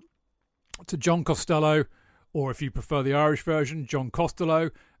shout out to John Costello, or if you prefer the Irish version, John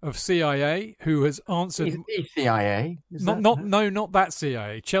Costello of CIA, who has answered. Is he CIA? Not that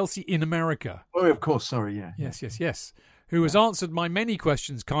CIA. Chelsea in America. Oh, of course. Sorry. Yeah. Yes. Who has answered my many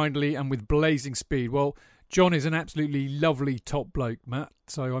questions kindly and with blazing speed. Well, John is an absolutely lovely top bloke, Matt,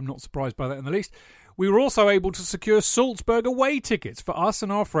 so I'm not surprised by that in the least. We were also able to secure Salzburg away tickets for us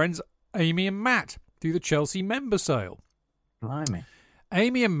and our friends Amy and Matt through the Chelsea member sale. Blimey.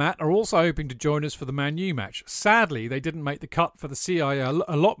 Amy and Matt are also hoping to join us for the Man U match. Sadly, they didn't make the cut for the CIA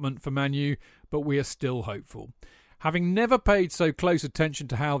allotment for Man U, but we are still hopeful. Having never paid so close attention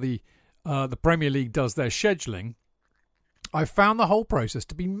to how the Premier League does their scheduling, I found the whole process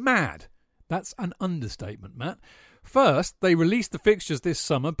to be mad. That's an understatement, Matt. First, they released the fixtures this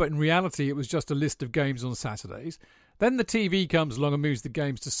summer, but in reality it was just a list of games on Saturdays. Then the TV comes along and moves the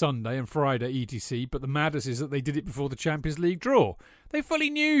games to Sunday and Friday, etc. But the madness is that they did it before the Champions League draw. They fully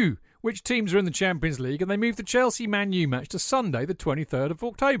knew which teams are in the Champions League, and they moved the Chelsea-Man U match to Sunday, the 23rd of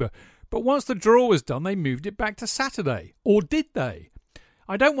October. But once the draw was done, they moved it back to Saturday. Or did they?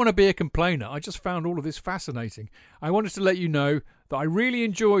 I don't want to be a complainer. I just found all of this fascinating. I wanted to let you know that I really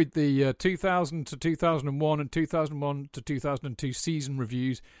enjoyed the 2000 to 2001 and 2001 to 2002 season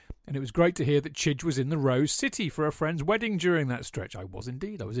reviews, and it was great to hear that Chidge was in the Rose City for a friend's wedding during that stretch. I was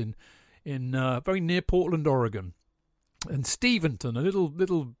indeed. I was in very near Portland, Oregon. And Steventon, a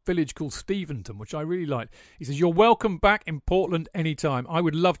little village called Steventon, which I really liked. He says, "You're welcome back in Portland anytime." I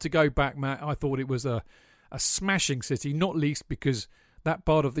would love to go back, Matt. I thought it was a smashing city, not least because that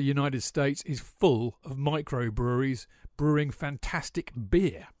part of the United States is full of microbreweries brewing fantastic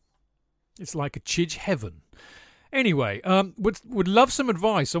beer. It's like a Chidge heaven. Anyway, would love some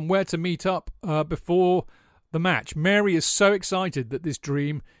advice on where to meet up before the match. Mary is so excited that this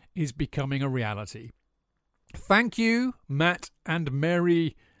dream is becoming a reality. Thank you, Matt and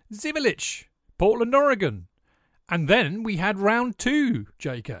Mary Zivilich, Portland, Oregon. And then we had round 2,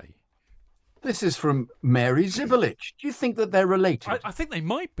 JK. This is from Mary Zivilich. Do you think that they're related? I think they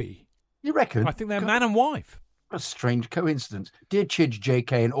might be. You reckon? I think they're man and wife. A strange coincidence. Dear Chidge,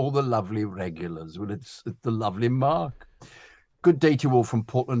 JK, and all the lovely regulars. Well, it's the lovely Mark. Good day to you all from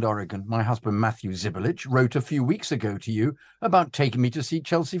Portland, Oregon. My husband, Matthew Zivilich, wrote a few weeks ago to you about taking me to see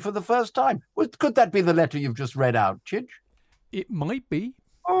Chelsea for the first time. Could that be the letter you've just read out, Chidge? It might be.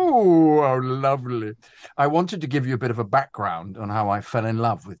 Oh, how lovely. I wanted to give you a bit of a background on how I fell in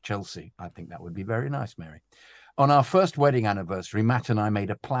love with Chelsea. I think that would be very nice, Mary. On our first wedding anniversary, Matt and I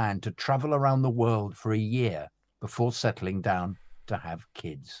made a plan to travel around the world for a year before settling down to have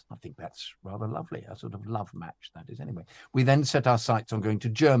kids. I think that's rather lovely. A sort of love match, that is, anyway. We then set our sights on going to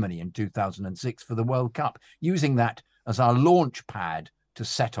Germany in 2006 for the World Cup, using that as our launch pad to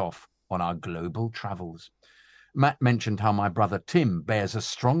set off on our global travels. Matt mentioned how my brother Tim bears a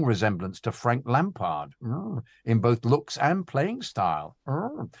strong resemblance to Frank Lampard in both looks and playing style.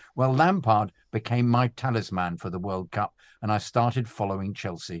 Well, Lampard became my talisman for the World Cup, and I started following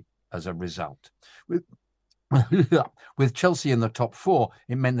Chelsea as a result. With Chelsea in the top 4,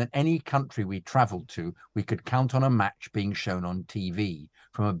 it meant that any country we travelled to, we could count on a match being shown on TV,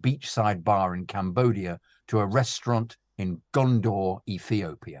 from a beachside bar in Cambodia to a restaurant in Gondor,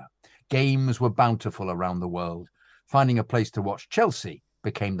 Ethiopia. Games were bountiful around the world. Finding a place to watch Chelsea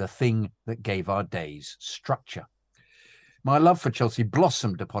became the thing that gave our days structure. My love for Chelsea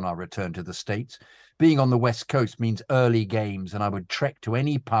blossomed upon our return to the States. Being on the West Coast means early games, and I would trek to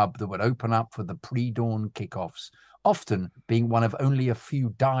any pub that would open up for the pre-dawn kickoffs, often being one of only a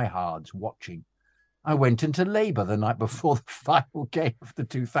few diehards watching. I went into labour the night before the final game of the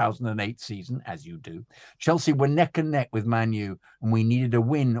 2008 season, as you do. Chelsea were neck and neck with Man U, and we needed a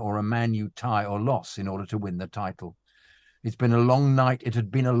win or a Man U tie or loss in order to win the title. It had been a long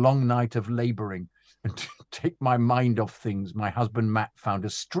night of labouring. And to take my mind off things, my husband Matt found a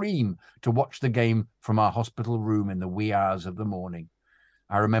stream to watch the game from our hospital room in the wee hours of the morning.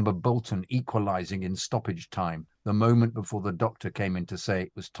 I remember Bolton equalising in stoppage time, the moment before the doctor came in to say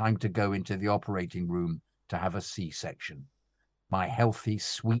it was time to go into the operating room to have a C-section. My healthy,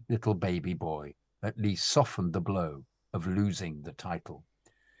 sweet little baby boy at least softened the blow of losing the title.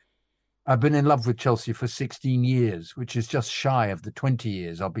 I've been in love with Chelsea for 16 years, which is just shy of the 20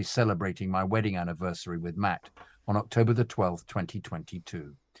 years I'll be celebrating my wedding anniversary with Matt on October the 12th,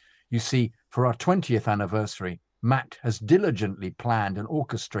 2022. You see, for our 20th anniversary, Matt has diligently planned and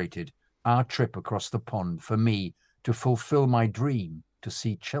orchestrated our trip across the pond for me to fulfill my dream to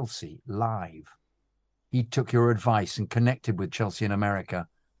see Chelsea live. He took your advice and connected with Chelsea in America,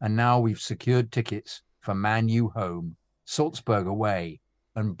 and now we've secured tickets for Man U home, Salzburg away,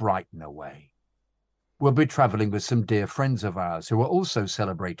 and Brighton away. We'll be travelling with some dear friends of ours who are also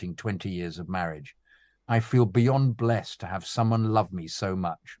celebrating 20 years of marriage. I feel beyond blessed to have someone love me so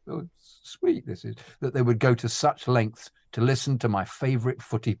much. Oh, sweet this is, that they would go to such lengths to listen to my favourite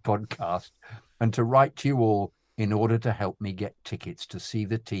footy podcast and to write to you all in order to help me get tickets to see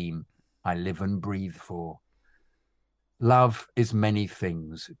the team I live and breathe for. Love is many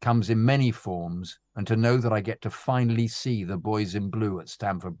things, it comes in many forms, and to know that I get to finally see the boys in blue at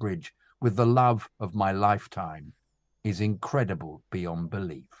Stamford Bridge with the love of my lifetime is incredible beyond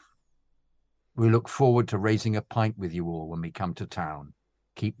belief. We look forward to raising a pint with you all when we come to town.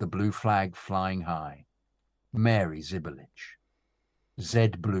 Keep the blue flag flying high. Mary Zivilich. Z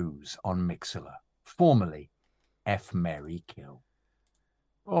Blues on Mixlr, formerly F Mary Kill.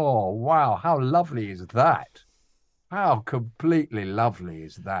 Oh, wow, how lovely is that? How completely lovely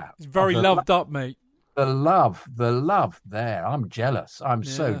is that? It's very loved up, mate. The love there. I'm jealous. I'm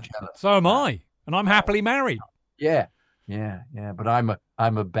so jealous. So am I. And I'm happily married. Yeah. But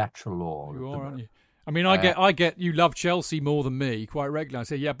I'm a bachelor. You are, aren't you? I mean, I get you love Chelsea more than me quite regularly. I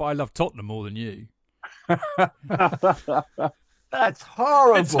say, yeah, but I love Tottenham more than you. That's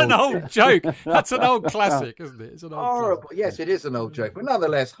horrible. It's an old joke. That's an old classic, isn't it? It's an old horrible. classic. Yes, it is an old joke, but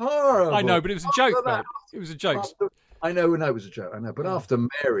nonetheless horrible. I know, but it was a joke, mate. It was a joke. I know it was a joke. I know, but after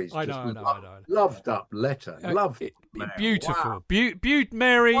Mary's I know. loved up letter, loved Mary. Beautiful, wow.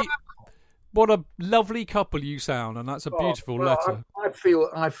 Mary. What a lovely couple you sound, and that's a beautiful letter. I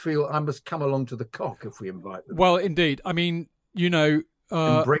feel I must come along to the cock if we invite them. Well, indeed. I mean,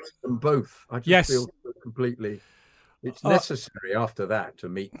 embrace them both. I just feel completely. It's necessary after that to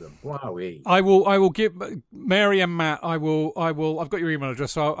meet them. Wowee. I will give Mary and Matt. I've got your email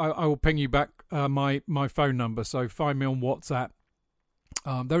address, so I will ping you back my phone number. So find me on WhatsApp.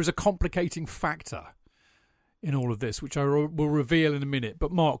 There is a complicating factor in all of this, which I will reveal in a minute.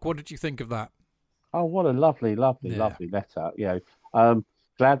 But Mark, what did you think of that? Oh, what a lovely letter.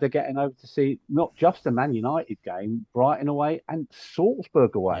 Glad they're getting over to see not just a Man United game, Brighton away and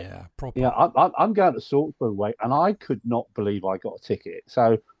Salzburg away. Yeah, proper. Yeah, I'm going to Salzburg away, and I could not believe I got a ticket.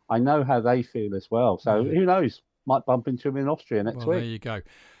 So I know how they feel as well. So who knows? Might bump into them in Austria next week. There you go.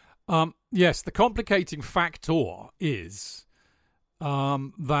 Yes, the complicating factor is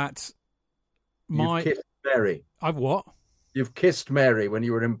that You've kissed Mary. I've what? You've kissed Mary when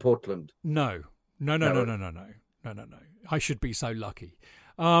you were in Portland. No. I should be so lucky.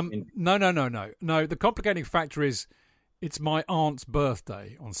 No. The complicating factor is it's my aunt's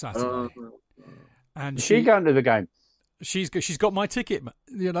birthday on Saturday, and is she going to the game? She's got my ticket.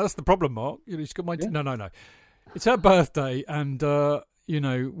 That's the problem, Mark. She's got my no. It's her birthday, and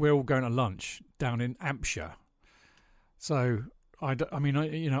we're all going to lunch down in Hampshire. So I've got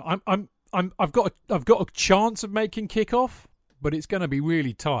a chance of making kickoff, but it's going to be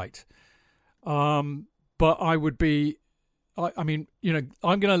really tight. But I would be. I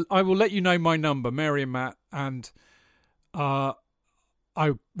will let you know my number, Mary and Matt, and I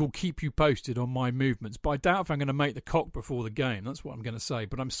will keep you posted on my movements. But I doubt if I'm going to make the cock before the game. That's what I'm going to say.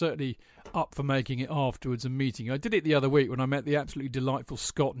 But I'm certainly up for making it afterwards and meeting you. I did it the other week when I met the absolutely delightful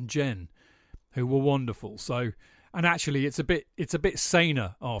Scott and Jen, who were wonderful. So, and actually, it's a bit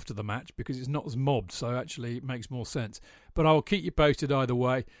saner after the match because it's not as mobbed. So actually, it makes more sense. But I will keep you posted either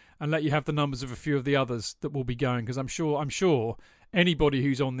way and let you have the numbers of a few of the others that will be going, because I'm sure anybody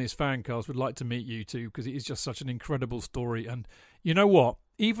who's on this fancast would like to meet you too, because it is just such an incredible story. And you know what?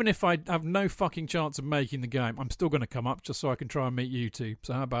 Even if I have no fucking chance of making the game, I'm still going to come up just so I can try and meet you two.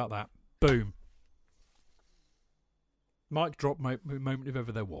 So how about that? Boom. Mic drop moment if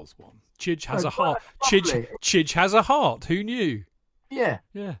ever there was one. Chidge has a heart. Chidge has a heart. Who knew? Yeah,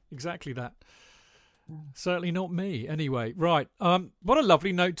 exactly that. Certainly not me. Anyway, right. What a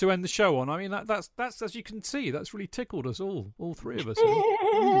lovely note to end the show on. I mean, that's as you can see, that's really tickled us all three of us.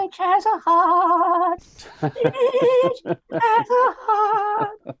 Chidge has a heart. Chidge has a heart.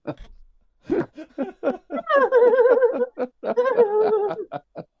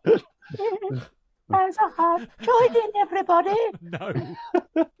 Has a heart. Join in, everybody. No.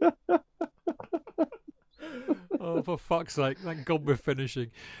 Oh, for fuck's sake! Thank God we're finishing.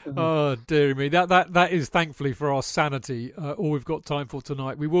 Oh, dearie me. That is thankfully for our sanity all we've got time for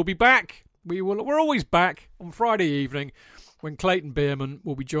tonight. We will be back. We're always back on Friday evening when Clayton Bierman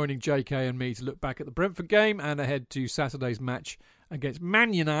will be joining JK and me to look back at the Brentford game and ahead to Saturday's match against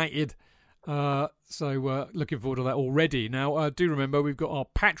Man United. So looking forward to that already. Now, do remember we've got our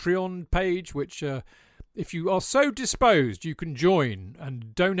Patreon page, which if you are so disposed, you can join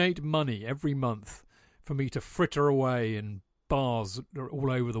and donate money every month for me to fritter away in bars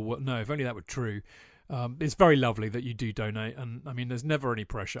all over the world. No, if only that were true. It's very lovely that you do donate, and I mean, there's never any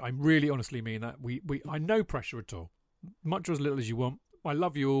pressure. I really honestly mean that. I no pressure at all. Much or as little as you want. I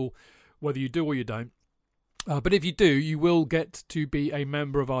love you all, whether you do or you don't. But if you do, you will get to be a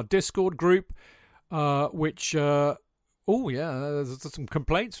member of our Discord group, which... there's some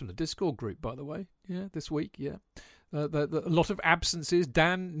complaints from the Discord group, by the way. Yeah, this week, yeah. A lot of absences.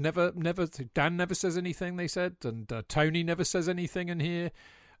 Dan never says anything, they said, and Tony never says anything in here.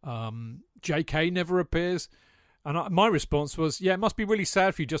 JK never appears. And my response was, yeah, it must be really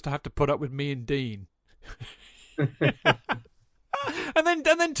sad for you just to have to put up with me and Dean. And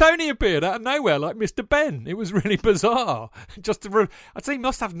then Tony appeared out of nowhere like Mr. Ben. It was really bizarre. I'd say he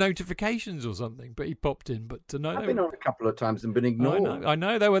must have notifications or something, but he popped in. But no, I've been on a couple of times and been ignored. I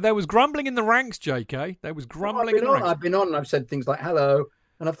know. There was grumbling in the ranks, JK. There was grumbling in the ranks. I've been on and I've said things like hello,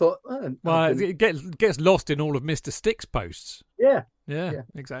 and I thought, it gets lost in all of Mr. Stick's posts. Yeah,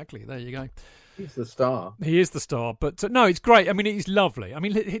 exactly. There you go. He's the star. He is the star. But no, it's great. I mean, it's lovely. I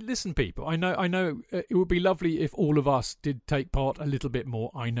mean, listen, people. I know it would be lovely if all of us did take part a little bit more.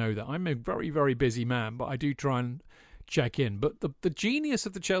 I know that I'm a very, very busy man, but I do try and check in. But the genius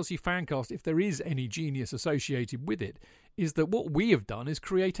of the Chelsea Fancast, if there is any genius associated with it, is that what we have done is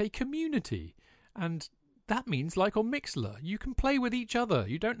create a community. And that means, like on Mixlr, you can play with each other.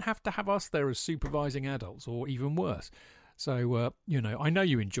 You don't have to have us there as supervising adults, or even worse. So, I know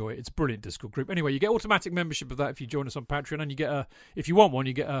you enjoy it. It's a brilliant Discord group. Anyway, you get automatic membership of that if you join us on Patreon, and you get if you want one,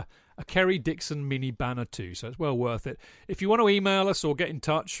 you get a Kerry Dixon mini banner too. So it's well worth it. If you want to email us or get in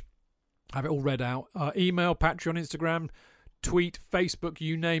touch, have it all read out. Email, Patreon, Instagram, tweet, Facebook,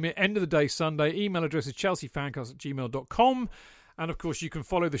 you name it. End of the day, Sunday. Email address is chelseafancast@gmail.com. And, of course, you can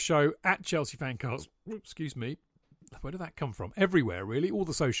follow the show at Chelsea Fancast. Excuse me. Where did that come from? Everywhere, really. All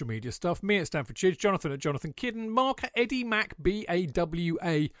the social media stuff. Me at Stanford Chidge, Jonathan at Jonathan Kidden, Mark at Eddie Mac,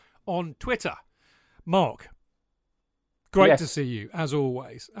 BAWA on Twitter. Mark, great to see you, as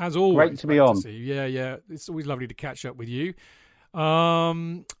always. As always. Great to be on. To see you. Yeah. It's always lovely to catch up with you.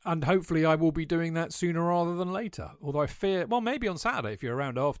 And hopefully I will be doing that sooner rather than later. Although I fear, well, maybe on Saturday if you're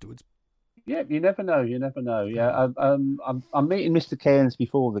around afterwards. Yeah, you never know. Yeah, I'm meeting Mr. Cairns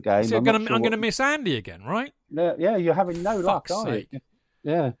before the game. So I'm going to miss Andy again, right? Yeah, you're having no luck, aren't you?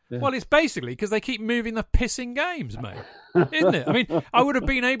 Yeah. Well, it's basically because they keep moving the pissing games, mate. Isn't it? I mean, I would have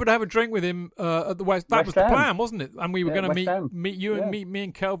been able to have a drink with him at the West. That was the plan, wasn't it? And we were going to meet you and me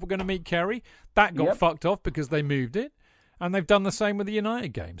and Kelv were going to meet Kerry. That got fucked off because they moved it. And they've done the same with the United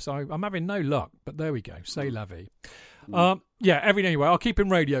game. So I'm having no luck. But there we go. C'est la vie. Anyway, I'll keep in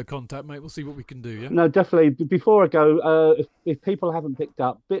radio contact, mate. We'll see what we can do, yeah? No, definitely. Before I go, if people haven't picked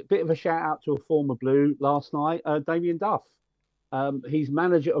up, bit of a shout-out to a former Blue last night, Damien Duff. He's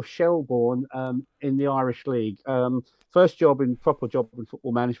manager of Shelbourne in the Irish League. Proper job in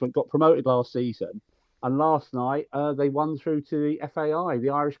football management, got promoted last season. And last night, they won through to the FAI,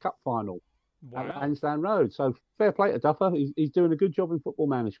 the Irish Cup final. Wow. At Lansdowne Road. So fair play to Duffer. He's doing a good job in football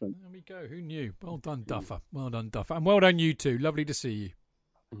management. There we go. Who knew? Well done, Duffer. Well done, Duffer. And well done, you too. Lovely to see you.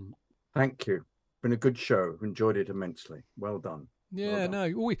 Thank you. Been a good show. Enjoyed it immensely. Well done. Yeah,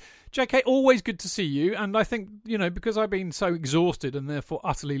 JK, always good to see you. And I think, because I've been so exhausted and therefore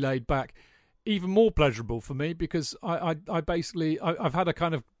utterly laid back, even more pleasurable for me because I've had a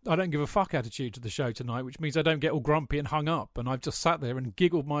kind of I don't give a fuck attitude to the show tonight, which means I don't get all grumpy and hung up, and I've just sat there and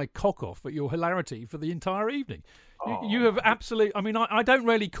giggled my cock off at your hilarity for the entire evening. You have absolutely, I don't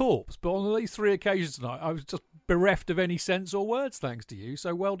really corpse, but on at least 3 occasions tonight I was just bereft of any sense or words thanks to you,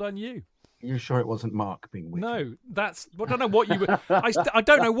 so well done you. You're sure it wasn't Mark being witty? No, I don't know what you were. I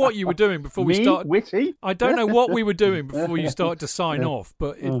don't know what you were doing before we started. Witty? I don't know what we were doing before you started to sign off,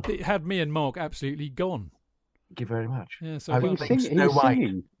 but it had me and Mark absolutely gone. Thank you very much. Yeah, so I was being Snow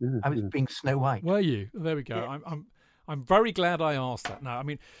White. I was being Snow White. Were you? There we go. Yeah. I'm very glad I asked that. No,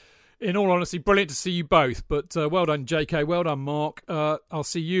 in all honesty, brilliant to see you both. But well done, JK. Well done, Mark. I'll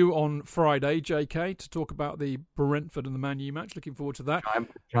see you on Friday, JK, to talk about the Brentford and the Man U match. Looking forward to that.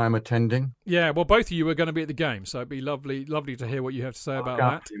 I'm attending. Yeah, well, both of you are going to be at the game, so it'd be lovely to hear what you have to say about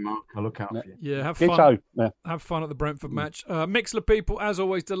that. You, Mark. I'll look out for you. Yeah, have fun. Have fun at the Brentford match. Mixlr people, as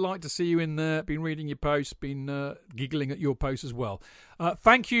always, delight to see you in there. Been reading your posts, been giggling at your posts as well.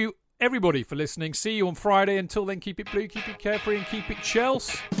 Thank you, everybody, for listening. See you on Friday. Until then, keep it blue, keep it carefree, and keep it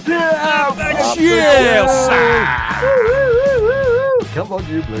Chelsea. Chelsea! Come on,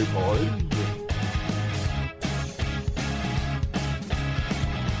 you blue boys.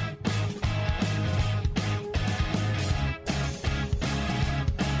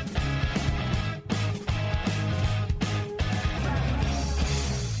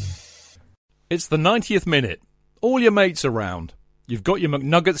 It's the 90th minute. All your mates around. You've got your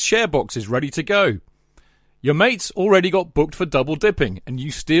McNuggets share boxes ready to go. Your mates already got booked for double dipping, and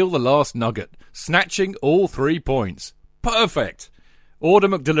you steal the last nugget, snatching all 3 points. Perfect! Order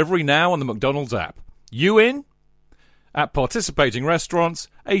McDelivery now on the McDonald's app. You in? At participating restaurants,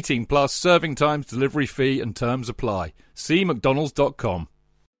 18 plus, serving times, delivery fee and terms apply. See mcdonalds.com.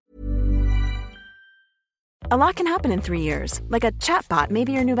 A lot can happen in 3 years, like a chatbot may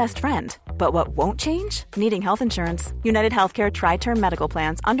be your new best friend. But what won't change? Needing health insurance. United Healthcare Tri-Term Medical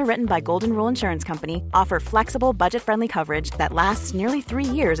Plans, underwritten by Golden Rule Insurance Company, offer flexible, budget-friendly coverage that lasts nearly 3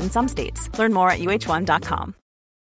 years in some states. Learn more at uh1.com.